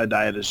 But my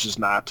diet is just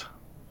not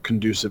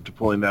conducive to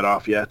pulling that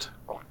off yet.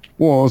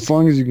 Well, as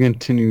long as you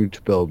continue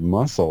to build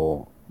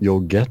muscle, you'll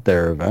get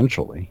there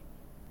eventually.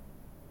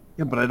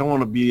 Yeah, but I don't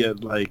want to be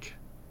at like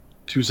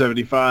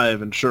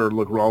 275 and sure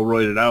look all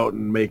roided out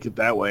and make it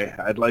that way.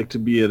 I'd like to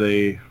be at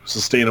a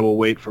sustainable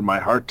weight for my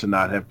heart to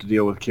not have to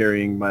deal with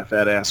carrying my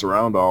fat ass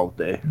around all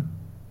day.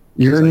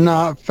 You're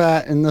not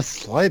fat in the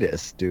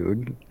slightest,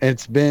 dude.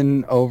 It's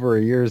been over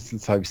a year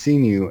since I've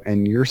seen you,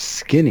 and you're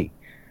skinny.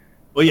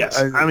 Well,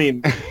 yes. I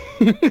mean,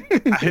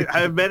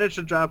 I've managed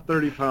to drop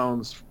 30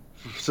 pounds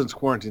since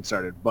quarantine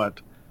started,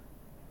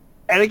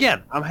 and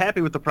again, I'm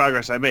happy with the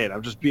progress I made.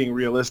 I'm just being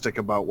realistic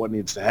about what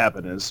needs to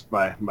happen. Is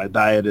my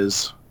diet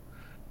it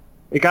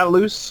got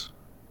loose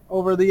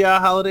over the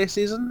holiday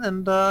season,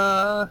 and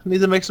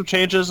need to make some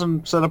changes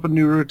and set up a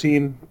new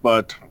routine.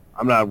 But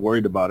I'm not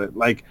worried about it.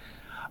 Like,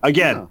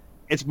 again,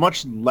 it's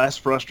much less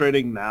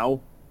frustrating now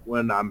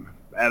when I'm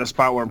at a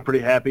spot where I'm pretty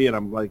happy and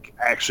I'm like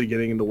actually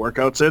getting into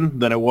workouts in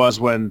than it was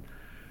when,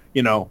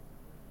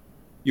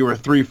 you were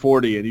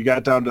 340 and you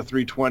got down to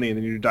 320 and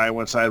then your diet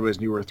went sideways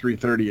and you were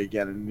 330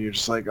 again and you're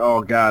just like,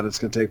 oh God, it's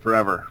going to take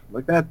forever.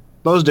 Like that,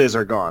 those days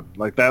are gone.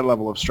 Like that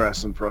level of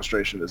stress and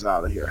frustration is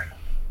out of here.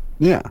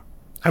 Yeah.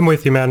 I'm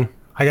with you, man.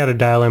 I got to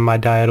dial in my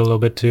diet a little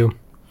bit too.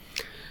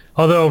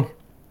 Although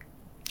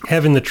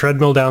having the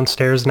treadmill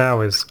downstairs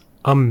now is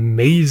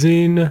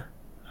amazing.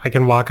 I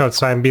can walk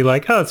outside and be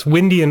like, oh, it's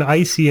windy and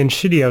icy and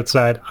shitty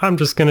outside. I'm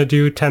just going to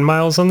do 10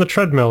 miles on the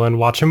treadmill and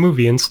watch a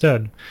movie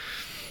instead.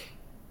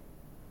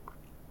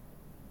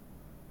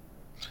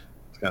 It's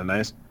kind of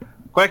nice.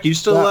 Quack, you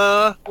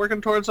still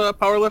working towards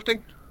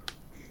powerlifting?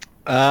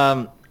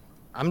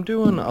 I'm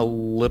doing a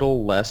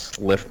little less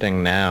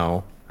lifting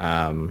now.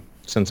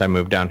 Since I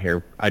moved down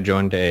here, I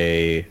joined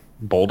a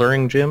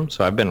bouldering gym,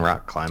 so I've been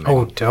rock climbing.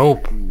 Oh,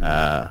 dope.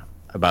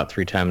 About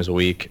 3 times a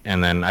week,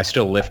 and then I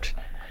still lift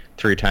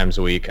 3 times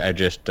a week. I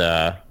just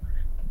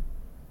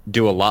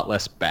do a lot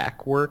less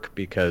back work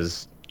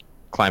because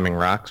climbing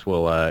rocks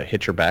will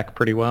hit your back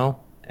pretty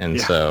well, and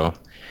so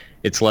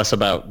it's less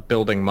about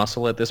building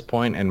muscle at this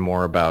point and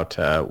more about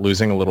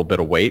losing a little bit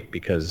of weight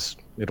because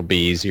it'll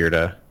be easier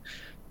to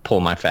pull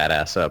my fat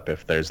ass up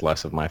if there's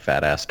less of my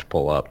fat ass to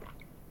pull up.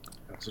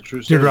 That's a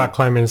true story. Dude, rock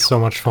climbing is so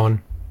much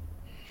fun.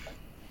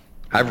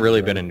 I've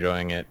really been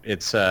enjoying it.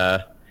 It's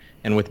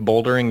and with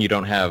bouldering, you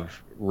don't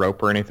have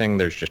rope or anything.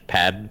 There's just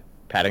padding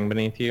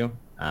beneath you.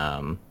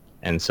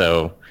 And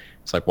so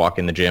it's like walk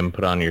in the gym,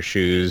 put on your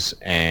shoes,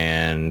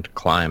 and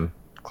climb.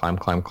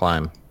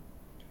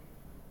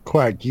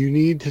 Quack, you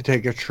need to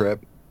take a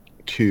trip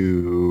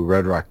to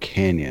Red Rock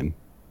Canyon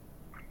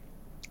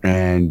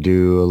and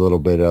do a little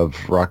bit of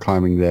rock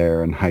climbing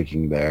there and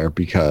hiking there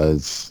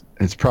because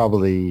it's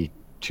probably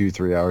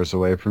 2-3 hours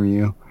away from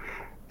you,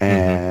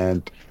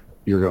 and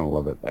you're going to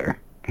love it there.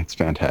 It's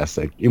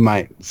fantastic. You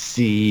might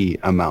see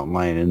a mountain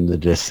lion in the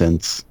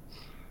distance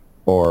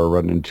or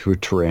run into a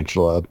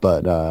tarantula,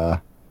 but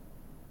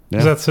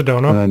Is that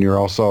Sedona? And then you're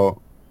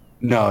also...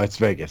 No, it's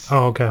Vegas.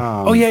 Oh, okay.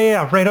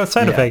 Yeah. Right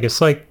outside of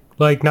Vegas.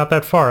 Like not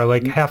that far.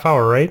 Like half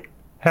hour, right?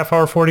 Half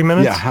hour, 40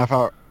 minutes?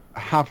 Yeah,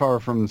 half hour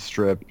from the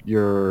Strip.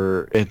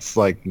 It's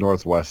like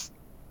northwest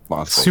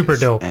Las Vegas. Super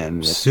dope.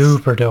 And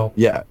super dope.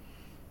 Yeah.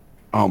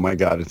 Oh my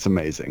God, it's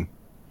amazing.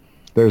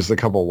 There's a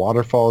couple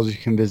waterfalls you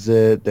can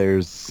visit.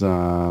 There's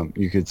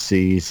you could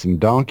see some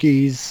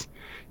donkeys.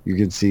 You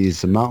could see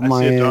some mountain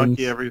lions. I see a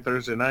donkey every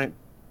Thursday night.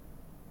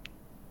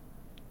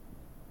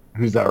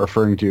 Who's that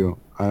referring to?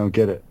 I don't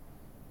get it.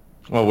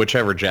 Well,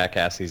 whichever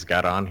jackass he's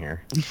got on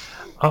here.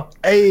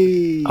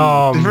 Hey!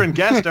 Different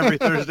guest every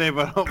Thursday,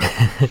 but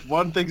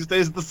one thing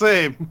stays the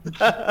same.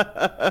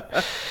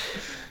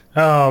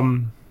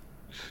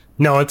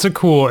 No, it's a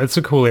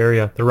cool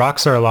area. The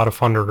rocks are a lot of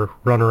fun to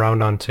run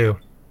around on too.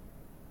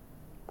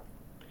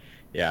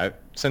 Yeah,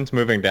 since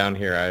moving down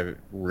here, I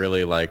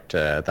really liked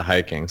the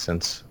hiking.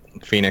 Since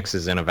Phoenix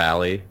is in a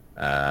valley,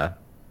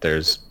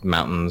 there's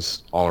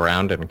mountains all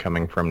around, and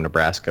coming from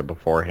Nebraska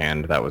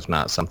beforehand, that was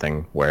not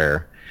something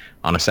where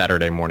on a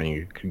Saturday morning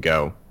you could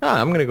go,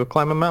 I'm going to go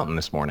climb a mountain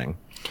this morning.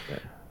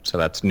 So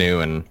that's new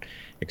and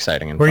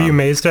exciting and Were fun. you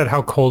amazed at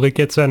how cold it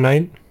gets at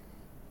night?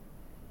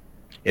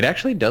 It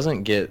actually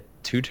doesn't get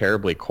too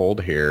terribly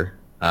cold here.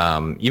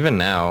 Even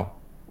now,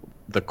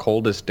 the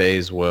coldest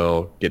days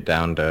will get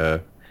down to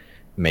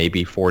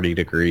maybe 40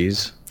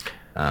 degrees.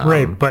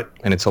 Right, but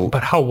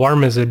how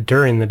warm is it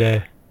during the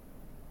day?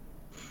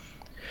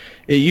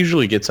 It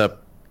usually gets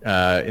up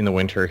in the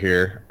winter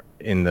here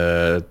in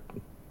the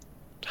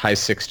high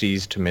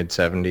 60s to mid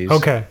 70s.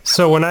 Okay,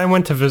 so when I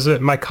went to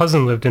visit, my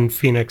cousin lived in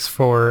Phoenix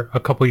for a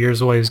couple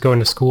years while he was going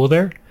to school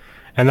there,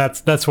 and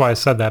that's why I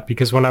said that,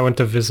 because when I went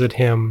to visit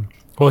him,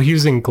 well, he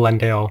was in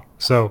Glendale,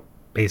 so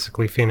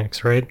basically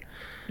Phoenix, right?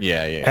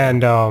 Yeah.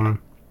 And I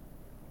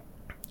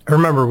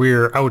remember we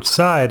were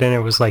outside and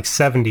it was like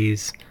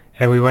 70s,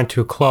 and we went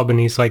to a club and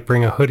he's like,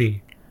 bring a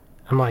hoodie.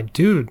 I'm like,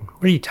 dude,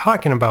 what are you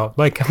talking about?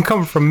 Like, I'm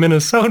coming from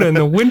Minnesota in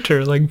the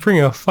winter, like,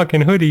 bring a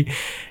fucking hoodie.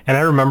 And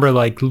I remember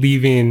like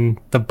leaving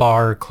the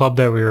bar club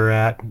that we were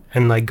at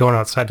and like going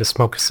outside to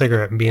smoke a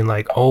cigarette and being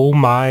like, oh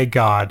my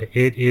God,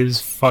 it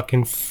is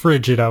fucking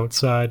frigid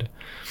outside.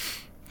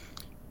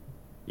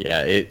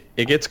 Yeah, it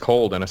gets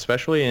cold, and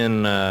especially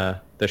in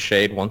the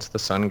shade once the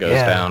sun goes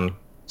down,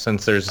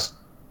 since there's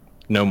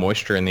no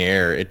moisture in the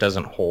air, it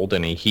doesn't hold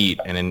any heat,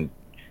 and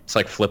it's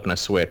like flipping a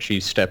switch.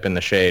 You step in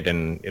the shade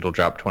and it'll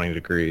drop 20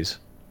 degrees.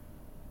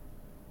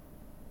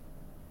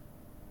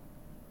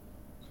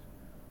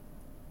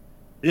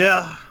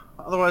 Yeah,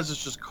 otherwise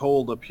it's just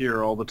cold up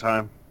here all the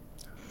time.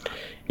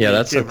 Yeah,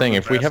 that's the Came from thing.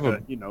 If we have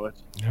Nebraska, a you know it.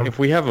 if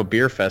we have a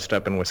beer fest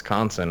up in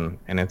Wisconsin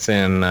and it's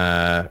in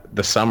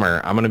the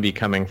summer, I'm going to be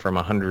coming from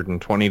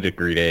 120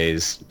 degree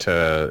days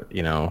to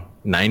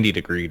 90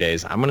 degree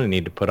days. I'm going to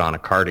need to put on a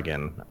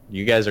cardigan.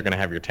 You guys are going to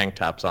have your tank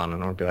tops on,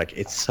 and I'll be like,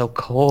 it's so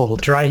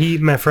cold. Dry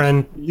heat, my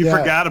friend. You Yeah.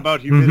 forgot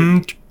about humidity.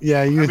 Mhm.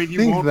 Yeah, you I would mean, you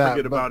think won't that,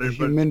 forget about but it,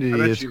 but I humidity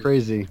bet is you-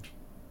 crazy.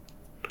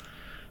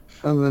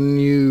 And then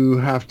you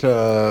have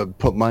to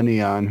put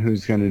money on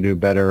who's going to do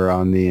better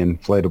on the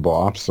inflatable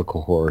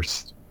obstacle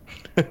course.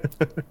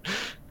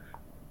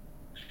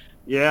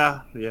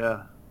 Yeah.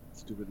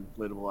 Stupid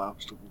inflatable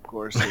obstacle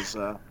course has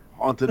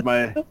haunted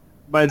my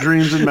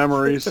dreams and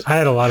memories. I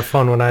had a lot of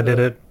fun when I did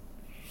it.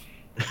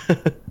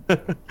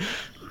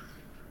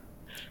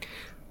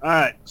 All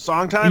right,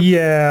 song time.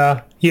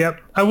 Yeah.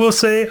 Yep. I will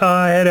say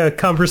I had a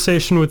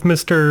conversation with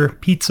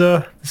Mr.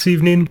 Pizza this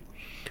evening.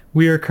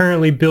 We are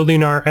currently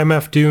building our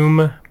MF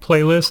Doom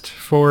playlist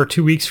for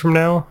 2 weeks from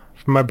now,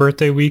 for my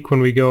birthday week,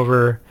 when we go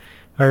over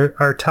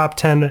our top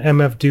 10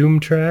 MF Doom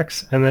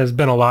tracks, and it's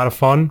been a lot of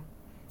fun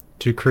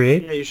to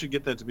create. Yeah, you should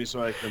get that to me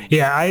so I can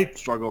Yeah, I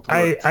struggle through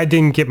it. I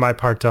didn't get my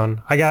part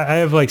done. I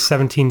have like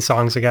 17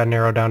 songs. I got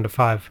narrowed down to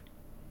 5.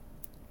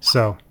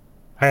 So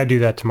I gotta do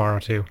that tomorrow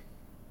too.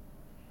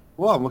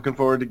 Well, I'm looking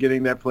forward to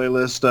getting that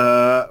playlist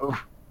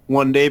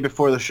one day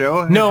before the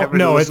show. No, Having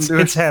to listen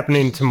to it's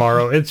happening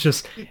tomorrow. It's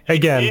just,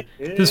 again,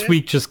 this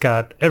week just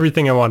got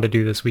everything I wanted to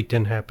do this week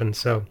didn't happen.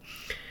 So,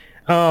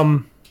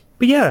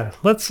 but yeah,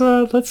 let's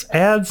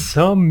add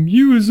some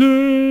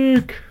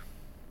music.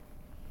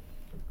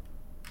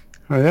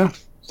 Oh yeah,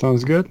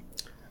 sounds good.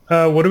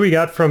 What do we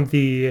got from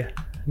the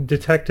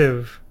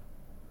detective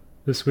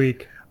this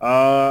week?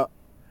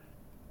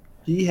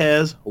 He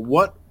has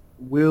 "What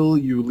Will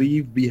You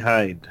Leave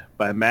Behind"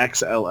 by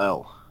Max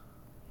LL.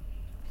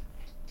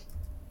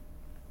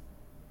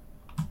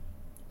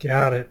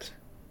 Got it.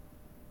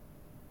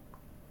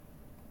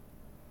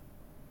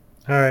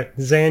 All right,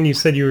 Zan, you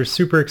said you were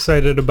super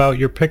excited about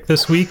your pick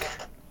this week.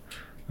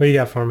 What do you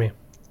got for me?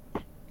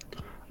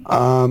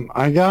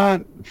 I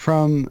got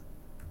from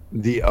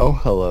the Oh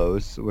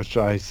Hellos, which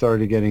I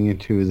started getting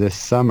into this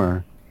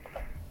summer.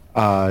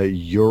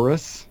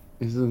 Eurus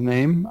is the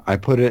name. I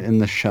put it in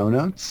the show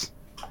notes.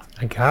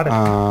 I got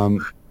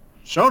it.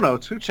 Show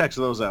notes. Who checks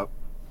those out?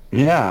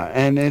 Yeah,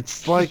 and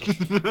it's like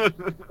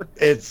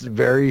it's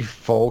very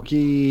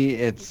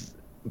folky.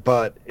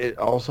 But it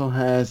also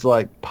has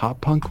like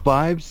pop punk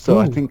vibes. So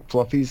I Ooh. think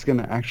Fluffy's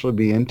gonna actually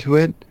be into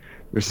it.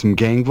 There's some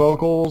gang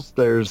vocals.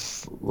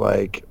 There's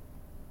like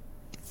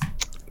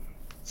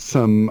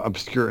some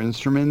obscure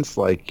instruments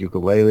like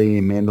ukulele,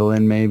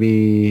 mandolin,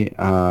 maybe.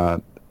 Yeah,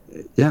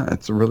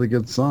 it's a really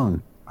good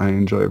song. I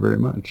enjoy it very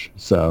much.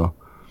 So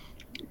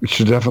you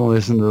should definitely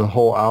listen to the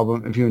whole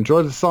album. If you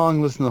enjoy the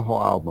song, listen to the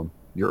whole album.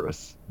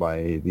 Eurus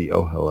by the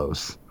Oh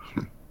Hellos.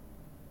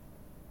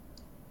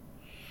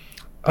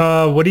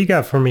 What do you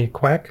got for me,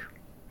 Quack?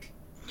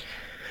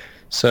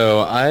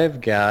 So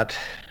I've got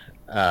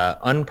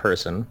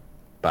Unperson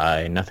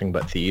by Nothing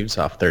But Thieves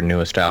off their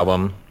newest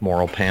album,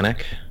 Moral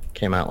Panic.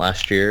 Came out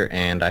last year,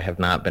 and I have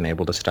not been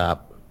able to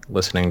stop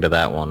listening to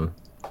that one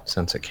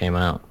since it came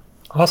out.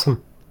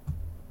 Awesome.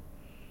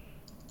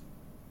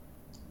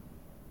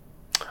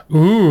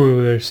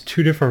 Ooh, there's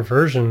 2 different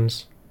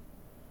versions.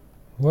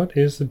 What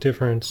is the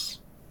difference?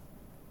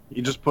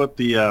 You just put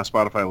the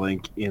Spotify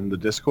link in the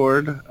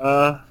Discord,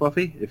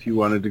 Fluffy, if you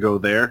wanted to go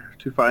there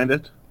to find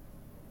it.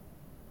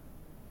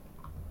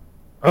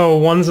 Oh,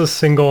 one's a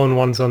single and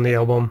one's on the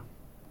album.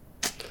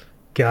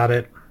 Got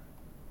it.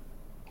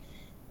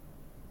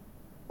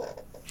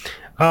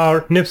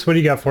 Nips, what do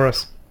you got for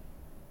us?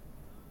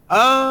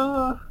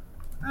 I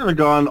haven't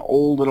gone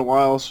old in a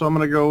while, so I'm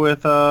going to go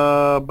with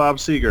Bob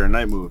Seger,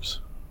 Night Moves.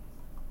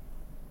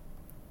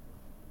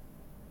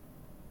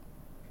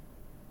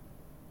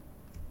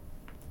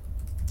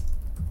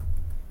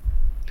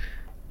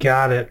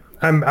 Got it.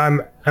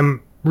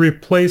 I'm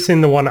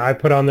replacing the one I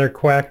put on there,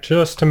 Quack,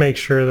 just to make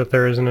sure that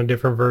there isn't a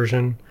different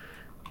version,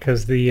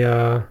 because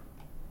the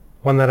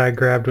one that I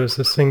grabbed was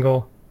a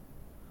single.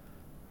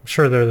 I'm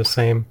sure they're the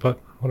same, but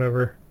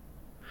whatever.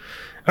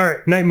 All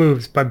right, Night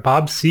Moves by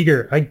Bob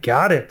Seger. I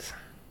got it.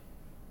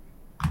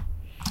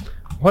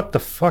 What the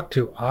fuck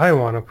do I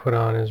want to put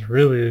on is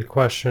really the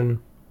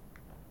question.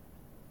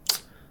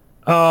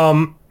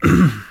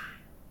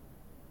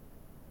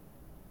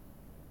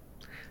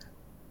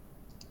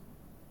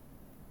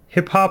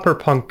 Hip hop or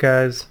punk,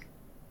 guys?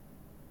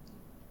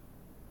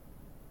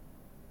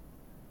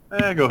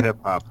 Go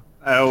hip-hop.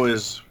 I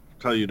always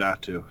tell you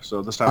not to,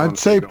 so this time I'm I'd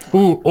say gonna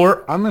go.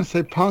 Ooh, I'm gonna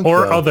say punk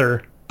or though.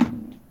 other.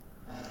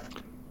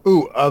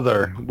 Ooh,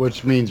 other,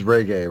 which means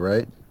reggae,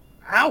 right?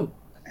 Ow!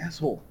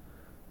 Asshole.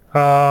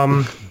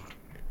 Hi,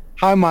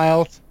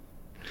 Miles.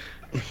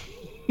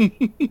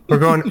 We're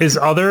going, is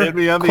other? Hit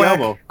me on the Quack,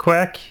 elbow.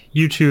 Quack,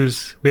 you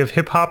choose. We have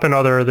hip hop and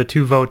other are the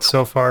 2 votes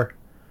so far.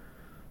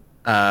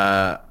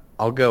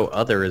 I'll go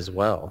other as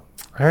well.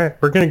 All right,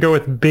 we're going to go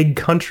with Big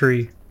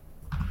Country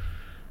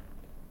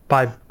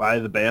by By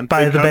the band. the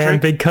Big Country?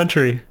 band Big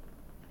Country.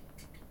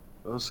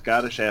 Those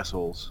Scottish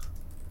assholes.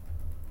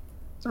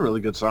 It's a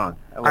really good song.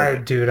 I like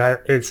it. Dude,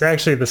 it's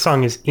actually, the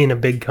song is In a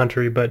Big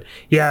Country, but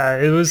yeah,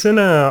 it was in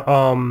a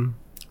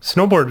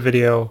snowboard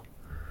video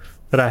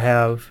that I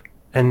have,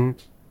 and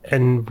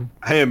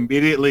I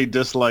immediately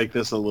dislike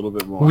this a little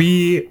bit more.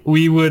 we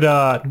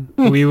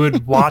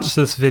would watch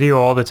this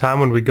video all the time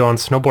when we go on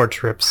snowboard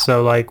trips.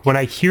 So like when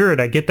I hear it,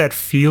 I get that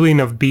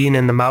feeling of being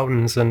in the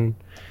mountains and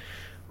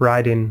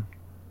riding.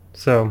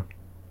 So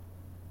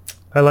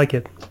I like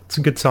it. It's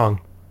a good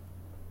song.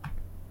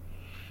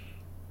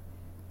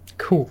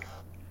 Cool.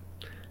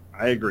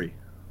 I agree.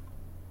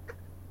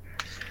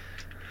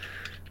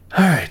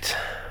 All right.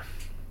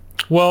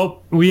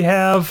 Well, we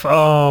have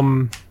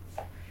our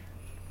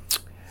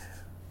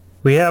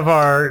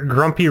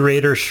Grumpy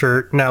Raider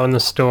shirt now in the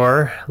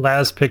store.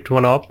 Laz picked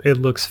one up. It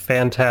looks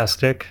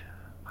fantastic.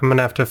 I'm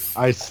gonna have to.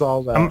 I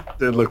saw that.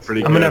 They look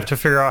pretty good. I'm gonna have to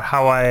figure out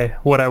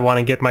what I want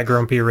to get my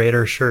Grumpy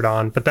Raider shirt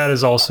on. But that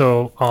is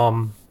also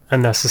a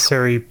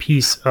necessary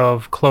piece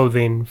of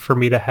clothing for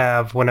me to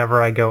have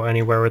whenever I go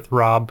anywhere with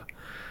Rob.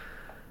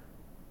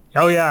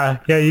 Oh yeah,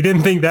 you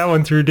didn't think that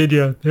one through, did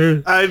you?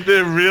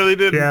 Really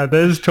didn't. Yeah,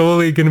 there's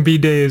totally going to be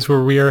days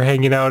where we are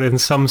hanging out in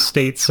some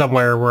state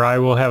somewhere where I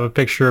will have a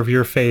picture of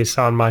your face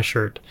on my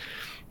shirt.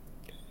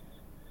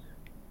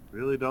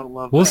 Really don't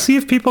love We'll that. see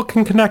if people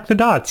can connect the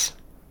dots.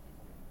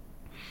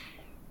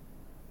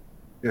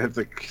 You have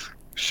to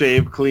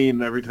shave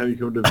clean every time you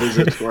come to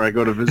visit, or I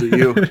go to visit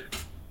you.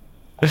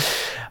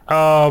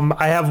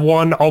 I have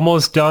one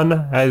almost done.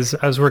 I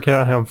was working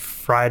on it on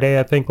Friday,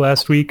 I think,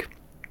 last week.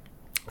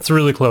 It's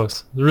really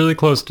close. Really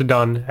close to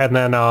done. And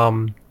then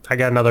I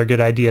got another good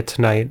idea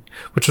tonight,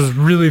 which was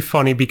really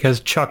funny because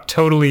Chuck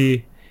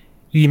totally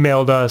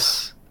emailed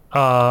us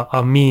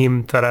a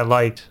meme that I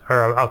liked,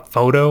 or a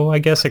photo, I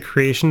guess, a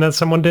creation that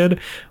someone did,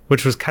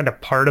 which was kind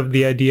of part of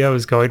the idea I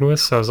was going with.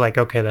 So I was like,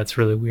 okay, that's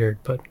really weird.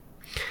 But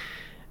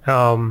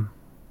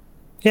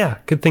yeah,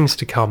 good things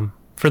to come.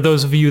 For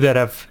those of you that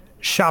have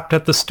shopped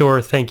at the store,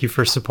 thank you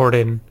for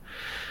supporting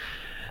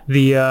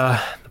the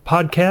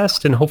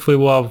podcast, and hopefully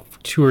we'll have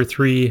 2 or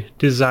 3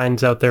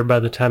 designs out there by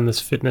the time this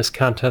fitness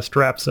contest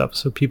wraps up,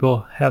 so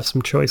people have some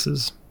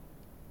choices.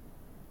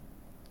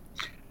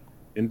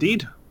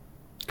 Indeed.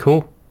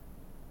 Cool.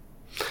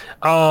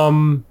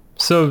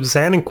 So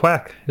Zan and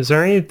Quack, is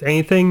there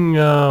anything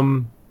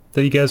that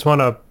you guys want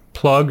to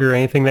plug, or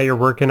anything that you're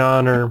working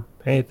on, or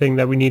anything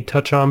that we need to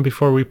touch on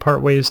before we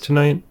part ways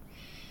tonight?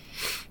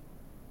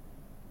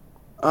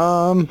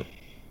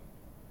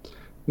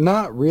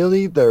 Not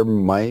really. There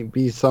might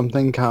be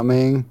something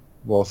coming.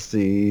 We'll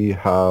see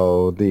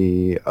how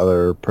the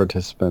other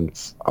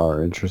participants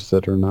are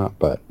interested or not,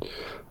 but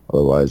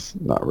otherwise,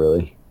 not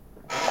really.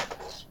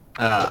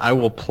 I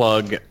will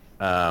plug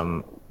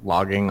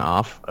logging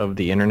off of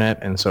the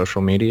internet and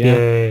social media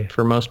Yay.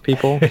 for most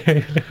people.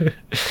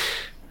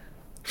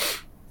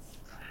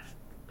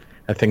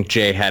 I think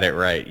Jay had it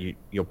right.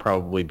 You'll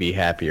probably be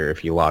happier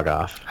if you log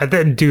off. I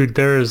think, dude,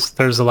 there's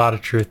a lot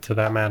of truth to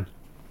that, man.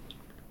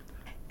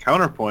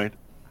 Counterpoint.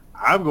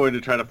 I'm going to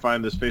try to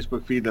find this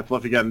Facebook feed that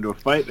Fluffy got into a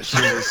fight as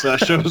soon as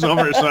this show's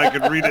over, so I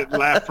can read it and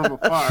laugh from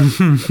afar.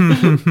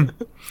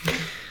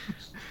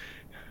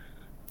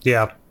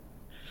 Yeah.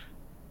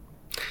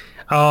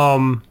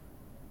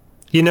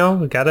 You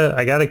know, I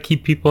gotta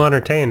keep people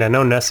entertained. I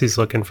know Nessie's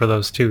looking for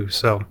those too,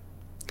 so.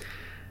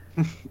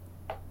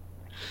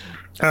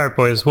 All right,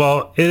 boys.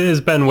 Well, it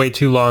has been way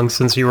too long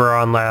since you were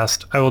on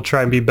last. I will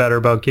try and be better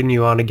about getting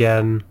you on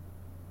again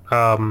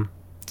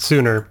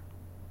sooner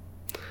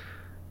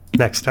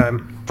next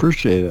time.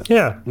 Appreciate it.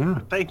 Yeah,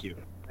 Thank you.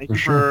 Thank For you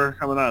sure. for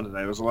coming on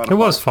tonight. It was a lot of it fun.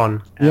 was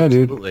fun. Yeah,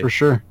 Absolutely. dude, for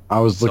sure. I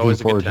was It's looking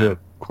always a good forward to time. it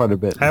quite a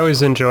bit. I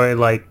always enjoy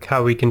like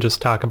how we can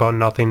just talk about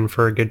nothing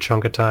for a good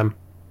chunk of time.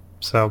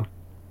 So,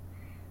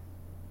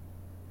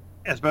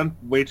 It's been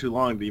way too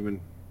long to even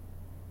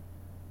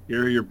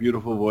hear your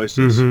beautiful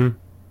voices. mhm.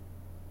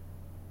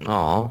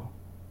 Aw.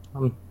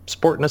 I'm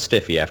sporting a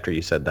stiffy after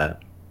you said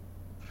that.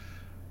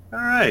 All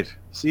right.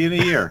 See you in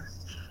a year.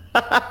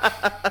 All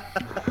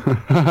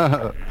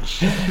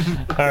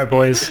right,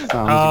 boys.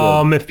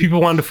 Sounds good. If people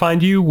wanted to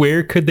find you,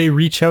 where could they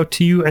reach out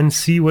to you and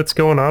see what's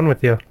going on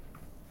with you?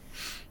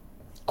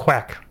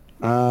 Quack.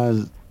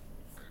 You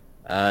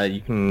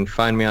can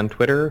find me on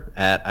Twitter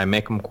at I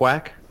Make 'em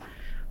Quack,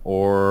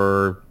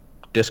 or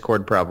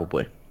Discord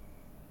probably.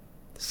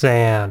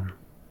 Zan.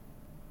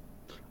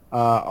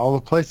 All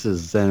the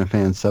places,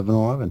 Xanafan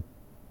 711.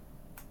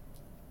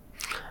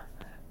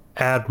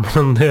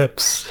 Admiral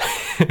Lips.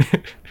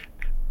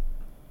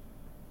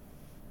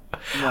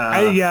 Nah,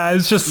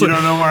 it's just you like,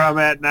 don't know where I'm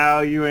at now.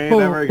 You ain't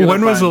ever gonna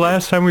when was the find me.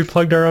 last time we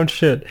plugged our own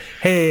shit?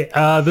 Hey,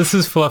 this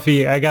is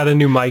Fluffy. I got a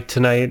new mic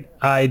tonight.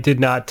 I did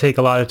not take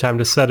a lot of time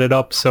to set it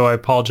up, so I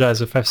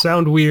apologize if I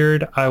sound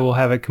weird. I will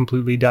have it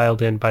completely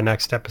dialed in by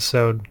next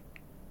episode.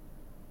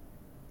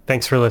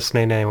 Thanks for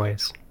listening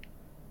anyways.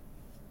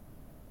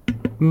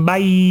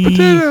 Bye.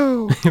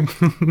 Potato!